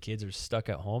 And the kids are stuck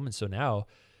at home, and so now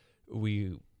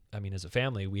as a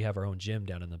family, we have our own gym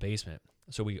down in the basement.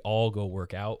 So we all go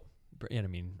work out.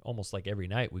 And almost like every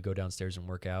night we go downstairs and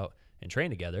work out and train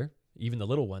together, even the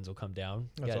little ones will come down.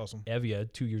 That's Got awesome.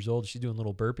 Evia, 2 years old, she's doing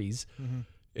little burpees,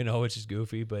 Mm-hmm. which is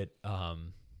goofy, but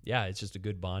yeah, it's just a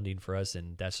good bonding for us,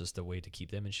 and that's just a way to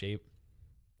keep them in shape.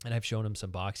 And I've shown them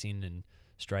some boxing and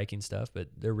striking stuff, but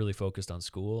they're really focused on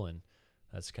school, and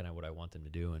that's kind of what I want them to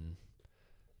do. And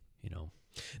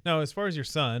Now, as far as your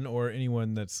son or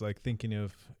anyone that's like thinking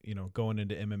of, going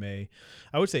into MMA,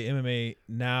 I would say MMA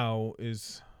now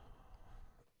is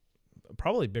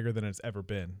probably bigger than it's ever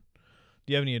been.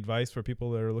 Do you have any advice for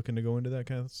people that are looking to go into that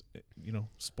kind of,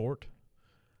 sport?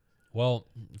 Well,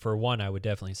 for one, I would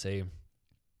definitely say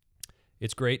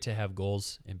it's great to have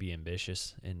goals and be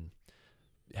ambitious and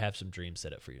have some dreams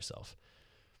set up for yourself.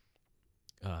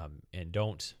 And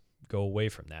don't go away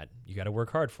from that. You got to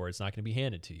work hard for it. It's not going to be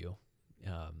handed to you.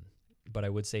 But I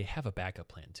would say have a backup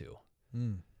plan too.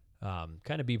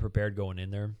 Kind of be prepared going in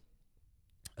there.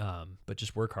 But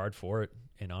just work hard for it.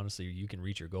 And honestly, you can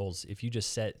reach your goals. If you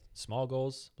just set small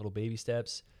goals, little baby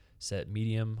steps, set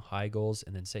medium, high goals,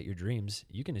 and then set your dreams,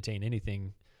 you can attain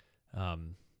anything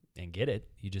and get it.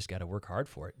 You just got to work hard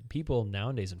for it. People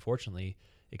nowadays, unfortunately,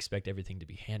 expect everything to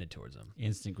be handed towards them.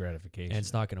 Instant gratification. And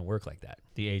it's not going to work like that.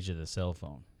 The age of the cell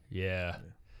phone. Yeah.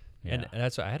 Yeah. And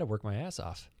that's why I had to work my ass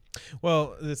off.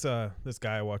 Well, this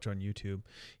guy I watch on YouTube,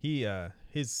 he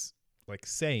his like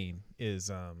saying is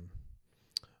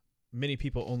many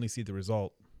people only see the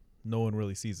result, no one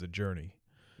really sees the journey.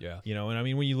 Yeah. And I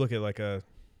mean when you look at like a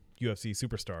UFC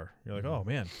superstar, you're like, Mhm. oh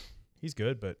man, he's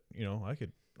good, but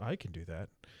I can do that.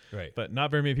 Right. But not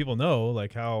very many people know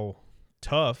like how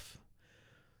tough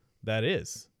that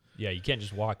is. Yeah, you can't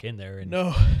just walk in there and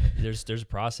No. there's a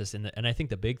process, and I think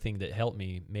the big thing that helped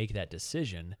me make that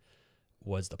decision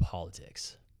was the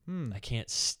politics. I can't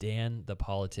stand the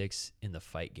politics in the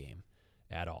fight game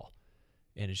at all.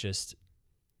 And it's just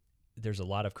there's a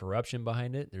lot of corruption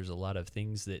behind it. There's a lot of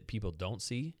things that people don't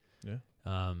see. Yeah.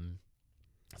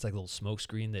 It's like a little smoke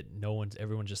screen that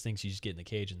everyone just thinks you just get in the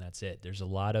cage and that's it. There's a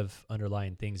lot of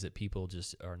underlying things that people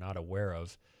just are not aware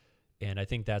of. And I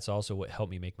think that's also what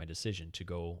helped me make my decision to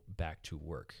go back to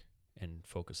work and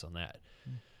focus on that.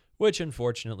 Which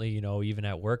unfortunately, even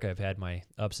at work, I've had my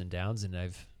ups and downs, and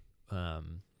I've,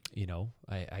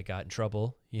 I got in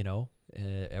trouble,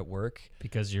 at work.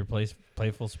 Because of your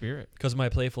playful spirit. Because of my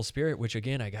playful spirit, which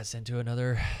again, I got sent to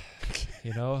another,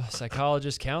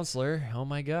 psychologist, counselor. Oh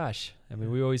my gosh. I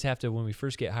mean, we always have to, when we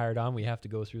first get hired on, we have to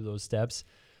go through those steps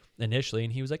initially.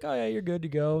 And he was like, oh yeah, you're good to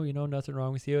go. Nothing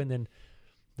wrong with you. And then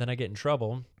I get in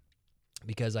trouble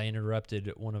because I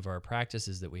interrupted one of our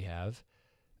practices that we have.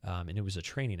 And it was a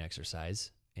training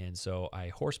exercise. And so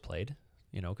I horseplayed,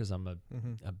 because I'm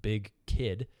a big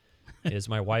kid. As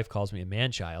my wife calls me a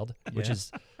man-child, which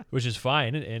is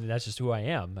fine. And that's just who I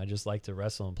am. I just like to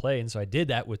wrestle and play. And so I did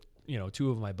that with,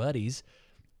 2 of my buddies.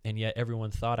 And yet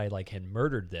everyone thought I had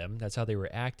murdered them. That's how they were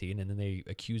acting. And then they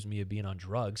accused me of being on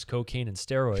drugs, cocaine and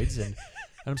steroids. And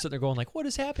I'm sitting there going what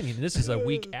is happening? And this is a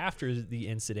week after the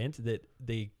incident that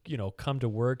they, come to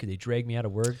work. They drag me out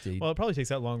of work. Well, it probably takes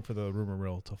that long for the rumor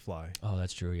mill to fly. Oh,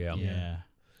 that's true. Yeah. Yeah.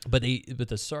 But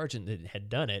the sergeant that had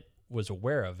done it was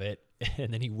aware of it.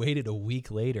 And then he waited a week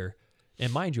later.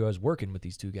 And mind you, I was working with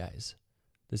these 2 guys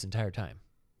this entire time.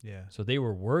 Yeah. So they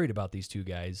were worried about these 2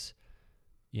 guys,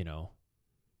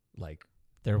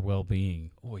 Their well-being.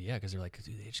 oh yeah, because they're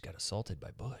dude, they just got assaulted by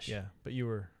Bush. Yeah. But you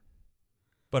were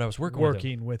But I was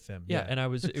working with them. Yeah, and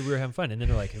we were having fun. And then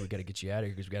they're like, hey, we got to get you out of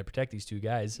here because we got to protect these 2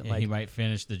 guys. I'm And he might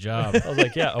finish the job. I was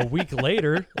like, yeah, a week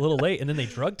later, a little late. And then they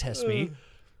drug test me,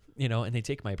 and they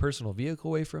take my personal vehicle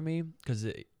away from me because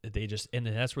they just, and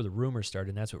then that's where the rumors started.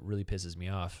 And that's what really pisses me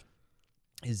off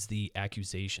is the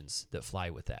accusations that fly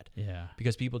with that. Yeah.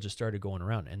 Because people just started going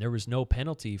around and there was no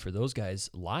penalty for those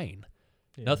guys lying.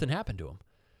 Yeah. Nothing happened to them.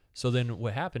 So then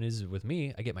what happened is with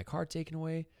me, I get my car taken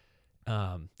away.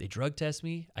 They drug test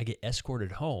me. I get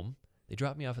escorted home. They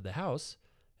drop me off at the house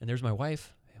and there's my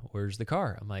wife. Where's the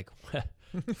car? I'm like,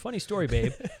 funny story,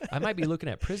 babe. I might be looking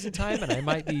at prison time and I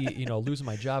might be, losing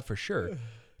my job for sure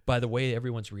by the way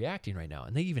everyone's reacting right now.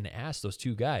 And they even asked those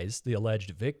 2 guys, the alleged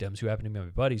victims who happened to be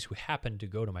my buddies who happened to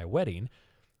go to my wedding.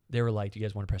 They were like, do you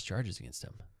guys want to press charges against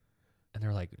him? And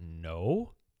they're like,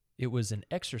 no, it was an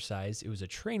exercise. It was a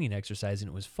training exercise and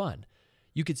it was fun.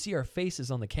 You could see our faces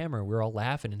on the camera. We were all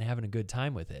laughing and having a good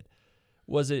time with it.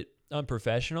 Was it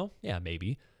unprofessional? Yeah,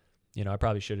 maybe. I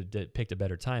probably should have picked a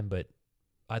better time, but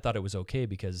I thought it was okay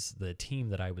because the team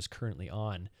that I was currently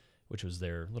on, which was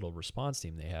their little response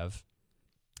team they have,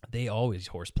 they always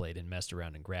horseplayed and messed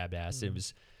around and grabbed ass. Mm-hmm. It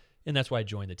was, and that's why I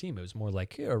joined the team. It was more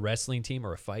like a wrestling team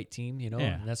or a fight team, Yeah.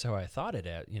 and that's how I thought it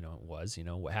was,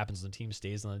 what happens on the team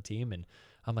stays on the team. And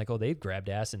I'm like, oh, they've grabbed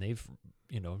ass and they've,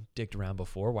 dicked around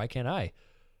before. Why can't I?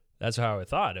 That's how I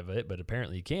thought of it, but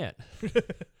apparently you can't.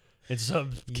 It's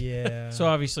some. Yeah. So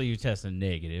obviously you tested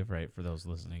negative, right? For those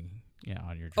listening,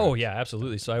 on your drugs. Oh yeah,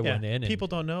 absolutely. So I went in, and people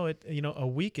don't know it. A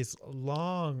week is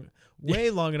way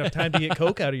long enough time to get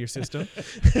coke out of your system.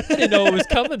 I didn't know it was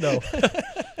coming though.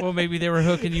 Well, maybe they were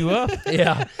hooking you up.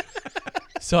 Yeah.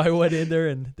 So I went in there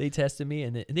and they tested me,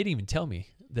 and they didn't even tell me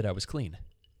that I was clean.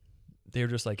 They were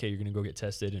just like, "Hey, you're gonna go get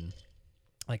tested," and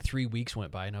like 3 weeks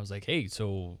went by, and I was like, "Hey,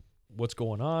 so what's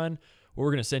going on? Well,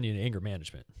 we're gonna send you to anger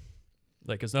management,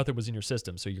 like, because nothing was in your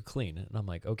system, so you're clean." And I'm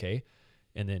like, "Okay."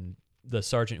 And then the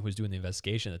sergeant who was doing the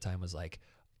investigation at the time was like,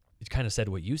 it kind of said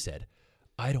what you said.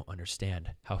 I don't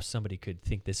understand how somebody could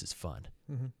think this is fun.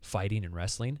 Mm-hmm. Fighting and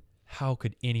wrestling. How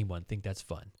could anyone think that's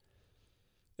fun?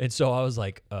 And so I was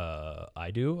like, I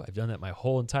do. I've done that my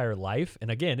whole entire life. And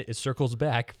again, it circles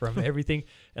back from everything.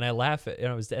 And I laugh and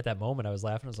I was at that moment, I was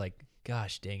laughing. I was like,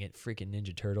 gosh, dang it. Freaking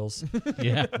Ninja Turtles.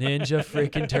 Yeah. Ninja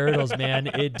freaking Turtles, man.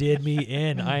 It did me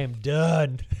in. I am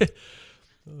done.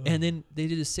 And then they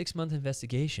did a 6-month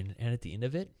investigation. And at the end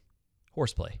of it,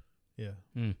 horseplay. Yeah.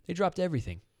 They dropped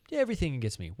everything. Everything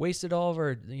against me. Wasted all of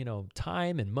our,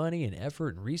 time and money and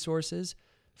effort and resources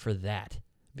for that.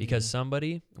 Because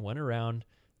somebody went around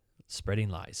spreading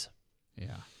lies.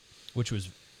 Yeah. Which was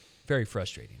very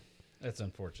frustrating. That's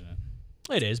unfortunate.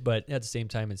 It is, but at the same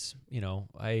time, it's,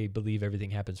 I believe everything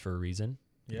happens for a reason.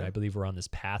 Yeah. I believe we're on this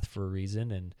path for a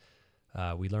reason, and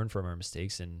we learn from our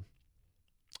mistakes, and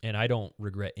I don't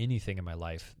regret anything in my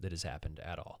life that has happened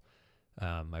at all.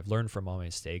 I've learned from all my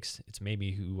mistakes. It's made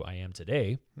me who I am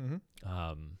today. Mm-hmm.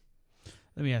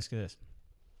 Let me ask you this.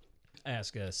 I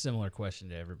ask a similar question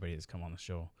to everybody that's come on the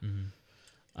show.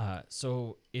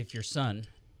 So if your son,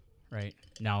 right,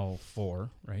 now 4,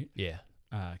 right? Yeah.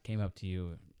 Came up to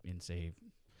you in, say,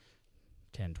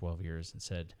 10, 12 years and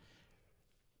said,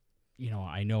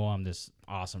 I know I'm this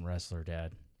awesome wrestler,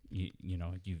 Dad.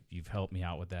 You've helped me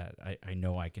out with that. I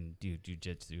know I can do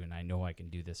jiu-jitsu, and I know I can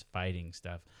do this fighting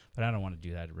stuff, but I don't want to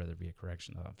do that. I'd rather be a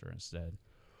correctional officer instead.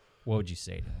 What would you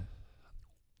say to him?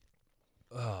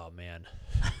 Oh, man.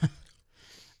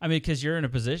 I mean, because you're in a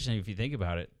position, if you think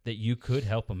about it, that you could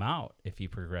help him out if he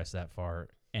progressed that far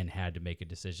and had to make a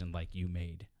decision like you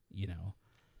made,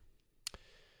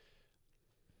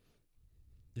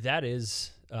 That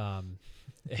is, that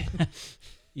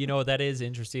is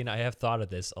interesting. I have thought of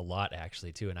this a lot,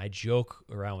 actually, too. And I joke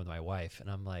around with my wife,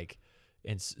 and I'm like,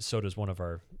 and so does one of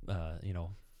our,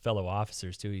 fellow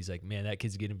officers, too. He's like, man, that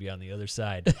kid's going to be on the other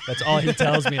side. That's all he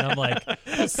tells me. And I'm like,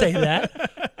 don't say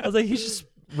that. I was like, he's just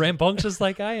rambunctious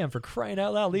like I am, for crying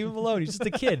out loud. Leave him alone. He's just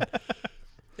a kid.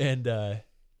 And,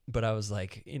 but I was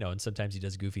like, and sometimes he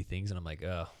does goofy things, and I'm like,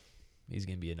 oh, he's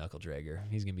going to be a knuckle dragger.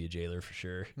 He's going to be a jailer for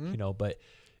sure. But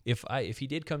if he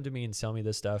did come to me and tell me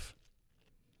this stuff,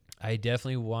 I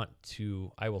definitely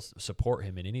I will support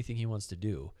him in anything he wants to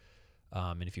do.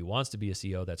 And if he wants to be a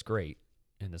CO, that's great.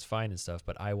 And that's fine and stuff,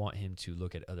 but I want him to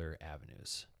look at other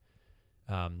avenues.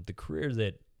 The career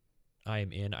that I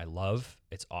am in, I love.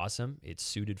 It's awesome. It's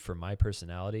suited for my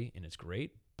personality, and it's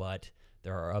great, but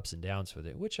there are ups and downs with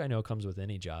it, which I know comes with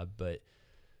any job, but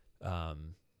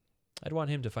I'd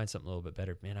want him to find something a little bit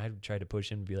better. Man, I'd try to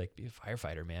push him to be a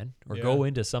firefighter, man, or go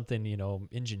into something,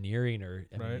 engineering, or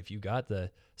I mean, if you got the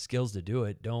skills to do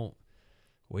it, don't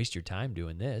waste your time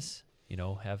doing this,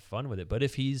 have fun with it. But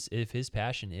if his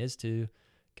passion is to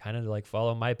kind of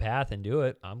follow my path and do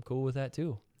it, I'm cool with that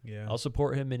too. Yeah. I'll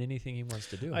support him in anything he wants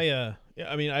to do.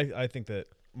 I think that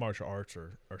martial arts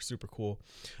are super cool.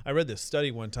 I read this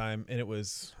study one time, and it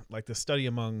was like the study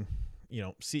among,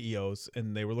 CEOs,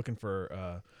 and they were looking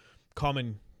for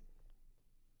common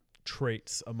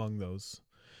traits among those.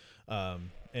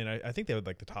 And I think they would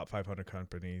the top 500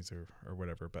 companies or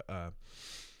whatever, but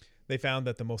they found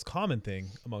that the most common thing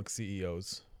among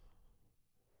CEOs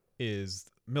is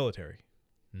military,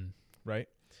 right?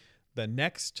 The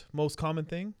next most common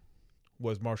thing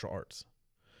was martial arts.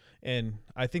 And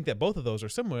I think that both of those are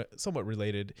somewhat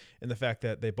related in the fact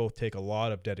that they both take a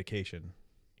lot of dedication,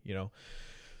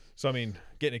 So, I mean,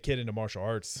 getting a kid into martial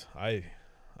arts, I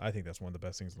think that's one of the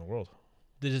best things in the world.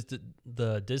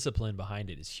 The discipline behind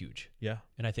it is huge. Yeah.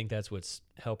 And I think that's what's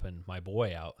helping my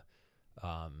boy out.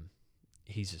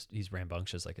 He's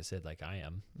rambunctious, like I said, like I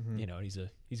am. Mm-hmm.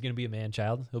 He's going to be a man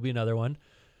child. He'll be another one.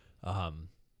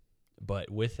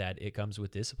 But with that, it comes with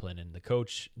discipline. And the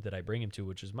coach that I bring him to,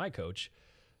 which is my coach,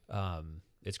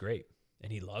 it's great.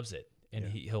 And he loves it. And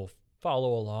he'll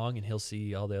follow along, and he'll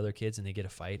see all the other kids, and they get to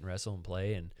fight and wrestle and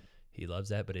play, and he loves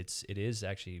that. But it is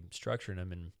actually structuring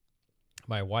him. And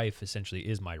my wife essentially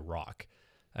is my rock.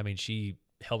 I mean, she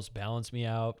helps balance me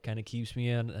out, kind of keeps me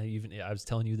in. I was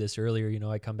telling you this earlier,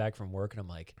 I come back from work and I'm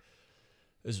like,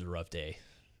 this is a rough day.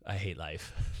 I hate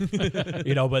life.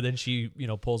 But then she,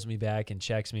 pulls me back and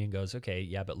checks me and goes, okay,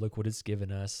 yeah, but look what it's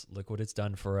given us. Look what it's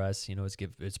done for us.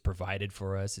 It's provided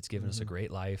for us. It's given us a great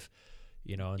life,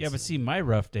 and Yeah, but see, my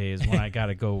rough day is when I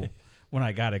gotta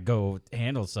go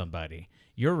handle somebody.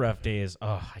 Your rough day is,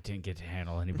 I didn't get to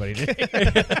handle anybody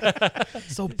today.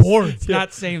 So bored. It's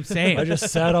not same. I just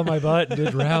sat on my butt and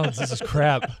did rounds. This is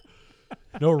crap.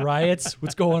 No riots.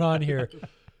 What's going on here?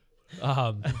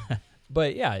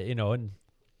 But yeah,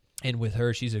 and with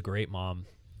her, she's a great mom.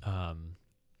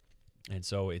 And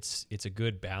so it's a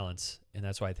good balance. And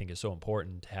that's why I think it's so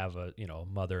important to have a,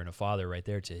 mother and a father right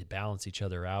there to balance each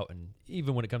other out. And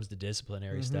even when it comes to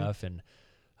disciplinary stuff. And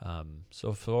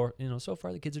so far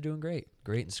the kids are doing great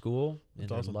in school, and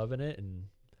That's awesome. they're loving it. And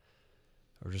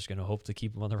we're just going to hope to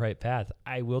keep them on the right path.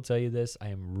 I will tell you this. I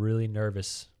am really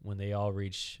nervous when they all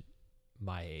reach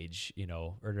my age,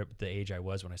 or the age I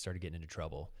was when I started getting into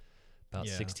trouble. About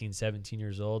 16, 17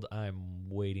 years old, I'm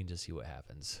waiting to see what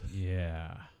happens.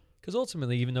 Yeah. Because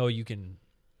ultimately, even though you can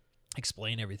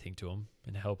explain everything to them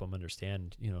and help them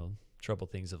understand, trouble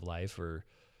things of life or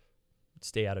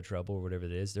stay out of trouble or whatever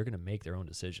it is, they're going to make their own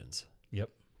decisions. Yep.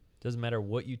 Doesn't matter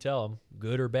what you tell them,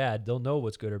 good or bad. They'll know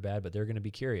what's good or bad, but they're going to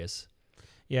be curious.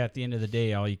 Yeah, at the end of the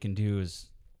day, all you can do is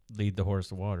lead the horse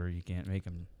to water. You can't make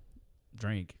him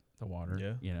drink the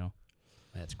water,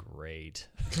 That's great.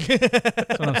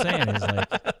 That's what I'm saying is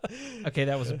like, okay,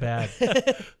 that was bad.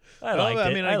 I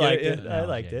liked it. I liked it. Yeah. I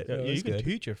liked it. Yeah, It you was can good.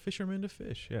 teach a fisherman to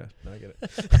fish. Yeah, I get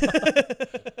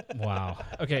it. Wow.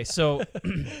 Okay, so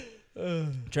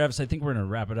Travis, I think we're going to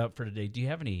wrap it up for today. Do you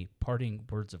have any parting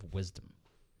words of wisdom?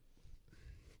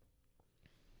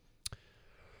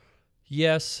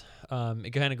 Yes.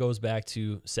 It kind of goes back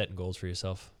to setting goals for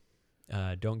yourself.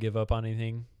 Don't give up on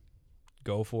anything.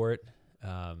 Go for it.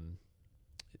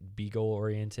 Be goal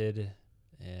oriented,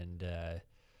 and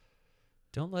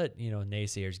don't let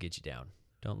naysayers get you down.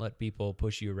 Don't let people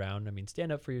push you around. I mean,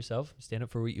 stand up for yourself. Stand up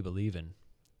for what you believe in,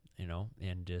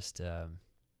 and just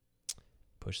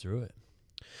push through it.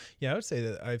 Yeah, I would say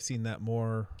that I've seen that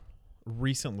more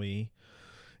recently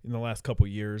in the last couple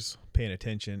of years. Paying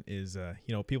attention is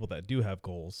people that do have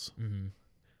goals. Mm-hmm.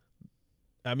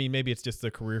 I mean, maybe it's just the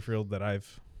career field that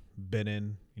I've been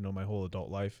in, my whole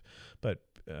adult life. But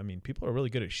I mean, people are really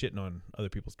good at shitting on other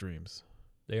people's dreams,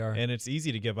 They are. and it's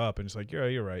easy to give up. And it's like,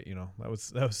 you're right. That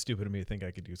was stupid of me to think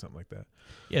I could do something like that.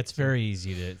 Yeah, it's very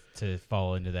easy to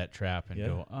fall into that trap and Yeah.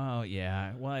 go, oh,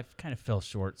 yeah, well, I kind of fell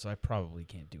short, so I probably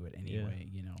can't do it anyway,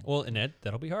 Well, and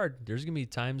that'll be hard. There's going to be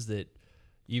times that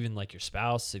even like your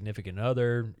spouse, significant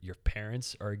other, your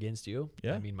parents are against you.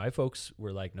 Yeah. I mean, my folks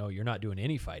were like, no, you're not doing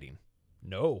any fighting.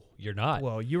 No, you're not.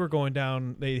 Well, you were going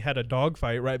down. They had a dog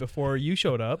fight right before you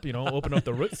showed up. Open up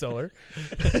the root cellar.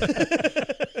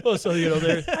 Well, so,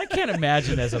 they're I can't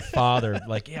imagine as a father,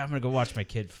 like, yeah, I'm going to go watch my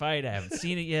kid fight. I haven't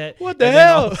seen it yet. What the And then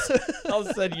hell? all of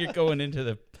a sudden, you're going into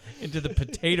the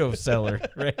potato cellar,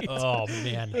 right? oh,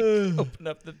 man. Open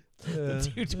up the two That's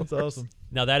doors. awesome.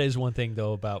 Now, that is one thing,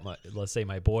 though, about let's say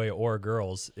my boy or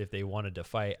girls, if they wanted to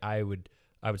fight, I would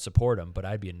support them, but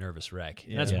I'd be a nervous wreck.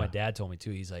 And that's Yeah. what my dad told me, too.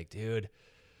 He's like, dude,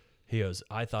 he goes,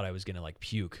 I thought I was going to, like,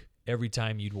 puke. Every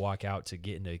time you'd walk out to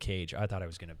get into a cage, I thought I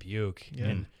was going to puke. Yeah.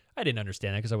 And I didn't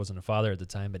understand that because I wasn't a father at the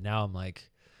time. But now I'm like,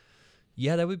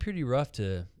 yeah, that would be pretty rough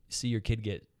to see your kid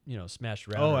get, smashed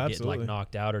around or get, absolutely. like,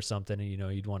 knocked out or something. And,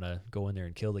 you'd want to go in there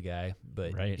and kill the guy.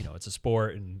 But, Right. it's a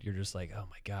sport, and you're just like, oh,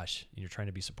 my gosh. And you're trying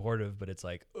to be supportive, but it's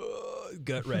like,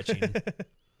 gut-wrenching.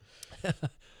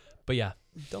 But, yeah,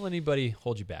 don't let anybody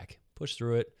hold you back. Push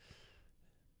through it.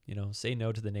 Say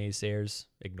no to the naysayers.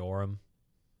 Ignore them.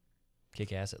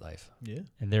 Kick ass at life. Yeah.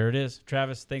 And there it is.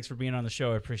 Travis, thanks for being on the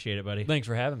show. I appreciate it, buddy. Thanks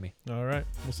for having me. All right.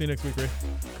 We'll see you next week, Ray.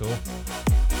 Cool.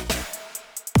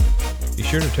 Be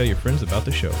sure to tell your friends about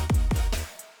the show.